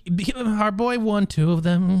 Our boy won 2 of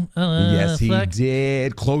them. Yes, he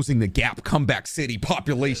did. Closing the gap. Comeback City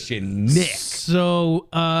population. Nick. So,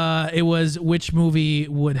 it was which movie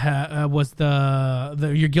was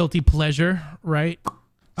your guilty pleasure, right?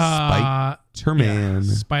 Spider-Man.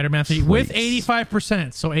 Spider-Man 3 with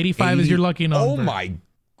 85%. So 85 is your lucky number. Oh my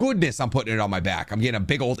goodness, I'm putting it on my back. I'm getting a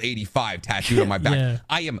big old 85 tattooed on my back. Yeah.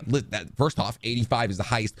 I am, first off, 85 is the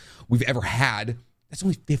highest we've ever had. That's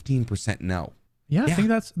only 15% no. Yeah, I think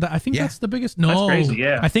that's the biggest. No, that's crazy.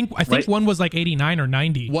 Yeah, I think one was like 89 or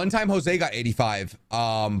 90. One time Jose got 85,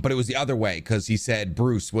 but it was the other way because he said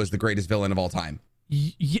Bruce was the greatest villain of all time.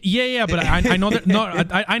 Yeah, but I know that. No,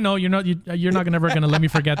 I know you're not ever gonna let me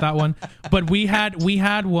forget that one. But we had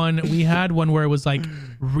one where it was like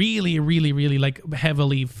really, really, really like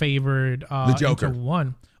heavily favored. The Joker. Into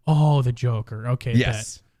one. Oh, the Joker. Okay.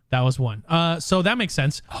 Yes, that was one. So that makes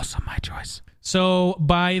sense. Also my choice. So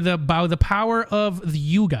by the power of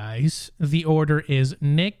you guys, the order is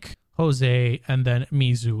Nick, Jose, and then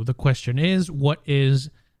Mizu. The question is, what is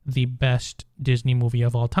the best Disney movie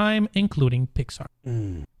of all time, including Pixar?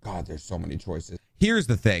 God, there's so many choices. Here's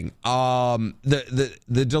the thing.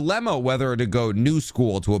 The dilemma whether to go new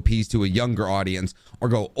school to appease to a younger audience or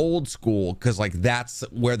go old school because like that's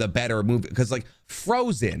where the better movie, because like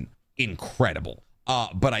Frozen, incredible.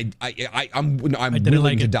 But I'm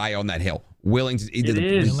willing to die on that hill. Willing to.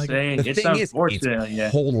 It's unfortunate.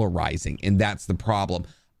 It's polarizing, and that's the problem.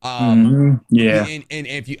 Yeah. And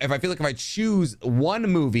if I feel like if I choose one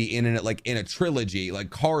movie in a trilogy, like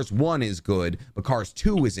Cars 1 is good, but Cars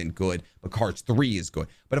 2 isn't good, but Cars 3 is good.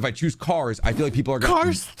 But if I choose Cars, I feel like people are going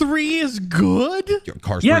Cars 3 is good?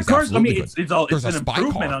 Cars 3 is Cars, I mean, good. it's an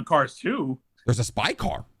improvement on Cars 2. There's a spy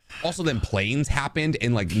car. Also, then planes happened,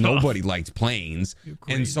 and like nobody liked planes,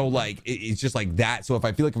 and so like it's just like that. So if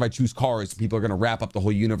I choose Cars, people are gonna wrap up the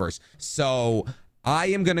whole universe. So I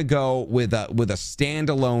am gonna go with a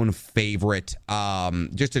standalone favorite,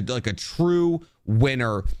 just a true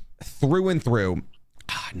winner through and through.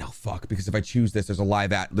 No, fuck, because if I choose this, there's a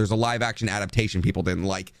live action adaptation people didn't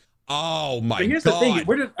like. Oh my god! Here's the thing: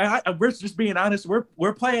 we're just being honest.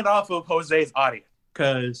 We're playing off of Jose's audience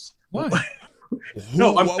because what?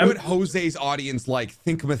 What would Jose's audience like?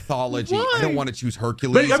 Think mythology. Why? I don't want to choose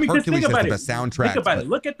Hercules. But, I mean, Hercules has the best soundtrack. Think about it.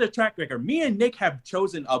 Look at the track record. Me and Nick have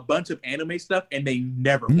chosen a bunch of anime stuff, and they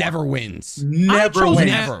never wins. Never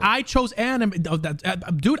wins. I chose anime.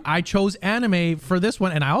 Dude, I chose anime for this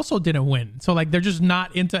one, and I also didn't win. So, like, they're just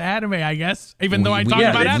not into anime, I guess, even though I talked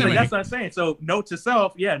about anime. That's what I'm saying. So, note to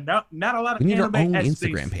self, not a lot of we need anime. our own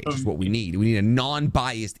Instagram page is what we need. We need a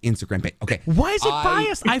non-biased Instagram page. Okay. Why is it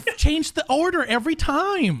biased? I've changed the order every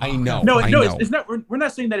time. I know. No, it's not. We're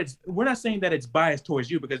not saying that it's biased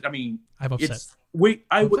towards you because I mean, I'm upset. We're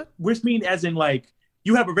mean as in like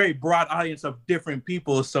you have a very broad audience of different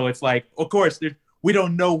people, so it's like of course we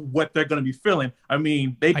don't know what they're going to be feeling. I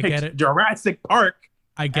mean, they picked Jurassic Park.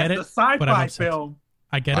 I get it. The sci-fi film.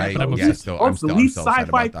 I get it, but I'm upset. I'm the least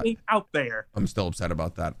sci-fi thing out there. I'm still upset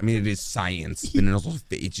about that. I mean, it is science, and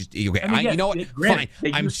it's just okay. I mean, you know what? Fine.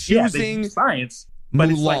 I'm choosing science, but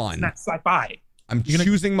Mulan. It's not sci-fi. I'm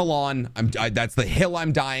choosing Mulan. That's the hill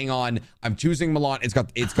I'm dying on. I'm choosing Mulan. It's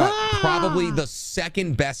got probably the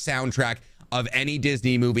second best soundtrack of any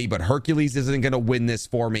Disney movie, but Hercules isn't going to win this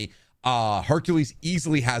for me. Hercules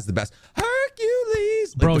easily has the best.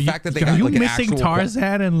 Hercules, bro. The fact that they got you like an missing actual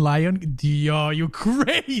Tarzan and Lion? Yo, you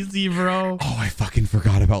crazy, bro. Oh, I fucking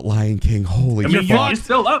forgot about Lion King. Holy fuck. You're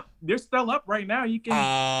still up. They're still up right now. You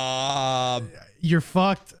can. You're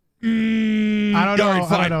fucked. I don't know.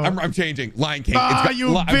 Fine. I don't know. I'm changing. Lion King.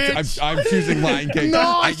 Bitch. I'm choosing Lion King. No,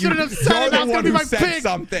 I shouldn't have said it. That was gonna be my pick.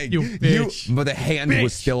 Something. You bitch. But the hand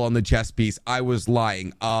was still on the chess piece. I was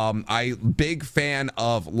lying. I big fan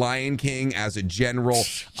of Lion King as a general.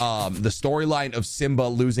 The storyline of Simba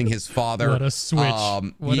losing his father. What a switch.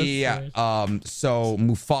 So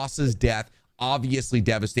Mufasa's death, obviously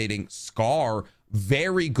devastating. Scar,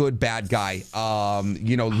 very good bad guy.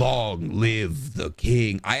 Long live the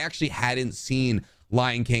king. I actually hadn't seen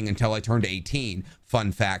Lion King until I turned 18.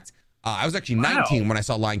 Fun fact. I was actually 19 when I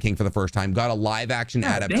saw Lion King for the first time. Got a live action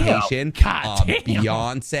adaptation. God damn.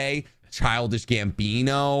 Beyonce, Childish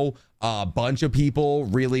Gambino, a bunch of people,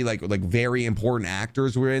 really like very important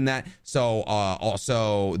actors were in that. So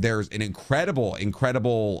also there's an incredible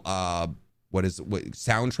soundtrack.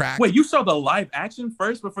 Wait, you saw the live action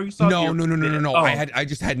first before you saw? No. Oh. I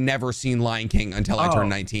just had never seen Lion King until I turned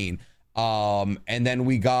 19. And then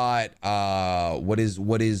we got what is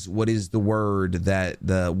the word that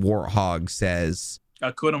the warthog says?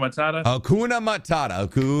 Hakuna Matata. Hakuna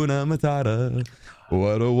Matata.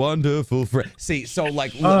 What a wonderful friend. See, so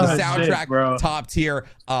like the soundtrack, shit, top tier.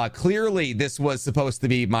 Clearly this was supposed to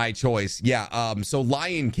be my choice. Yeah. So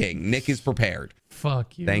Lion King, Nick is prepared.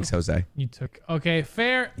 Fuck you. Thanks, Jose. You took okay,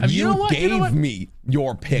 fair. You, know what? gave me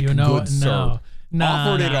your pick, good sir.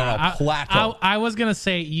 Offered it on a platter. I was gonna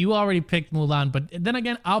say you already picked Mulan, but then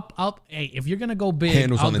again, hey, if you're gonna go big,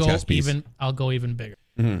 Hand was on the chess piece. I'll go even bigger.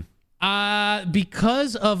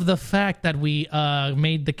 Because of the fact that we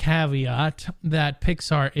made the caveat that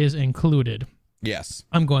Pixar is included. Yes.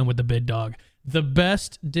 I'm going with the big dog. The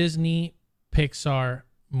best Disney Pixar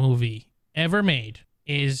movie ever made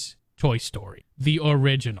is Toy Story, the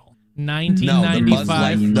original,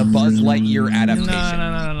 1995. No, the Buzz Lightyear adaptation.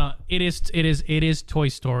 No. It is Toy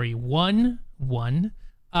Story 1.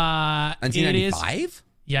 1995?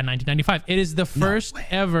 Yeah, 1995. It is the first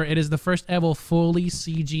ever. It is the first ever fully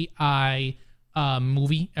CGI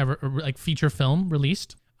movie ever, like feature film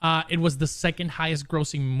released. It was the second highest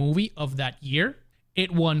grossing movie of that year.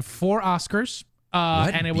 It won 4 Oscars.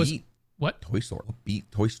 And it was what? Toy Story. What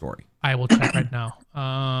beat Toy Story? I will check right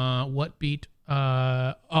now. What beat?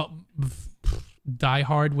 Die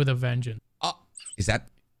Hard with a Vengeance. Is that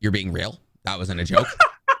you're being real? That wasn't a joke.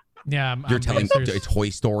 Yeah, you're telling Toy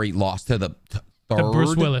Story lost to the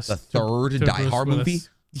Bruce Willis, the third Die Hard movie.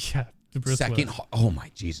 Yeah, the Bruce second. Willis. Oh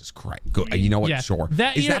my Jesus Christ! Good. You know what? Yeah. Sure.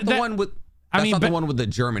 That Is year, that the one with? That's not the one with the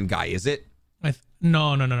German guy, is it?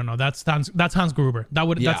 No. That's Hans Gruber.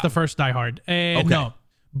 That's the first Die Hard. Okay. No,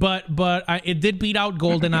 but it did beat out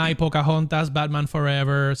GoldenEye, Pocahontas, Batman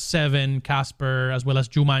Forever, Seven, Casper, as well as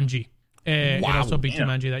Jumanji. It also beat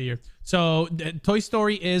Jumanji that year. So Toy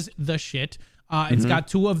Story is the shit. It's got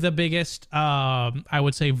 2 of the biggest, I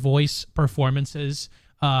would say, voice performances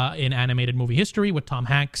in animated movie history, with Tom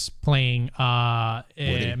Hanks playing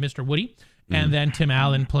Mr. Woody, and then Tim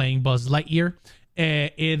Allen playing Buzz Lightyear.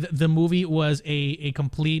 The movie was a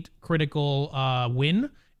complete critical win.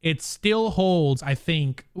 It still holds, I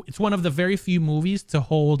think, it's one of the very few movies to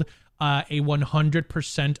hold a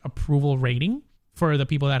 100% approval rating for the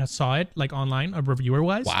people that saw it, like online, reviewer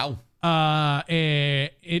wise. Wow.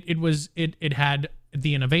 It had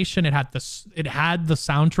the innovation. It had the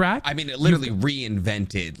soundtrack. I mean, it literally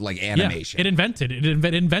reinvented like animation. Yeah, it invented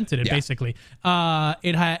it basically.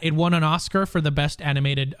 It won an Oscar for the best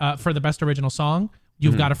animated for the best original song.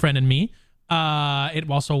 You've Got a Friend in Me. It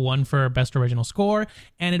also won for best original score,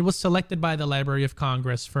 and it was selected by the Library of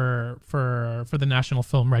Congress for the National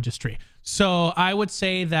Film Registry. So I would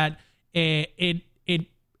say that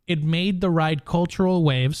it made the right cultural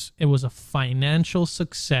waves. It was a financial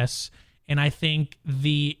success. And I think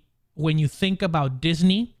when you think about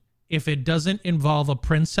Disney, if it doesn't involve a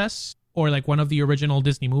princess or like one of the original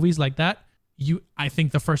Disney movies like that, I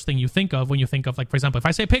think the first thing you think of when you think of, like, for example, if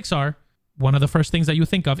I say Pixar, one of the first things that you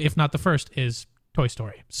think of, if not the first, is Toy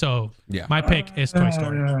Story. So my pick is Toy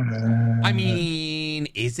Story. I mean,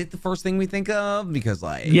 is it the first thing we think of? Because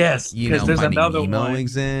like, yes, you know, there's Finding another Nemo one.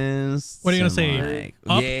 exists. What are you gonna say?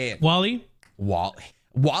 Like, yeah, Wall-E?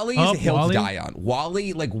 Wall-E Up, is a hill Wall-E? to die on.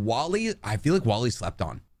 Wall-E, I feel like Wall-E slept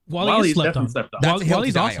on. Wall-E slept on. definitely slept on. That's a hill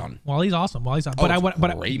Wall-E's to die awesome. on. Wall-E's awesome. Wall-E's awesome. Oh, it's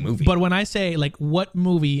a great movie. But when I say, like, what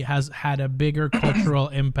movie has had a bigger cultural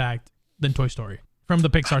impact than Toy Story from the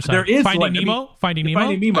Pixar side? There is Finding one. Nemo. Finding Nemo.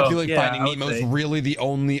 Finding Nemo. I feel like Finding I would Nemo is say. really the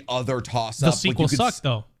only other toss-up. The Like, sequel you could sucked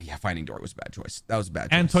though. Yeah, Finding Dory was a bad choice. That was a bad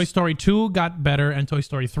choice. And Toy Story 2 got better, and Toy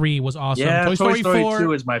Story 3 was awesome. Yeah, Toy Story 4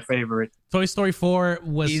 2 is my favorite. Toy Story 4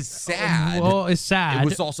 was Is sad. Well, is sad. It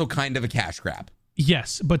was also kind of a cash grab.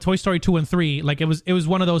 Yes, but Toy Story 2 and 3, like it was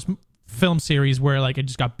one of those film series where like it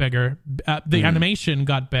just got bigger. The animation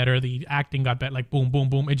got better, the acting got better, like boom, boom,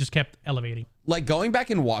 boom. It just kept elevating. Like going back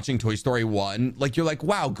and watching Toy Story 1, like you're like,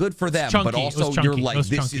 wow, good for them. chunky. But It was also chunky. you're It like, was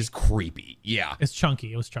this chunky. is creepy. Yeah. It's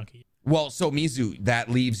chunky. It was chunky. Well, so Mizu, that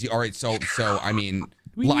leaves you. All right, so I mean,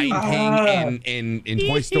 Lion King and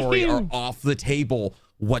Toy Story are off the table.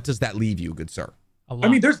 What does that leave you, good sir? A lot. I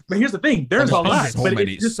mean, here's the thing. There's a lot. so but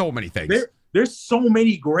many, it's just- so many things. There's so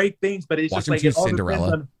many great things, but it's Watching just like it all Cinderella.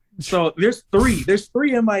 depends on. So there's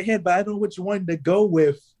 3 in my head, but I don't know which one to go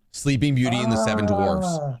with. Sleeping Beauty and the Seven Dwarfs.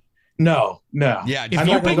 No. Yeah, If I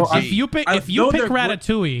you know pick, they're- if you pick, I if you know pick they're great.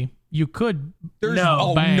 Ratatouille, you could. there's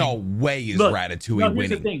No. Bang. no way is Look, Ratatouille no, here's winning.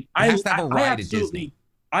 the thing. It has to have a ride at Disney.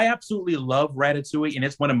 I absolutely love Ratatouille, and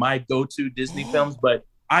it's one of my go-to Disney films. But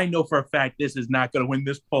I know for a fact this is not going to win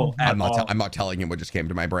this poll at all. I'm not telling him what just came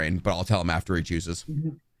to my brain, but I'll tell him after he chooses.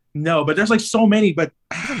 No, but there's like so many. But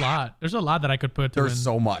There's a lot. There's a lot that I could put to win. There's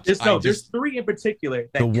so much. there's three in particular.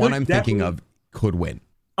 That The one could I'm thinking definitely- of could win.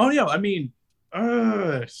 Oh yeah, I mean,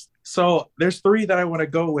 so there's three that I want to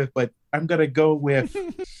go with, but I'm gonna go with.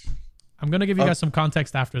 I'm gonna give you guys some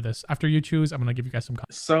context after this. After you choose, I'm gonna give you guys some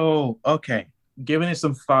context. So okay, giving it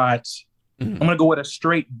some thoughts, Mhm. I'm gonna go with a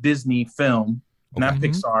straight Disney film, not Okay.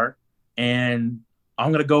 Pixar, and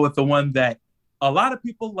I'm gonna go with the one that a lot of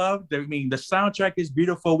people loved. I mean, the soundtrack is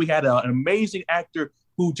beautiful. We had an amazing actor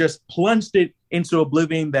who just plunged it into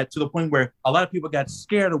oblivion, that to the point where a lot of people got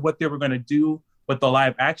scared of what they were gonna do with the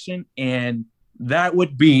live action, and that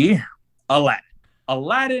would be Aladdin.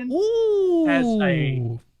 Aladdin.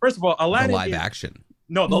 Ooh. First of all, The Aladdin. live is- action.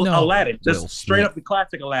 No, No. Aladdin. Will Just straight Smith. up the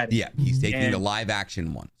classic Aladdin. Yeah, he's taking And- the live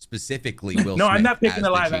action one, specifically Will No, Smith. I'm not picking as the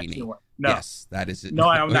live genie. action one. No, Yes, that is it. no,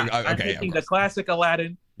 I'm not. Okay, I'm of picking the course. classic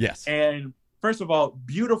Aladdin. Yes. And first of all,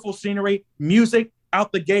 beautiful scenery, music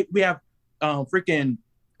out the gate. We have freaking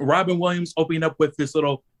Robin Williams opening up with this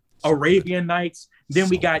little So Arabian Nights. Then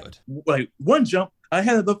we So got good. like one jump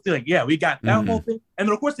ahead of the thing. Yeah, we got that Mhm. whole thing, and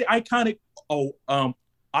then of course the iconic I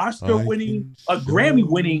Oscar-winning, can a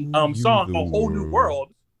Grammy-winning show song, you "A Whole New the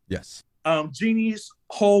World." Yes. Genie's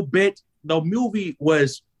whole bit. The movie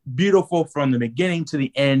was beautiful from the beginning to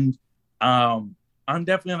the end. I'm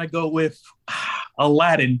definitely gonna go with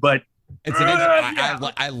Aladdin, but It's an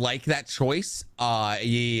I like that choice.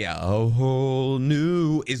 Yeah, A Whole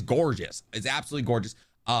New is gorgeous. It's absolutely gorgeous.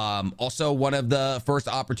 Also one of the first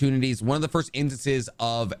opportunities, one of the first instances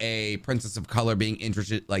of a princess of color being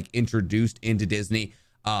introduced into Disney.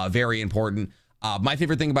 Very important. My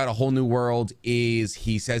favorite thing about A Whole New World is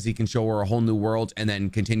he says he can show her a whole new world and then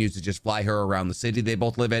continues to just fly her around the city they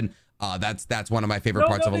both live in. That's one of my favorite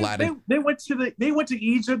parts of Aladdin. They went to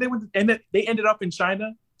Egypt. They ended up in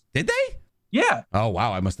China. Did they? Yeah. Oh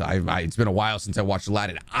wow, it's been a while since I watched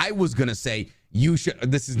Aladdin. I was gonna say you should.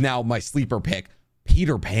 This is now my sleeper pick,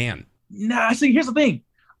 Peter Pan. Nah. See, here's the thing.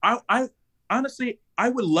 I honestly, I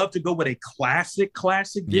would love to go with a classic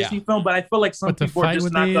Disney film, but I feel like some But to people are fight just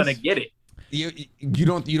with not these- gonna get it. You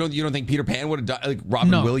don't think Peter Pan would have done like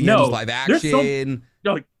Robin No. Williams No. live There's some- action?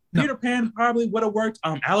 Yo, like, No. Peter Pan probably would have worked.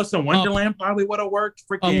 Alice in Wonderland probably would have worked.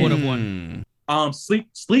 Freaking would've won.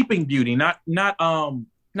 Sleeping Beauty, not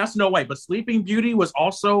Snow White, but Sleeping Beauty was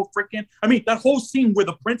also freaking. I mean, that whole scene where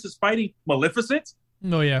the prince is fighting Maleficent.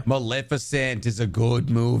 Oh yeah. Maleficent is a good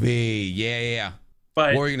movie. Yeah.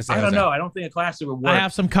 But What were you gonna say, I don't Jose? know. I don't think a classic would work. I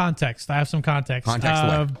have some context. Context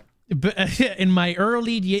what? In my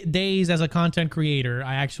early days as a content creator,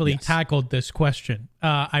 I actually Yes. tackled this question.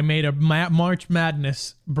 I made a March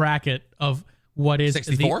Madness bracket of what is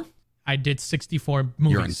 64? I did 64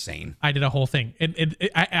 movies. You're insane. I did a whole thing.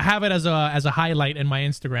 I have it as a highlight in my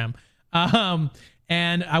Instagram.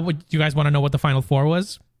 And do you guys want to know what the final four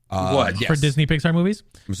was What? Yes. for Disney Pixar movies?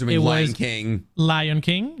 I'm assuming It Lion was- King, Lion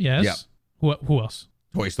King, yes. Yep. Who else?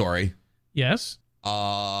 Toy Story. Yes.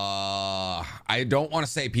 I don't want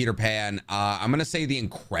to say Peter Pan. I'm gonna say The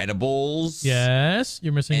Incredibles. Yes.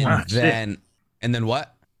 You're missing And one. then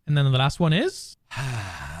what? And then the last one is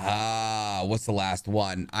What's the last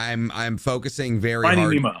one? I'm focusing very Finding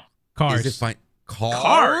hard. Nemo. Cars. Is it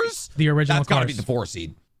Cars? The original That's gotta Cars. be the 4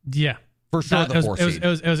 seed. Yeah. For sure, the 4 seed.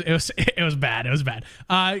 It was bad. It was bad.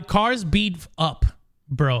 Cars beat up,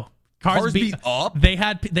 bro. Cars beat up? They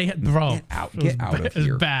had bro. Get out It was of bad. here. It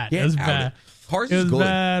was bad. Get It was out bad. of- Cars It is was good.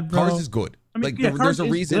 bad, bro. Cars is good. I mean, Like yeah, there's Cars a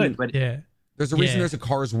is reason. good, but Yeah. There's a reason Yeah. there's a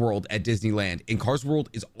Cars World at Disneyland, and Cars World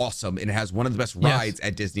is awesome, and it has one of the best Yes. rides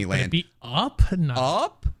at But it Disneyland. beat up? No.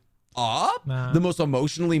 Up, Nah. the most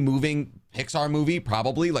emotionally moving Pixar movie,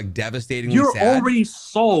 probably like devastatingly You're sad. already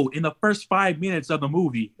sold in the first 5 minutes of the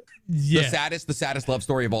movie. Yeah. The saddest love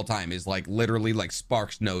story of all time is like literally like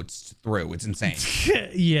Sparks notes through. It's insane.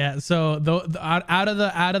 Yeah. So out of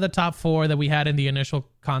the top four that we had in the initial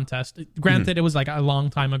contest, granted it was like a long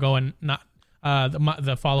time ago, and not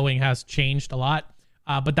the following has changed a lot.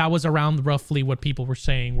 But that was around roughly what people were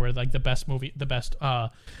saying were like the best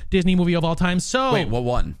Disney movie of all time. So Wait, what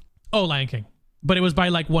one? Lion King, but it was by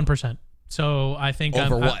like 1%. So I think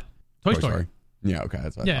Over what? Toy Story. Yeah, okay,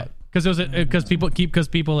 that's what I Yeah, thought. because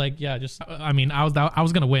people like I mean I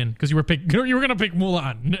was gonna win because you were gonna pick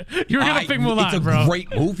Mulan. You were gonna pick Mulan, It's a bro.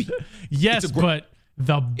 great movie. Yes, It's a but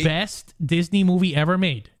the best Disney movie ever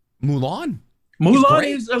made. Mulan. Mulan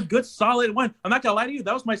great. is a good, solid one. I'm not gonna lie to you.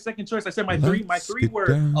 That was my second choice. I said my three. My three get were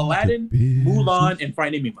down to Aladdin, business. Mulan, and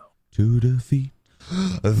Finding Nemo. To defeat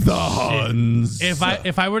the Huns.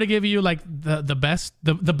 If I were to give you like the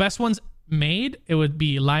best ones made, it would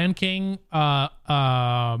be Lion King,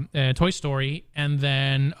 Toy Story, and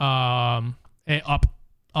then Up.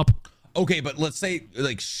 Okay, but let's say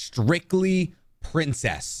like strictly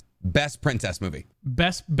princess. Best princess movie.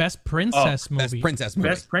 Best princess movie. Best princess movie.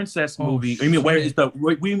 Best princess Oh, movie. I mean, where shit. is the?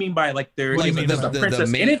 What do you mean by like there Like is the a princess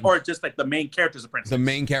main- in it, or just like the main character's a princess? The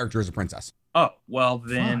main character is a princess. Oh well,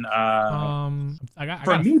 then I got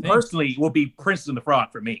for me personally, it will be Princess and the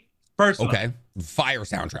Frog for me. Personally, Okay. Fire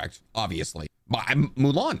soundtrack, obviously. But I'm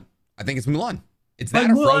Mulan. I think it's Mulan. It's but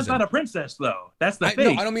that or Mulan's Frozen. not a princess though. That's the No,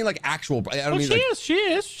 thing. I don't mean like actual. I don't Well, mean she like. is. She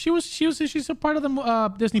is. She's a part of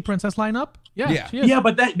the Disney princess lineup. Yeah. Yeah. She is. Yeah,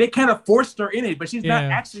 but that they kind of forced her in it, but she's not Yeah.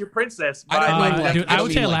 actually a princess. I don't by, mean, like, dude, I I don't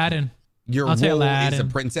would say mean, like, Aladdin. Your I'll say role is a Aladdin.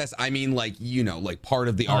 princess. I mean, like, you know, like part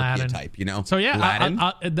of the Aladdin. archetype, you know? So yeah, Aladdin.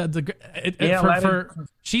 Aladdin.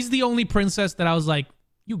 She's the only princess that I was like,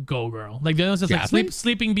 you go, girl. Like the others, like Jasmine?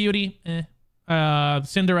 Sleeping Beauty.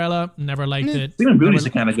 Cinderella, never liked it. Sleeping Beauty's a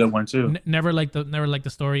kind of good one too. Never liked the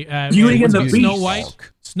story. Beauty and the Snow Beast. White.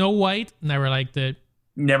 Snow White, never liked it.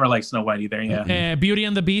 Never liked Snow White either. Yeah. Beauty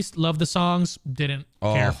and the Beast, loved the songs, didn't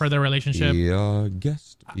care Oh, for the relationship. Yeah,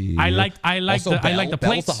 guest. I liked Also, the Belle. plates.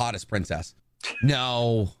 Belle's the hottest princess.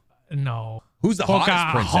 No. No. Who's the hottest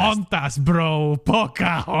princess? Pocahontas, bro.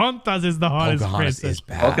 Pocahontas is the hottest Pocahontas princess. is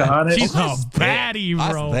bad. Pocahontas? She's a Pocahontas is baddie,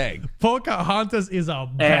 That's bro. big. Pocahontas is a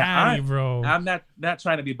Yeah, baddie, bro. I'm not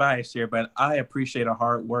trying to be biased here, but I appreciate a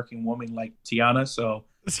hardworking woman like Tiana. So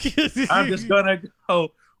I'm just gonna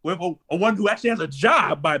go with a one who actually has a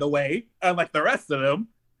job, by the way, unlike the rest of them.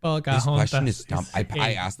 This Pocahontas question is stumped.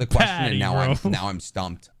 I asked the question and baddie, now I'm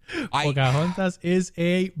stumped. Pocahontas is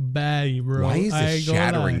a baddie, bro. Why is I this ain't gonna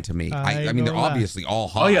shattering lie. to me? I I ain't mean, they're gonna lie. obviously all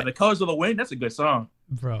hot. Oh yeah, The Colors of the Wind. That's a good song.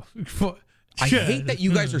 Bro. I hate that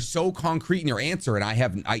you guys are so concrete in your answer,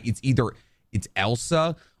 and it's either it's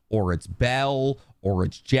Elsa or it's Belle or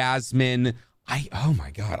it's Jasmine. Oh my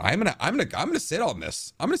god, I'm gonna sit on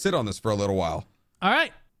this. I'm gonna sit on this for a little while. All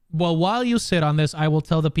right. Well, while you sit on this, I will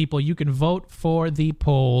tell the people you can vote for the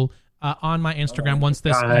poll on my Instagram once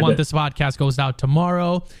this podcast goes out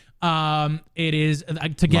tomorrow. It is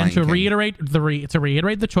to reiterate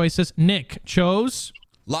the choices. Nick chose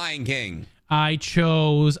Lion King. I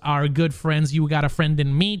chose our good friends You Got a Friend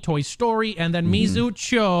in Me, Toy Story, and then Mizu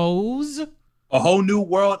chose A Whole New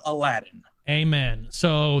World, Aladdin. Amen.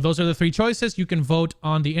 So those are the three choices. You can vote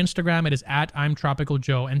on the Instagram. It is at I'm Tropical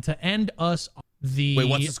Joe. And to end us Wait,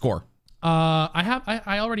 what's the score?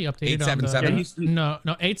 I already updated 877? No,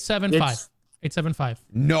 875. 875.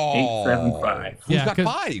 No. 875. Who's Yeah, got 'cause-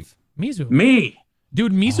 5? Mizu. Me.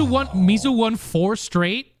 Dude, Mizu won 4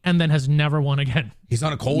 straight and then has never won again. He's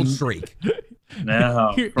on a cold streak.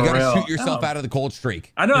 No, You for gotta real. shoot yourself No. out of the cold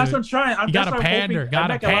streak. I know that's what I'm trying. You gotta pander.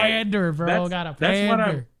 Gotta pander, bro. Gotta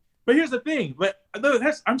pander. But here's the thing. But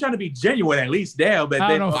I'm trying to be genuine at least now. But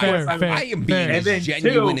I then, don't know, of fair, course, fair. I am being And then as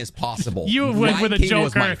genuine two, as possible. You went Lion with a King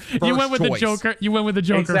was my Joker. You went with the first choice, Joker. You went with the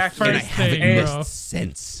Joker Exactly. and I first haven't thing, missed bro.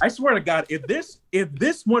 since. I swear to God, if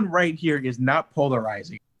this one right here is not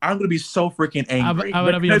polarizing, I'm gonna be so freaking angry. I'm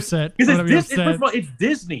gonna be upset. Because I'm gonna be first upset. of all, it's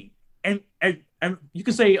Disney, and you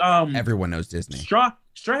can say Everyone knows Disney. Straw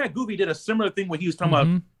Hat Goofy did a similar thing when he was talking about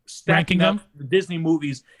Mhm. stacking Ranking up the Disney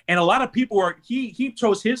movies, and a lot of people were he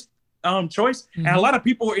chose his choice, and a lot of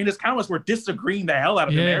people were in his comments were disagreeing the hell out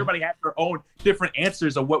of him. Yeah. Everybody had their own different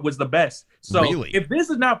answers of what was the best. So Really? if this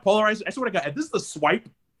is not polarizing, I swear to God, if this is the swipe,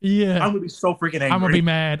 Yeah. I'm gonna be so freaking angry. I'm gonna be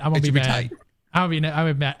mad. I'm gonna It be should be mad. tight. I'm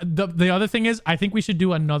gonna be mad. The other thing is, I think we should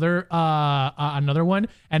do another one,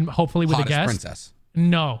 and hopefully with a Hottest guest. princess.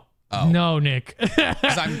 No, Oh. no, Nick.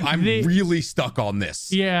 'Cause I'm really stuck on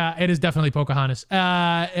this. Yeah, it is definitely Pocahontas.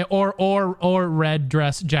 Or red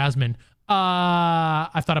dress Jasmine.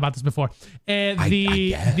 I've thought about this before.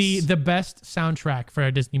 The best soundtrack for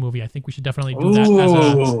a Disney movie. I think we should definitely do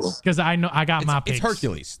that because I know I got my It's picks.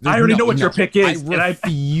 Hercules. I already know what your pick is, I and I-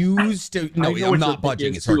 refuse to. No, I know I'm what your not pick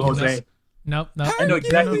budging. is It's too, Hercules. Jose. Nope. I know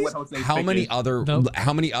exactly what Jose's How pick many is. other? Nope.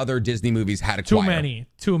 How many other Disney movies had a Too choir? many.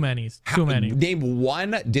 Too many. Name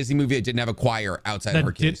one Disney movie that didn't have a choir outside of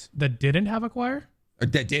Hercules. That didn't have a choir? Or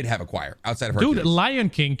that did have a choir outside of Hercules. Dude, Lion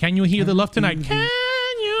King, Can You Hear the Love Tonight? Can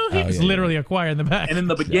you hear? It's yeah, literally a choir in the back. And in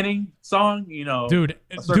the beginning song, Dude,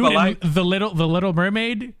 A Circle of Life. the little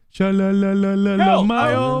Mermaid, Sha-la-la-la-la-la, Hell,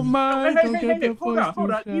 my oh my. Hey, don't hey, get hey, the hold on, voice hold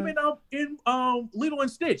to on. shine. Even in Lilo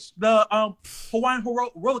and Stitch, the Hawaiian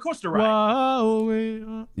roller coaster ride.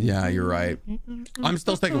 Wow. Yeah, you're right. I'm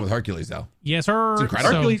still sticking with Hercules though. Yes, sir. It's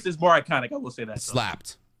incredible. Hercules is more iconic. I will say that. It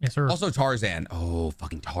slapped. Yes, sir. Also Tarzan. Oh,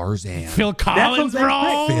 fucking Tarzan. Phil Collins, That's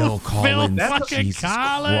what bro. Phil Collins. That's fucking Jesus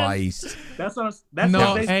Collins. Christ. That's No,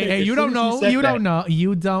 what they hey, said. hey, As you soon don't as know. said You that. don't know.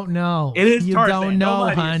 You don't know. It is You Tarzan. don't Don't know,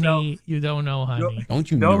 lie to honey. yourself. You don't know, honey. Don't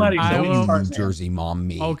you Don't let it go. New Tarzan. Jersey mom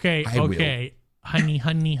me. Okay, I will. okay. Honey.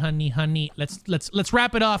 Let's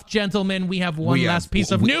wrap it off, gentlemen. We have one last piece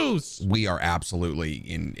of news. We are absolutely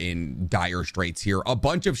in dire straits here. A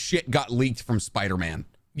bunch of shit got leaked from Spider-Man.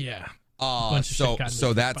 Yeah.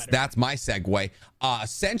 So that's my segue.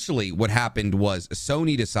 Essentially what happened was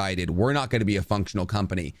Sony decided we're not going to be a functional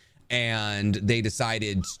company, and they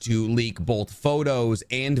decided to leak both photos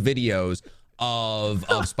and videos of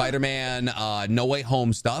Spider-Man No Way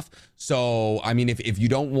Home stuff. So I mean, if you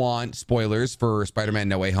don't want spoilers for Spider-Man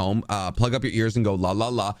No Way Home, plug up your ears and go la la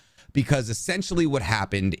la, because essentially what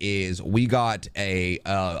happened is we got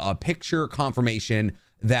a picture confirmation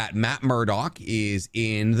that Matt Murdock is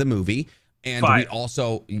in the movie, and Fire. we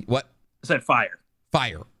also what I said fire.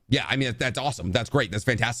 Yeah, I mean that's awesome. That's great. That's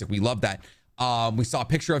fantastic. We love that. We saw a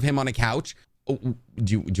picture of him on a couch. Oh,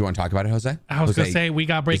 do you want to talk about it, Jose? I was gonna say we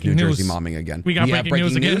got breaking New news. Jersey momming again. We got breaking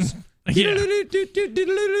news again. Yeah.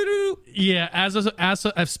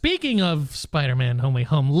 Yeah. Speaking of Spider-Man No Way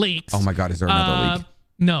Home leaks. Oh my God, is there another leak?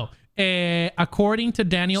 No. According to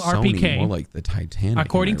Daniel Sony, RPK, more like the Titanic.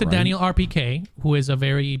 according to right? Daniel RPK, who is a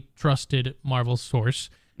very trusted Marvel source,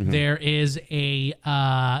 there is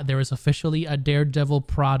officially a Daredevil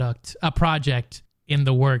project in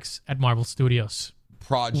the works at Marvel Studios.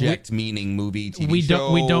 Project meaning movie, TV We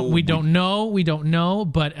show. don't know,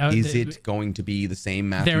 but Is it going to be the same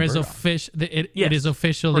Matthew there is Murdock? it Yes, is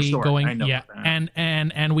officially for sure. going. I know Yeah, that.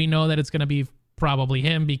 and we know that it's going to be probably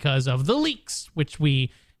him because of the leaks, which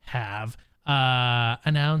we have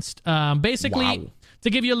announced. Basically, Wow. to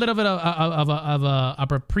give you a little bit of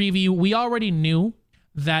a preview, we already knew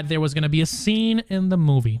that there was going to be a scene in the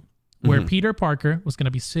movie where Peter Parker was going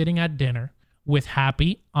to be sitting at dinner with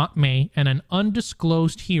Happy, Aunt May, and an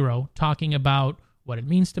undisclosed hero talking about what it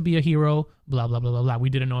means to be a hero, blah, blah, blah, blah, blah. We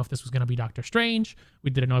didn't know if this was going to be Doctor Strange.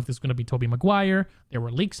 We didn't know if this was going to be Tobey Maguire. There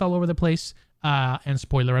were leaks all over the place. And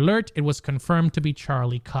spoiler alert, it was confirmed to be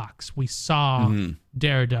Charlie Cox. We saw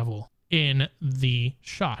Daredevil in the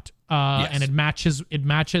shot. And it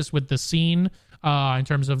matches with the scene in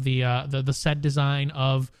terms of the set design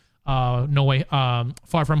of No Way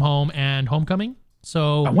Far From Home and Homecoming.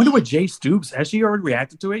 So I wonder what Jay Stoops has she already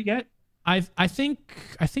reacted to it yet? I think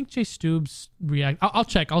Jay Stoops react. I'll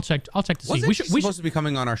check to see. Wasn't she supposed to be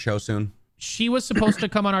coming on our show soon? She was supposed to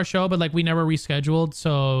come on our show, but like we never rescheduled,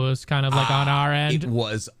 so it's kind of like on our end. It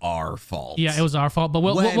was our fault. Yeah, it was our fault, but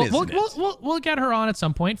When isn't it? we'll get her on at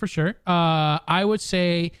some point for sure. I would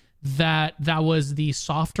say that was the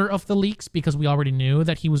softer of the leaks because we already knew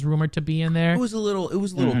that he was rumored to be in there. It was a little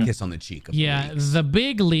kiss on the cheek. Of Yeah, the leaks. the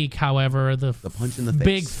big leak, however, the punch in the face.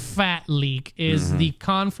 big fat leak is the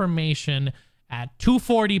confirmation at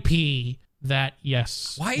 240p that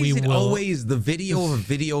yes, Why we is it will. always the video of a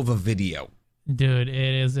video of a video? Dude,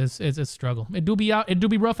 it's a struggle. It do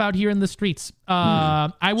be rough out here in the streets.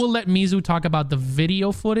 I will let Mizu talk about the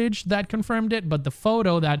video footage that confirmed it, but the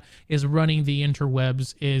photo that is running the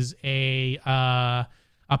interwebs is a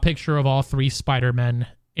picture of all three Spider-Men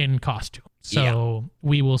in costume. So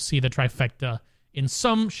we will see the trifecta in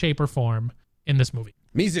some shape or form in this movie.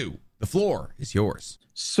 Mizu, the floor is yours.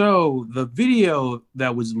 So the video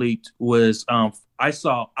that was leaked was I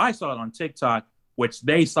saw it on TikTok, which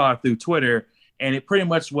they saw through Twitter, and it pretty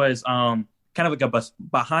much was kind of like a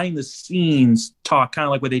behind the scenes talk, kind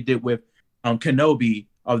of like what they did with Kenobi,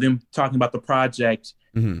 of them talking about the project,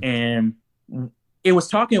 and it was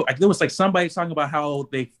talking like there was like somebody talking about how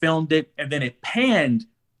they filmed it, and then it panned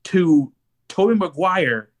to Tobey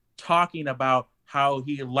Maguire talking about how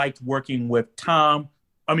he liked working with Tom.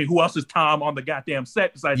 I mean, who else is Tom on the goddamn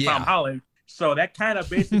set besides Tom Holland? So that kind of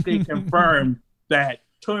basically confirmed that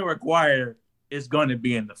Tobey Maguire is going to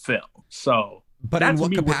be in the film. So, But that in to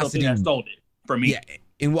what me was something capacity? that sold it for me. Yeah,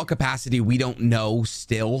 in what capacity we don't know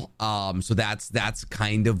still. So that's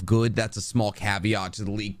kind of good. That's a small caveat to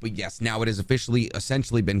the leak. But yes, now it has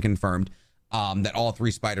essentially been confirmed that all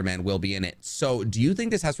three Spider-Man will be in it. So do you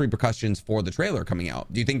think this has repercussions for the trailer coming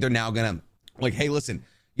out? Do you think they're now gonna like, hey, listen,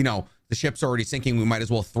 the ship's already sinking. We might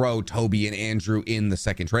as well throw Toby and Andrew in the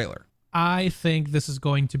second trailer. I think this is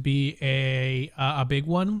going to be a big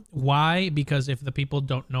one. Why? Because if the people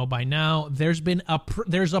don't know by now, there's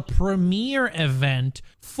a premiere event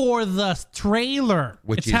for the trailer.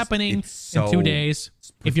 Which it's happening in 2 days.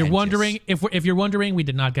 If you're wondering, we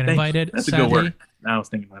did not get invited. That's sadly. a good word. I was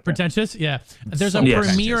thinking about that. Pretentious, yeah. There's a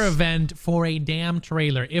premiere event for a damn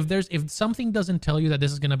trailer. If something doesn't tell you that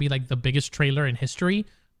this is gonna be like the biggest trailer in history,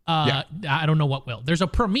 I don't know what will. There's a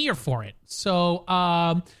premiere for it. So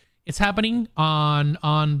it's happening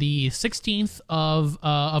on the 16th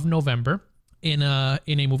of November in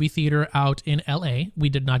a movie theater out in LA. We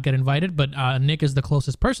did not get invited, but Nick is the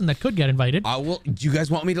closest person that could get invited. I will. Do you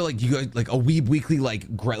guys want me to like? Do you guys like a Weeb Weekly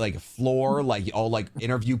like floor? Like I'll like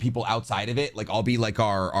interview people outside of it. Like I'll be like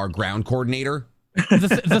our ground coordinator.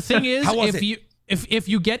 The thing is, How was if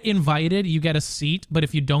you get invited, you get a seat. But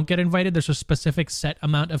if you don't get invited, there's a specific set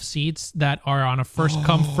amount of seats that are on a first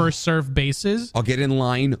come first serve basis. I'll get in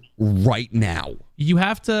line right now. You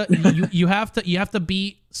have to you have to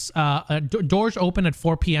be doors open at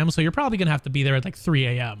 4 p.m. So you're probably gonna have to be there at like 3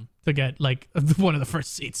 a.m. to get like one of the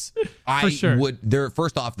first seats. For sure.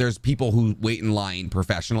 First off, there's people who wait in line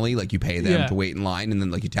professionally, like you pay them to wait in line, and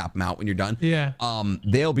then like you tap them out when you're done. Yeah.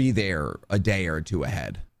 They'll be there a day or two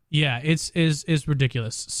ahead. Yeah, it's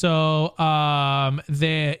ridiculous. So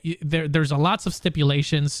there's a lots of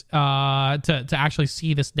stipulations to actually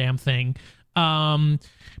see this damn thing.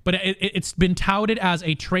 But it's been touted as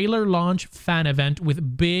a trailer launch fan event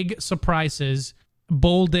with big surprises,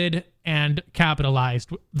 bolded and capitalized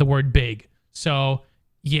the word big. So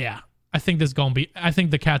yeah, I think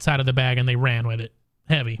the cat's out of the bag and they ran with it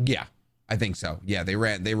heavy. Yeah, I think so. Yeah, they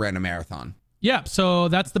ran a marathon. Yeah, so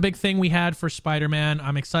that's the big thing we had for Spider-Man.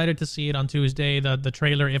 I'm excited to see it on Tuesday, the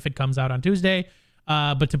trailer, if it comes out on Tuesday.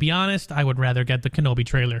 But to be honest, I would rather get the Kenobi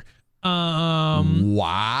trailer. Wow.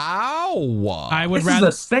 I would this rather.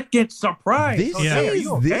 is a second surprise. This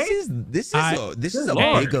is a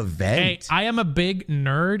big event. Hey, I am a big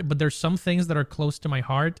nerd, but there's some things that are close to my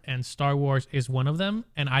heart, and Star Wars is one of them.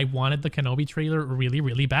 And I wanted the Kenobi trailer really,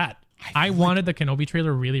 really bad. I wanted the Kenobi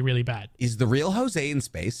trailer really, really bad. Is the real Jose in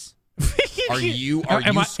space?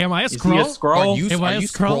 Am I a Scroll? Are you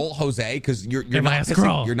Scroll Jose? Because you're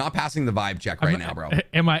not passing the vibe check right now, bro.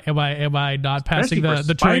 Am I not passing the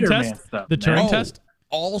Turing Spider-Man test? stuff, The Turing test?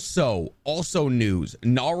 Also news.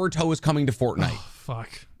 Naruto is coming to Fortnite. Oh, fuck.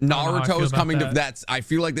 Naruto is coming to I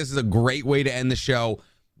feel like this is a great way to end the show.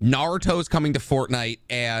 Naruto is coming to Fortnite,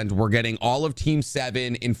 and we're getting all of Team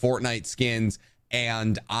 7 in Fortnite skins,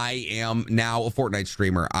 and I am now a Fortnite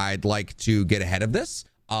streamer. I'd like to get ahead of this.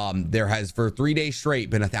 There has for 3 days straight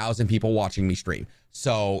been 1,000 people watching me stream.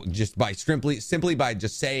 So just by simply by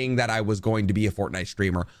just saying that I was going to be a Fortnite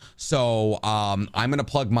streamer. So I'm gonna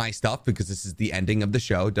plug my stuff because this is the ending of the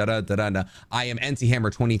show. I am NC Hammer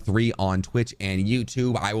 23 on Twitch and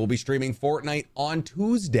YouTube. I will be streaming Fortnite on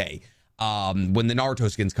Tuesday when the Naruto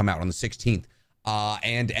skins come out on the 16th.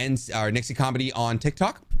 And Nixie Comedy on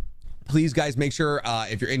TikTok. Please, guys, make sure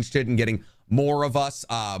if you're interested in getting more of us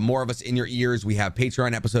in your ears. We have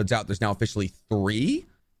Patreon episodes out. There's now officially three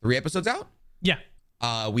episodes out. Yeah.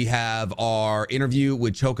 We have our interview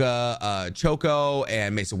with Choco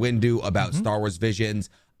and Mesa Windu about Star Wars Visions,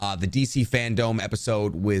 the DC Fandom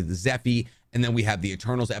episode with Zeffy, and then we have the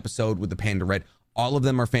Eternals episode with the Panda Red. All of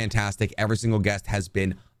them are fantastic. Every single guest has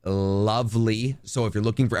been lovely. So if you're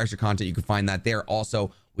looking for extra content, you can find that there.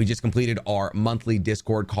 Also, we just completed our monthly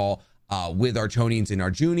Discord call with our Chonians and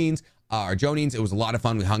our Junines. Our Jonines, it was a lot of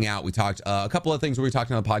fun. We hung out. We talked a couple of things where we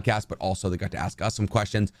talked on the podcast, but also they got to ask us some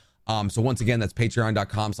questions. So once again, that's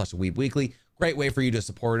patreon.com/weebweekly. Great way for you to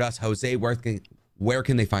support us. Jose, where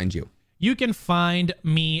can they find you? You can find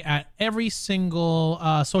me at every single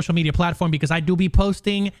social media platform because I do be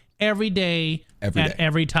posting every day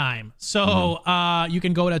every time. So you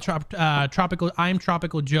can go to I'm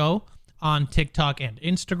Tropical Joe on TikTok and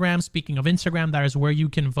Instagram. Speaking of Instagram, that is where you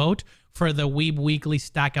can vote for the Weeb Weekly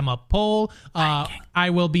Stack 'em Up poll. I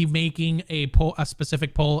will be making a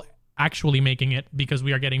specific poll, actually making it because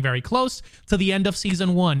we are getting very close to the end of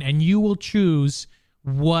season 1, and you will choose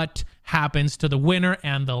what happens to the winner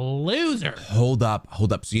and the loser. Hold up.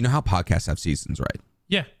 So you know how podcasts have seasons, right?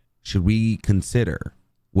 Yeah. Should we consider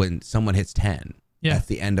when someone hits 10, Yeah. that's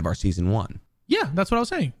the end of our season 1? Yeah, that's what I was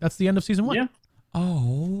saying. That's the end of season 1. Yeah.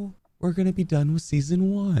 Oh, we're going to be done with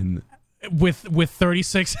season 1. With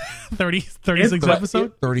 36 episodes?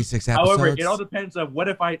 36 episodes. However, it all depends on what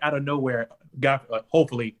if I, out of nowhere, got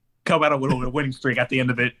hopefully come out with a winning streak at the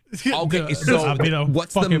end of it. Okay, so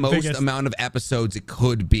what's the most amount of episodes it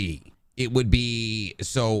could be? It would be,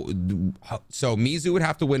 so Mizu would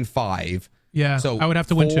have to win 5. Yeah, So I would have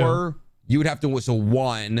to win 2. You would have to win, so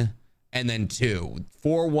 1, and then 2.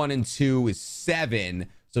 4, 1, and 2 is 7.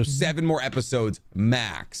 So 7 more episodes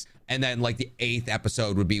max. And then like the 8th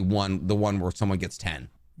episode would be the one where someone gets 10.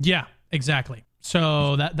 Yeah, exactly.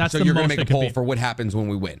 So that's so the you're most gonna make a it could poll be. for what happens when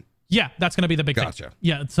we win. Yeah, that's going to be the big Gotcha. thing.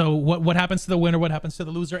 Yeah, so what happens to the winner, what happens to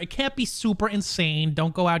the loser? It can't be super insane.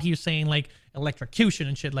 Don't go out here saying like electrocution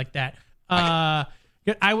and shit like that.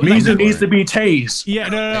 I would Mizu needs to be tased. Yeah,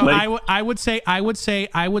 no. Like- I would say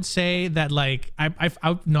that like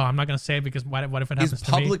no, I'm not gonna say it because what if it happens Is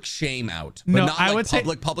to me? public shame out? But No, not I like would say-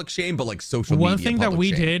 public shame, but like social One media thing that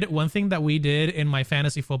public shame. one thing that we did in my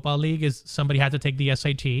fantasy football league is somebody had to take the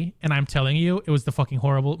SAT, and I'm telling you, it was the fucking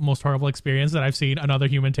most horrible experience that I've seen another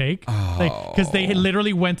human take. Because they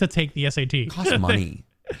literally went to take the SAT. It costs money.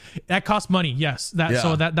 That costs money, yes.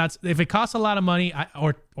 So that's if it costs a lot of money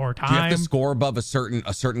or time. Do you have to score above a certain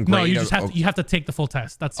grade? No, you just have to take the full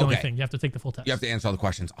test. That's the only Okay. thing. You have to take the full test. You have to answer all the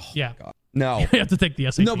questions. Oh, Yeah. God. No. You have to take the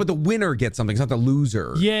SAT. No, but the winner gets something. It's not the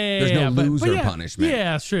loser. Yeah, There's no but loser yeah, punishment.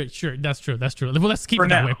 Yeah, sure. That's true. Well, let's keep For it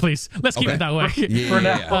that now. way, please. Let's keep Okay. it that way. Yeah. For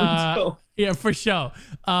now. Uh, yeah, for sure.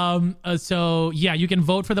 So yeah, you can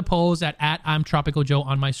vote for the polls at I'm Tropical Joe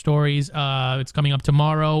on my stories. It's coming up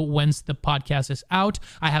tomorrow once the podcast is out.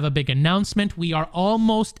 I have a big announcement. We are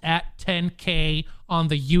almost at 10K on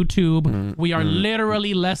the YouTube. We are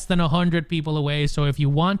literally less than 100 people away. So if you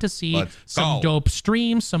want to see Let's some go. dope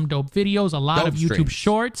streams, some dope videos, a lot Dope of YouTube streams.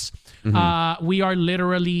 shorts, we are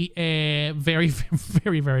literally very,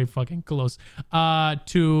 very, very fucking close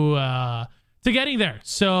to getting there.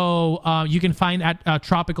 So you can find at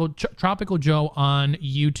Tropical Joe on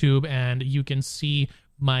YouTube, and you can see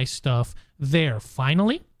my stuff there.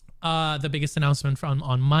 Finally, the biggest announcement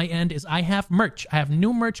on my end is I have merch. I have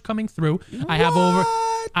new merch coming through. I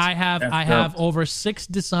have over 6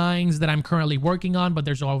 designs that I'm currently working on, but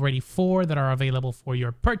there's already 4 that are available for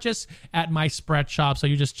your purchase at my spread shop. So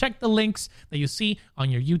you just check the links that you see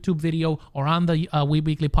on your YouTube video or on the We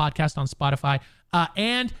Weekly podcast on Spotify,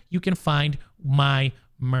 and you can find my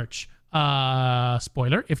merch.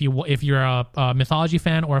 Spoiler, if you're a mythology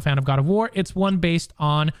fan or a fan of God of War, it's one based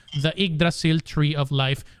on the Yggdrasil tree of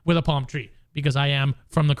life with a palm tree, because I am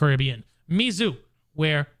from the Caribbean. Mizu,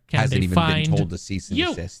 where can Hasn't they even find been told to cease and you?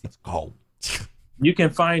 desist. Let's go. You can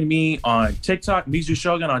find me on TikTok, Mizu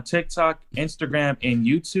Shogun on TikTok, Instagram, and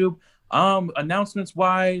YouTube. Announcements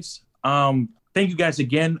wise, thank you guys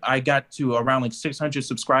again. I got to around like 600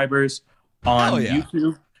 subscribers on Hell yeah.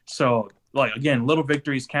 YouTube. So like again, little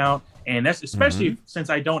victories count. And that's especially since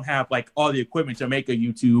I don't have like all the equipment to make a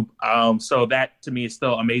YouTube. So that to me is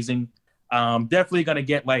still amazing. Definitely gonna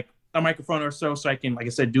get like a microphone or so I can, like I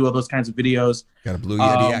said, do all those kinds of videos. Got a Blue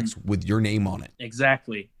Yeti X with your name on it.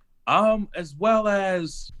 Exactly. As well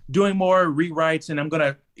as doing more rewrites, and I'm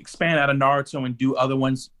gonna expand out of Naruto and do other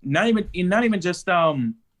ones. Not even just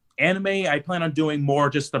anime. I plan on doing more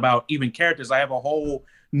just about even characters. I have a whole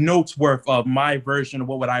notes worth of my version of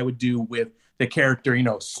what I would do with the character,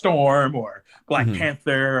 Storm or Black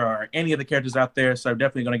Panther or any of the characters out there. So I'm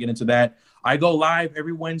definitely going to get into that. I go live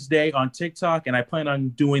every Wednesday on TikTok, and I plan on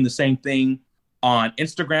doing the same thing on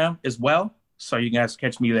Instagram as well. So you guys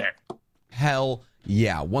catch me there. Hell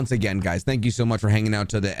yeah. Once again, guys, thank you so much for hanging out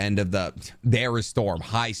to the end of There is Storm,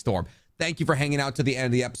 High Storm. Thank you for hanging out to the end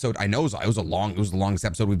of the episode. I know it was the longest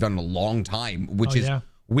episode we've done in a long time, which is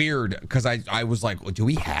weird, because I was like, do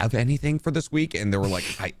we have anything for this week? And they were like,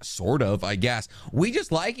 I guess. We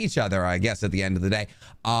just like each other, I guess, at the end of the day.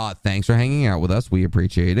 Thanks for hanging out with us. We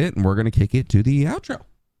appreciate it. And we're going to kick it to the outro.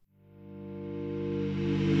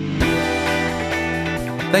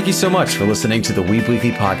 Thank you so much for listening to the Weeb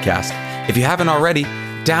Weekly podcast. If you haven't already,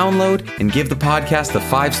 download and give the podcast a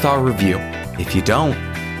 5-star review. If you don't,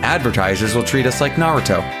 advertisers will treat us like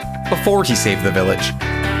Naruto before he saved the village.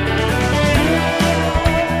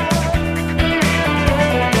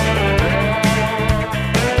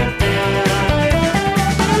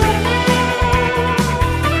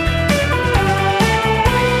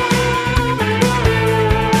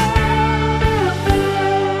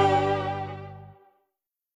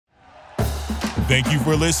 Thank you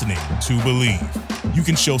for listening to Believe. You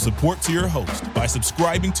can show support to your host by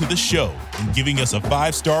subscribing to the show and giving us a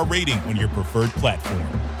 5-star rating on your preferred platform.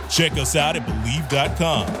 Check us out at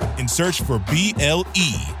Believe.com and search for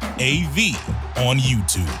BLEAV on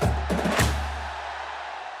YouTube.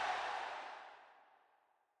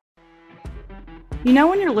 You know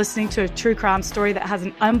when you're listening to a true crime story that has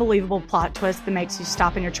an unbelievable plot twist that makes you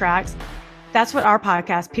stop in your tracks? That's what our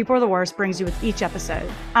podcast, People Are the Worst, brings you with each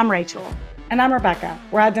episode. I'm Rachel. And I'm Rebecca.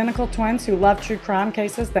 We're identical twins who love true crime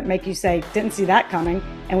cases that make you say, didn't see that coming,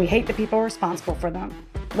 and we hate the people responsible for them.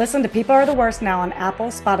 Listen to People Are the Worst now on Apple,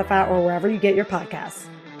 Spotify, or wherever you get your podcasts.